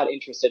 And I'm not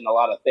interested in a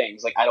lot of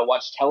things. Like, I don't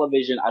watch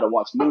television. I don't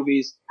watch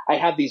movies. I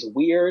have these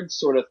weird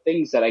sort of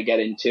things that I get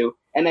into.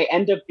 And they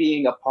end up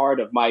being a part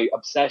of my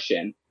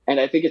obsession. And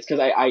I think it's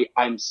because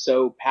I'm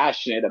so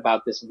passionate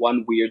about this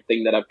one weird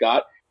thing that I've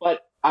got.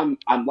 But I'm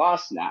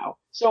lost now.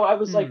 So I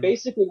was like,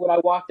 basically, when I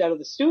walked out of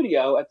the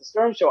studio at the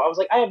Stern Show, I was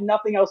like, I have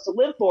nothing else to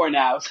live for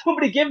now.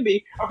 Somebody give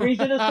me a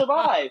reason to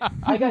survive.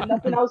 I got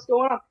nothing else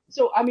going on.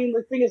 So, I mean,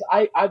 the thing is,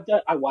 I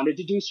wanted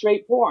to do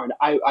straight porn.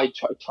 I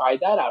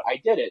tried that out.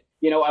 I did it.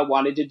 I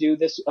wanted to do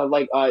this,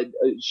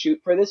 shoot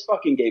for this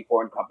fucking gay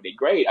porn company.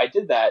 Great. I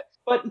did that.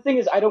 But the thing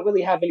is, I don't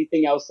really have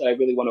anything else that I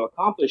really want to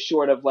accomplish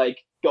short of, like,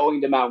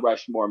 going to Mount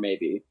Rushmore,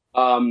 maybe.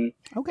 Okay.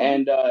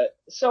 And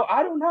so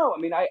I don't know. I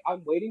mean,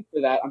 I'm waiting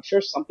for that. I'm sure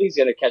something's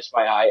going to catch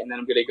my eye, and then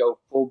I'm going to go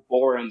full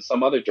bore in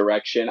some other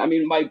direction. I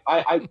mean,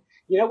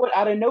 you know what?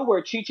 Out of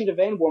nowhere, Chi Chi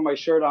DeVayne wore my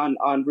shirt on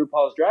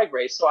RuPaul's Drag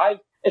Race. So I've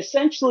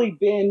essentially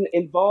been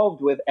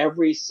involved with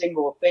every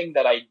single thing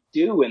that I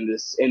do in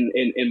this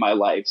in my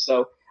life.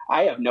 So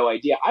I have no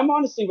idea. I'm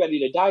honestly ready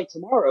to die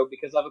tomorrow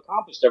because I've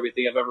accomplished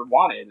everything I've ever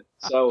wanted.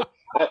 So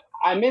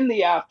I'm in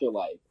the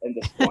afterlife at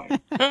this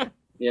point.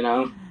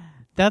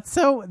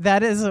 That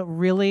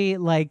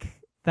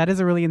is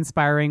a really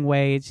inspiring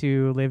way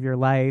to live your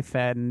life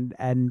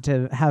and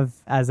to have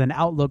as an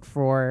outlook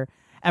for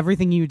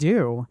everything you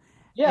do.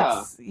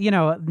 Yeah. It's,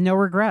 no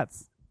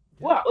regrets.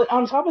 Well,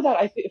 on top of that,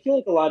 I feel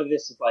like a lot of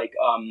this is like,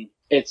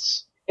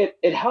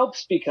 it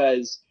helps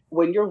because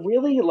when you're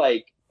really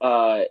like,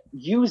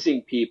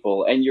 using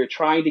people and you're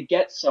trying to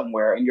get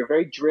somewhere and you're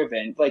very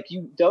driven, like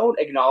you don't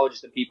acknowledge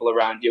the people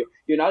around you.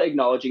 You're not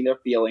acknowledging their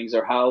feelings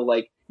or how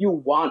like you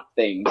want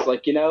things.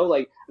 Like,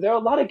 like there are a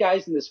lot of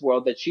guys in this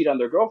world that cheat on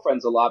their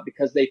girlfriends a lot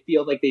because they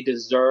feel like they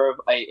deserve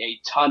a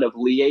ton of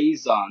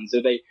liaisons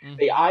or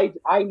I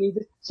need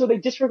this. So they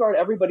disregard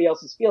everybody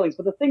else's feelings.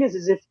 But the thing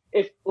is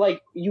if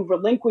like you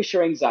relinquish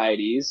your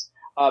anxieties,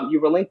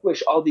 you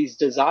relinquish all these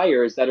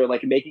desires that are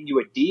like making you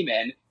a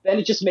demon, then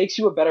it just makes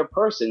you a better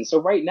person. So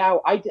right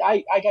now, I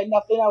got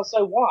nothing else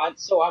I want,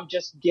 so I'm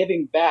just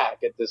giving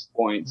back at this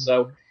point. Mm-hmm.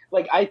 So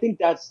like, I think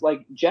that's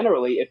like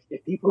generally,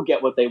 if people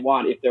get what they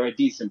want, if they're a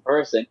decent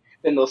person,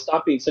 then they'll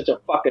stop being such a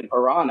fucking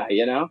piranha,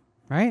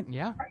 Right?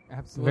 Yeah,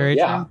 absolutely. Very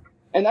true.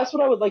 And that's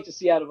what I would like to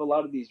see out of a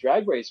lot of these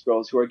Drag Race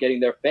girls who are getting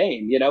their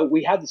fame.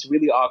 We had this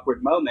really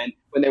awkward moment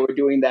when they were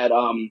doing that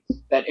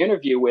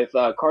interview with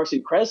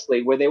Carson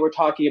Kressley where they were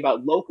talking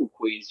about local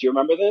queens. Do you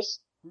remember this?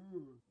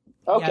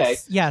 Okay.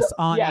 Yes,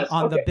 on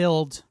the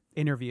Build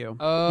interview.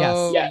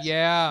 Oh, yes.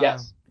 Yeah.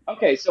 Yes.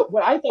 Okay, so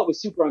what I thought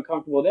was super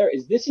uncomfortable there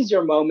is this is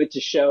your moment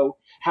to show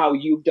how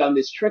you've done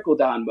this trickle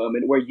down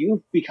moment where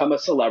you've become a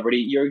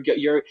celebrity. You're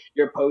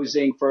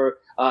posing for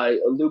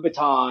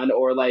Louboutin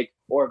or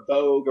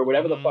Vogue or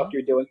whatever the fuck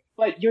you're doing,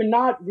 but you're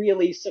not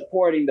really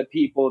supporting the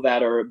people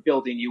that are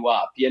building you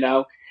up,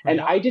 And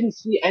I didn't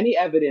see any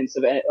evidence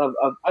of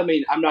I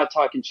mean, I'm not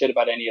talking shit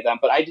about any of them,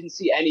 but I didn't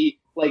see any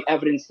like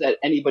evidence that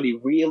anybody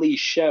really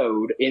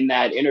showed in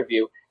that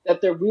interview that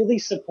they're really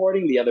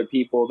supporting the other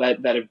people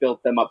that have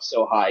built them up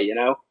so high,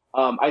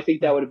 I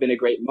think that would have been a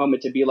great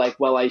moment to be like,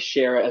 well, I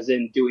share as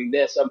in doing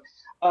this.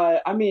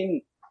 I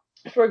mean,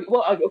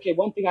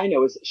 one thing I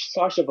know is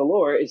Sasha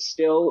Velour is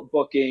still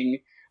booking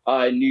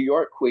New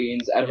York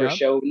queens at her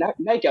show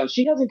Nightgown.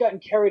 She hasn't gotten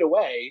carried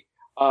away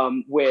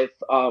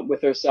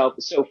with herself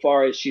so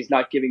far as she's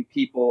not giving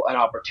people an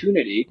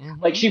opportunity.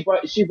 Mm-hmm. Like she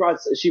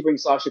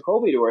brings Sasha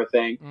Colby to her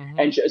thing,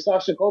 and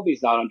Sasha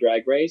Colby's not on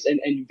Drag Race, and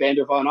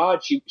Vander Von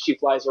Odd she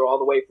flies her all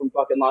the way from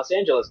fucking Los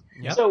Angeles.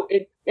 Yep. So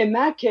in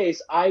that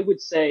case, I would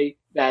say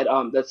that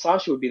that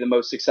Sasha would be the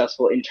most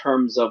successful in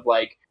terms of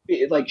like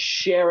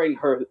sharing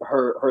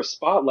her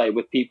spotlight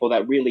with people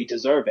that really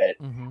deserve it.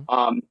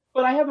 Mm-hmm.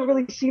 But I haven't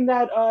really seen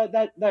that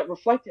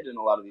reflected in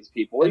a lot of these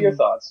people. What are your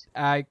thoughts?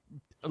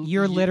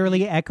 You're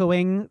literally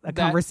echoing a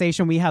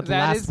conversation we had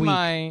last week.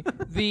 I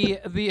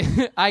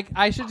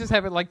should just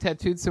have it like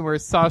tattooed somewhere.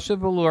 Sasha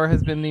Velour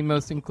has been the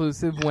most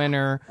inclusive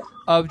winner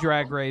of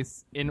Drag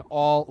Race in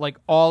all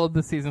of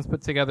the seasons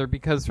put together,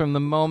 because from the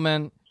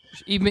moment,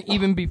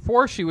 even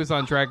before she was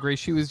on Drag Race,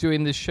 she was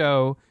doing this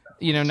show,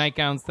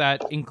 Nightgowns,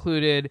 that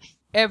included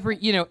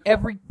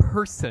every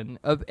person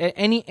of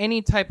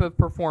any type of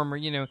performer,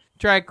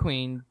 drag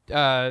queen,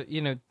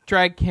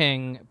 drag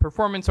king,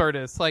 performance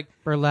artist, like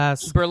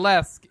burlesque,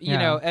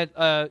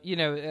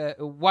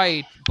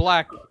 white,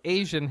 black,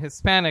 Asian,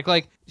 Hispanic.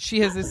 Like, she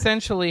has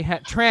essentially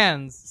had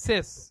trans,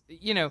 cis,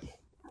 if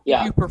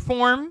you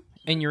perform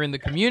and you're in the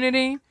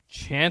community,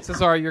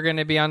 chances are you're going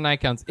to be on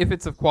Nightgowns, if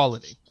it's of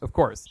quality, of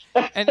course.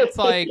 And it's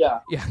like,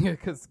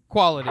 because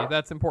quality,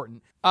 that's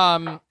important.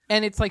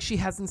 And it's like she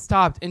hasn't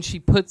stopped, and she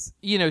puts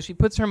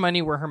her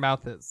money where her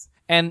mouth is.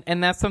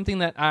 And that's something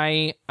that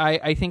I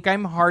think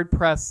I'm hard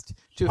pressed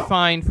to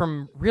find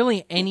from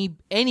really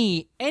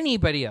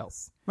anybody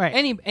else.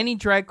 Right. Any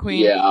drag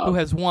queen who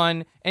has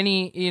won,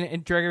 any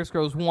Drag Race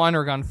girl who's won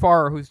or gone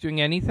far or who's doing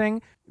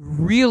anything,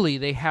 really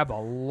they have a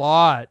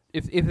lot.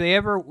 If they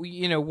ever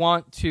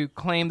want to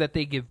claim that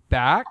they give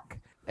back,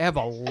 they have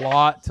a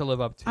lot to live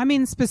up to. I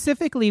mean,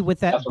 specifically with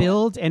that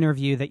Build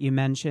interview that you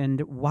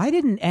mentioned, why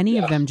didn't any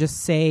of them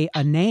just say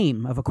a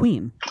name of a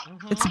queen?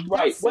 Mm-hmm. It's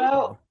right.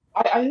 Well,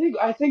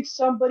 I think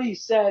somebody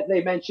said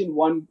they mentioned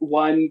one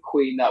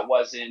queen that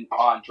wasn't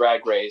on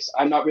Drag Race.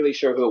 I'm not really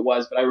sure who it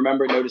was, but I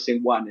remember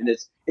noticing one, and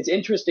it's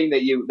interesting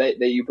that you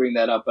bring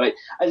that up. But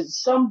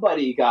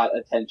somebody got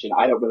attention.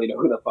 I don't really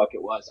know who the fuck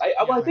it was.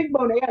 I think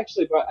Monet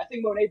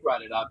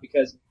brought it up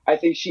because I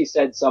think she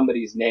said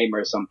somebody's name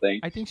or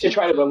something. I think to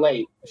try to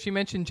relate. She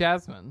mentioned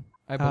Jasmine,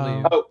 I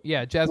believe.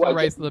 Jasmine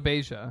Rice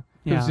LaBeija.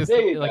 Yeah. Who's just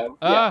like,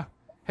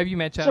 have you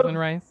met Jasmine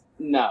Rice?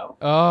 No.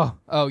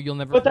 Oh, you'll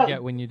never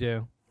forget when you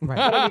do.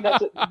 Right.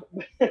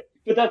 But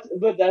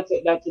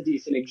that's a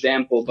decent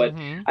example. But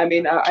I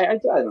mean, I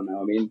don't know.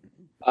 I mean,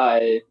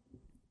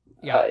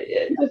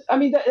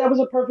 that was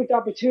a perfect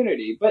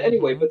opportunity. But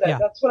anyway,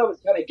 that's what I was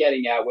kind of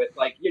getting at with,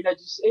 like,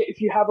 just if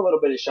you have a little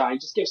bit of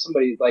shine, just give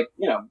somebody, like,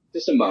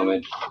 just a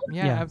moment.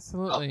 Yeah,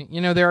 absolutely.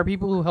 There are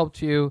people who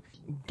helped you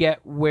get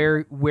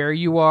where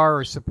you are,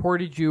 or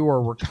supported you,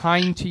 or were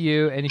kind to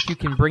you, and if you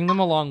can bring them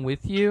along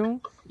with you,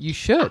 you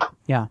should.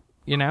 Yeah.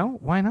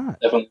 Why not?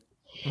 Definitely.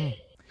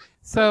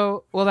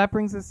 So, well, that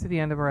brings us to the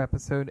end of our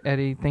episode.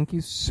 Eddie, thank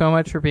you so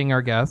much for being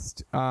our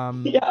guest.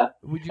 Sorry.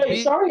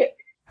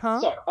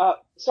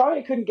 Sorry,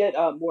 I couldn't get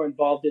more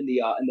involved in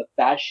the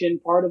fashion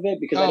part of it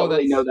because I don't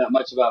really know that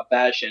much about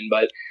fashion.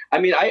 But I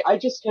mean, I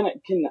just can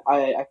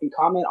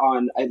comment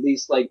on at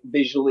least like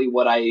visually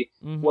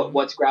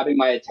what's grabbing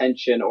my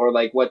attention or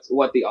like what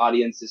the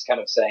audience is kind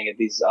of saying at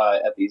these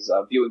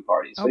viewing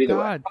parties. Oh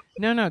God,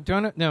 no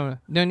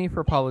need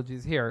for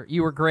apologies here.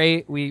 You were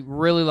great. We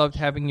really loved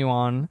having you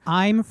on.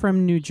 I'm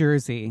from New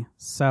Jersey,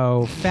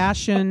 so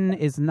fashion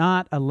is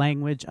not a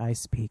language I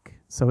speak.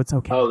 So it's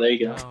okay. Oh, there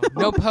you go.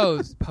 No,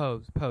 pose.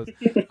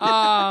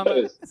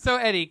 So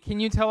Eddie, can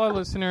you tell our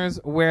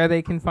listeners where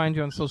they can find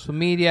you on social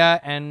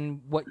media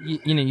and what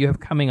you have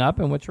coming up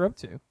and what you're up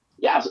to?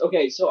 Yes.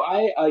 Okay. So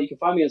you can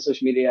find me on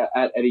social media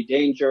at Eddie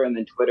Danger and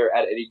then Twitter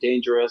at Eddie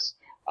Dangerous.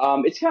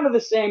 It's kind of the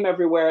same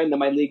everywhere, and then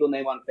my legal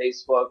name on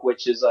Facebook,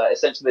 which is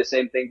essentially the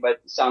same thing, but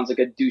sounds like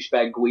a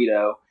douchebag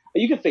Guido.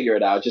 You can figure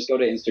it out. Just go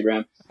to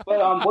Instagram. But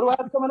what do I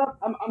have coming up?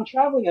 I'm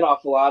traveling an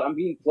awful lot. I'm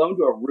being flown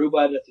to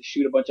Aruba to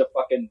shoot a bunch of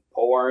fucking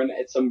porn.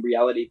 It's some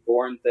reality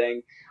porn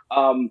thing.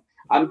 I'm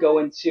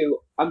going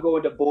to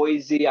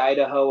Boise,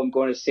 Idaho. I'm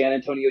going to San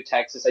Antonio,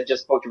 Texas. I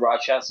just booked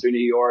Rochester, New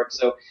York.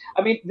 So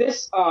I mean,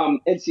 this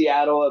in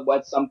Seattle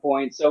at some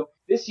point. So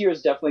this year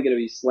is definitely going to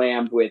be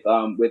slammed with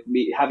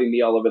me having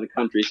me all over the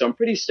country. So I'm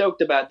pretty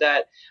stoked about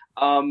that.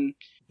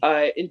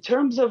 In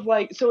terms of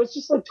so it's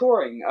just like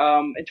touring.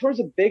 In terms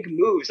of big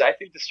moves, I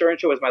think the Stern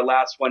Show is my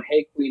last one.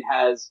 Hey Queen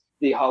has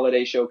the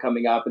holiday show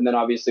coming up, and then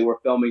obviously we're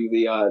filming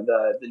the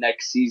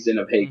next season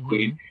of Hey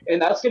Queen,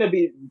 and that's going to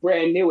be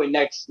brand new and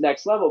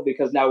next level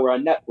because now we're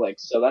on Netflix.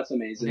 So that's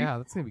amazing. Yeah,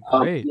 that's going to be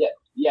great.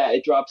 Yeah,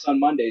 it drops on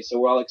Monday, so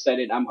we're all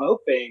excited. I'm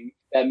hoping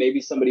that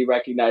maybe somebody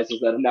recognizes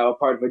that I'm now a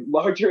part of a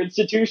larger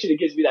institution and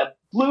gives me that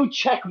blue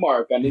check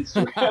mark on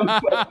Instagram.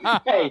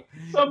 But, hey,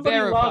 somebody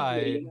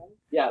loves me. You know?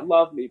 Yeah,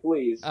 love me,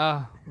 please.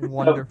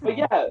 Wonderful. But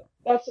yeah,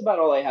 that's about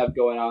all I have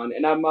going on,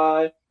 and I'm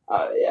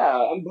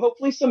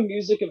hopefully some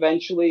music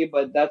eventually.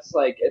 But that's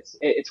like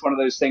it's one of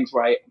those things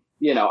where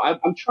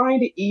I'm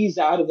trying to ease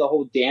out of the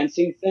whole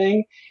dancing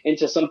thing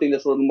into something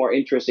that's a little more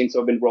interesting. So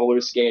I've been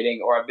roller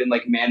skating, or I've been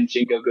like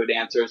managing go-go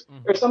dancers,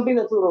 or something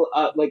that's a little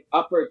like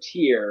upper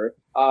tier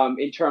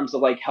in terms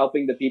of like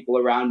helping the people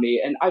around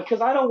me. And because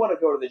I don't want to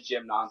go to the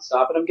gym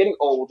nonstop, and I'm getting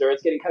older,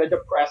 it's getting kind of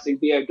depressing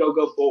being a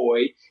go-go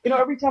boy.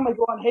 Every time I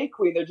go on Hey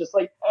Queen, they're just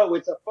like, oh,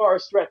 it's a far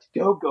stretch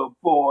go-go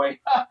boy.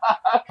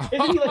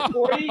 Isn't he like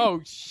 40?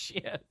 Oh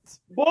shit.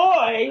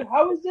 Boy,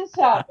 how is this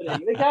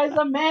happening? The guy's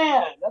a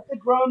man. That's a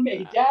grown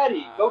man.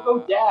 Daddy,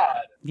 go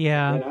dad.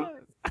 Yeah.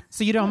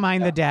 So you don't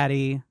mind the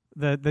daddy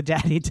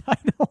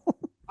title?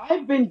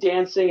 I've been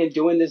dancing and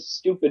doing this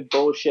stupid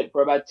bullshit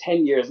for about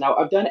 10 years now.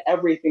 I've done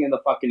everything in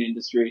the fucking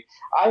industry.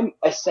 I'm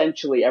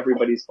essentially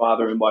everybody's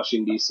father in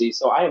Washington, D.C.,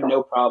 so I have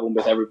no problem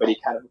with everybody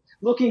kind of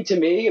looking to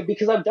me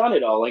because I've done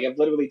it all. Like, I've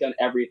literally done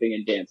everything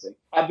in dancing.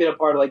 I've been a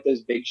part of, like,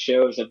 those big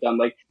shows. I've done,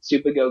 like,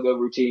 super go-go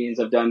routines.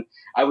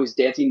 I was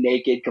dancing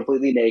naked,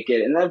 completely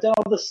naked, and I've done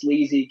all the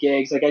sleazy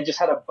gigs. Like, I just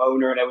had a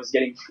boner, and I was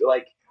getting,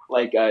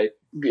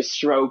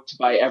 stroked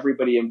by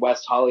everybody in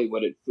West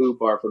Hollywood at Food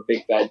Bar for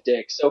big fat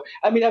dicks. So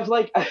I mean, I've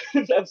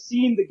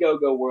seen the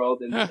go-go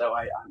world, and so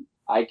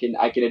I can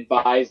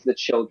advise the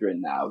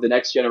children now, the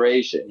next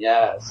generation.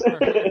 Yes.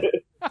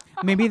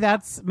 maybe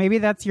that's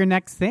your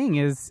next thing.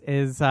 Is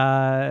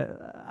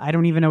I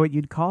don't even know what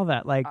you'd call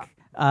that. Like,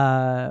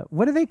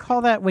 what do they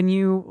call that when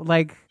you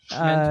like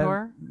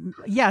mentor?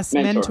 Yes,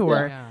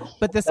 mentor. Yeah.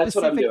 But the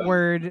specific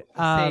word.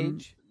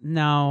 Sage.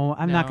 No,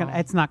 I'm not gonna.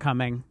 It's not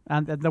coming.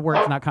 The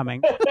word's not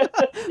coming.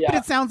 Yeah. But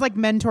it sounds like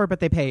mentor, but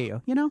they pay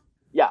you.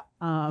 Yeah.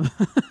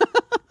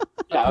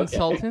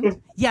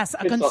 Consultant. Yes,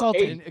 a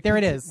consultant. There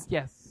it is.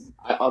 Yes.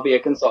 I'll be a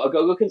consultant, a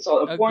go-go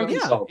consultant, a porn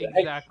consultant.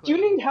 Exactly. Hey, do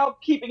you need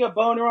help keeping a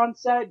boner on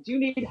set? Do you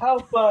need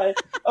help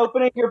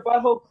opening your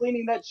butthole,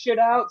 cleaning that shit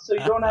out so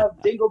you don't have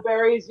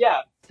dingleberries?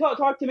 Yeah.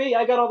 Talk to me.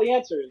 I got all the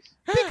answers.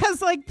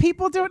 Because, like,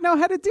 people don't know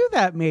how to do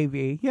that,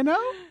 maybe,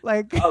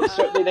 Like... Oh,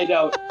 certainly they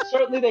don't.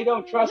 Certainly they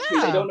don't. Trust me.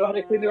 They don't know how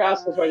to clean their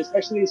assholes right,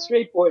 especially these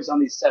straight boys on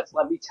these sets.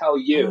 Let me tell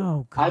you.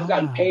 Oh, God. I've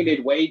gotten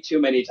painted way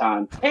too many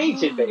times.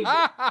 Painted, baby.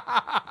 No.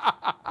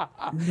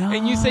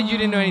 And you said you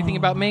didn't know anything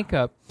about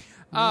makeup.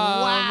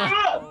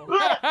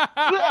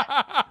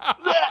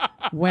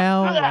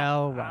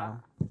 Well.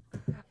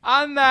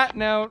 On that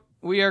note,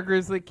 we are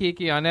Grizzly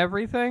Kiki on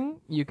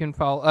everything. You can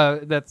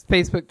follow, that's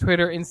Facebook,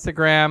 Twitter,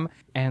 Instagram,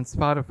 and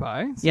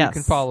Spotify. So yes. You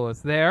can follow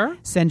us there.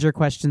 Send your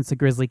questions to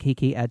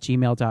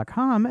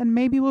grizzlykiki@gmail.com, and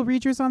maybe we'll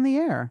read yours on the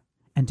air.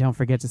 And don't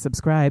forget to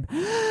subscribe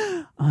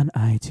on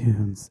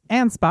iTunes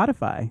and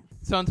Spotify.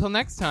 So until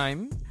next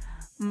time,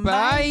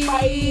 bye.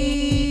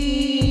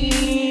 Bye.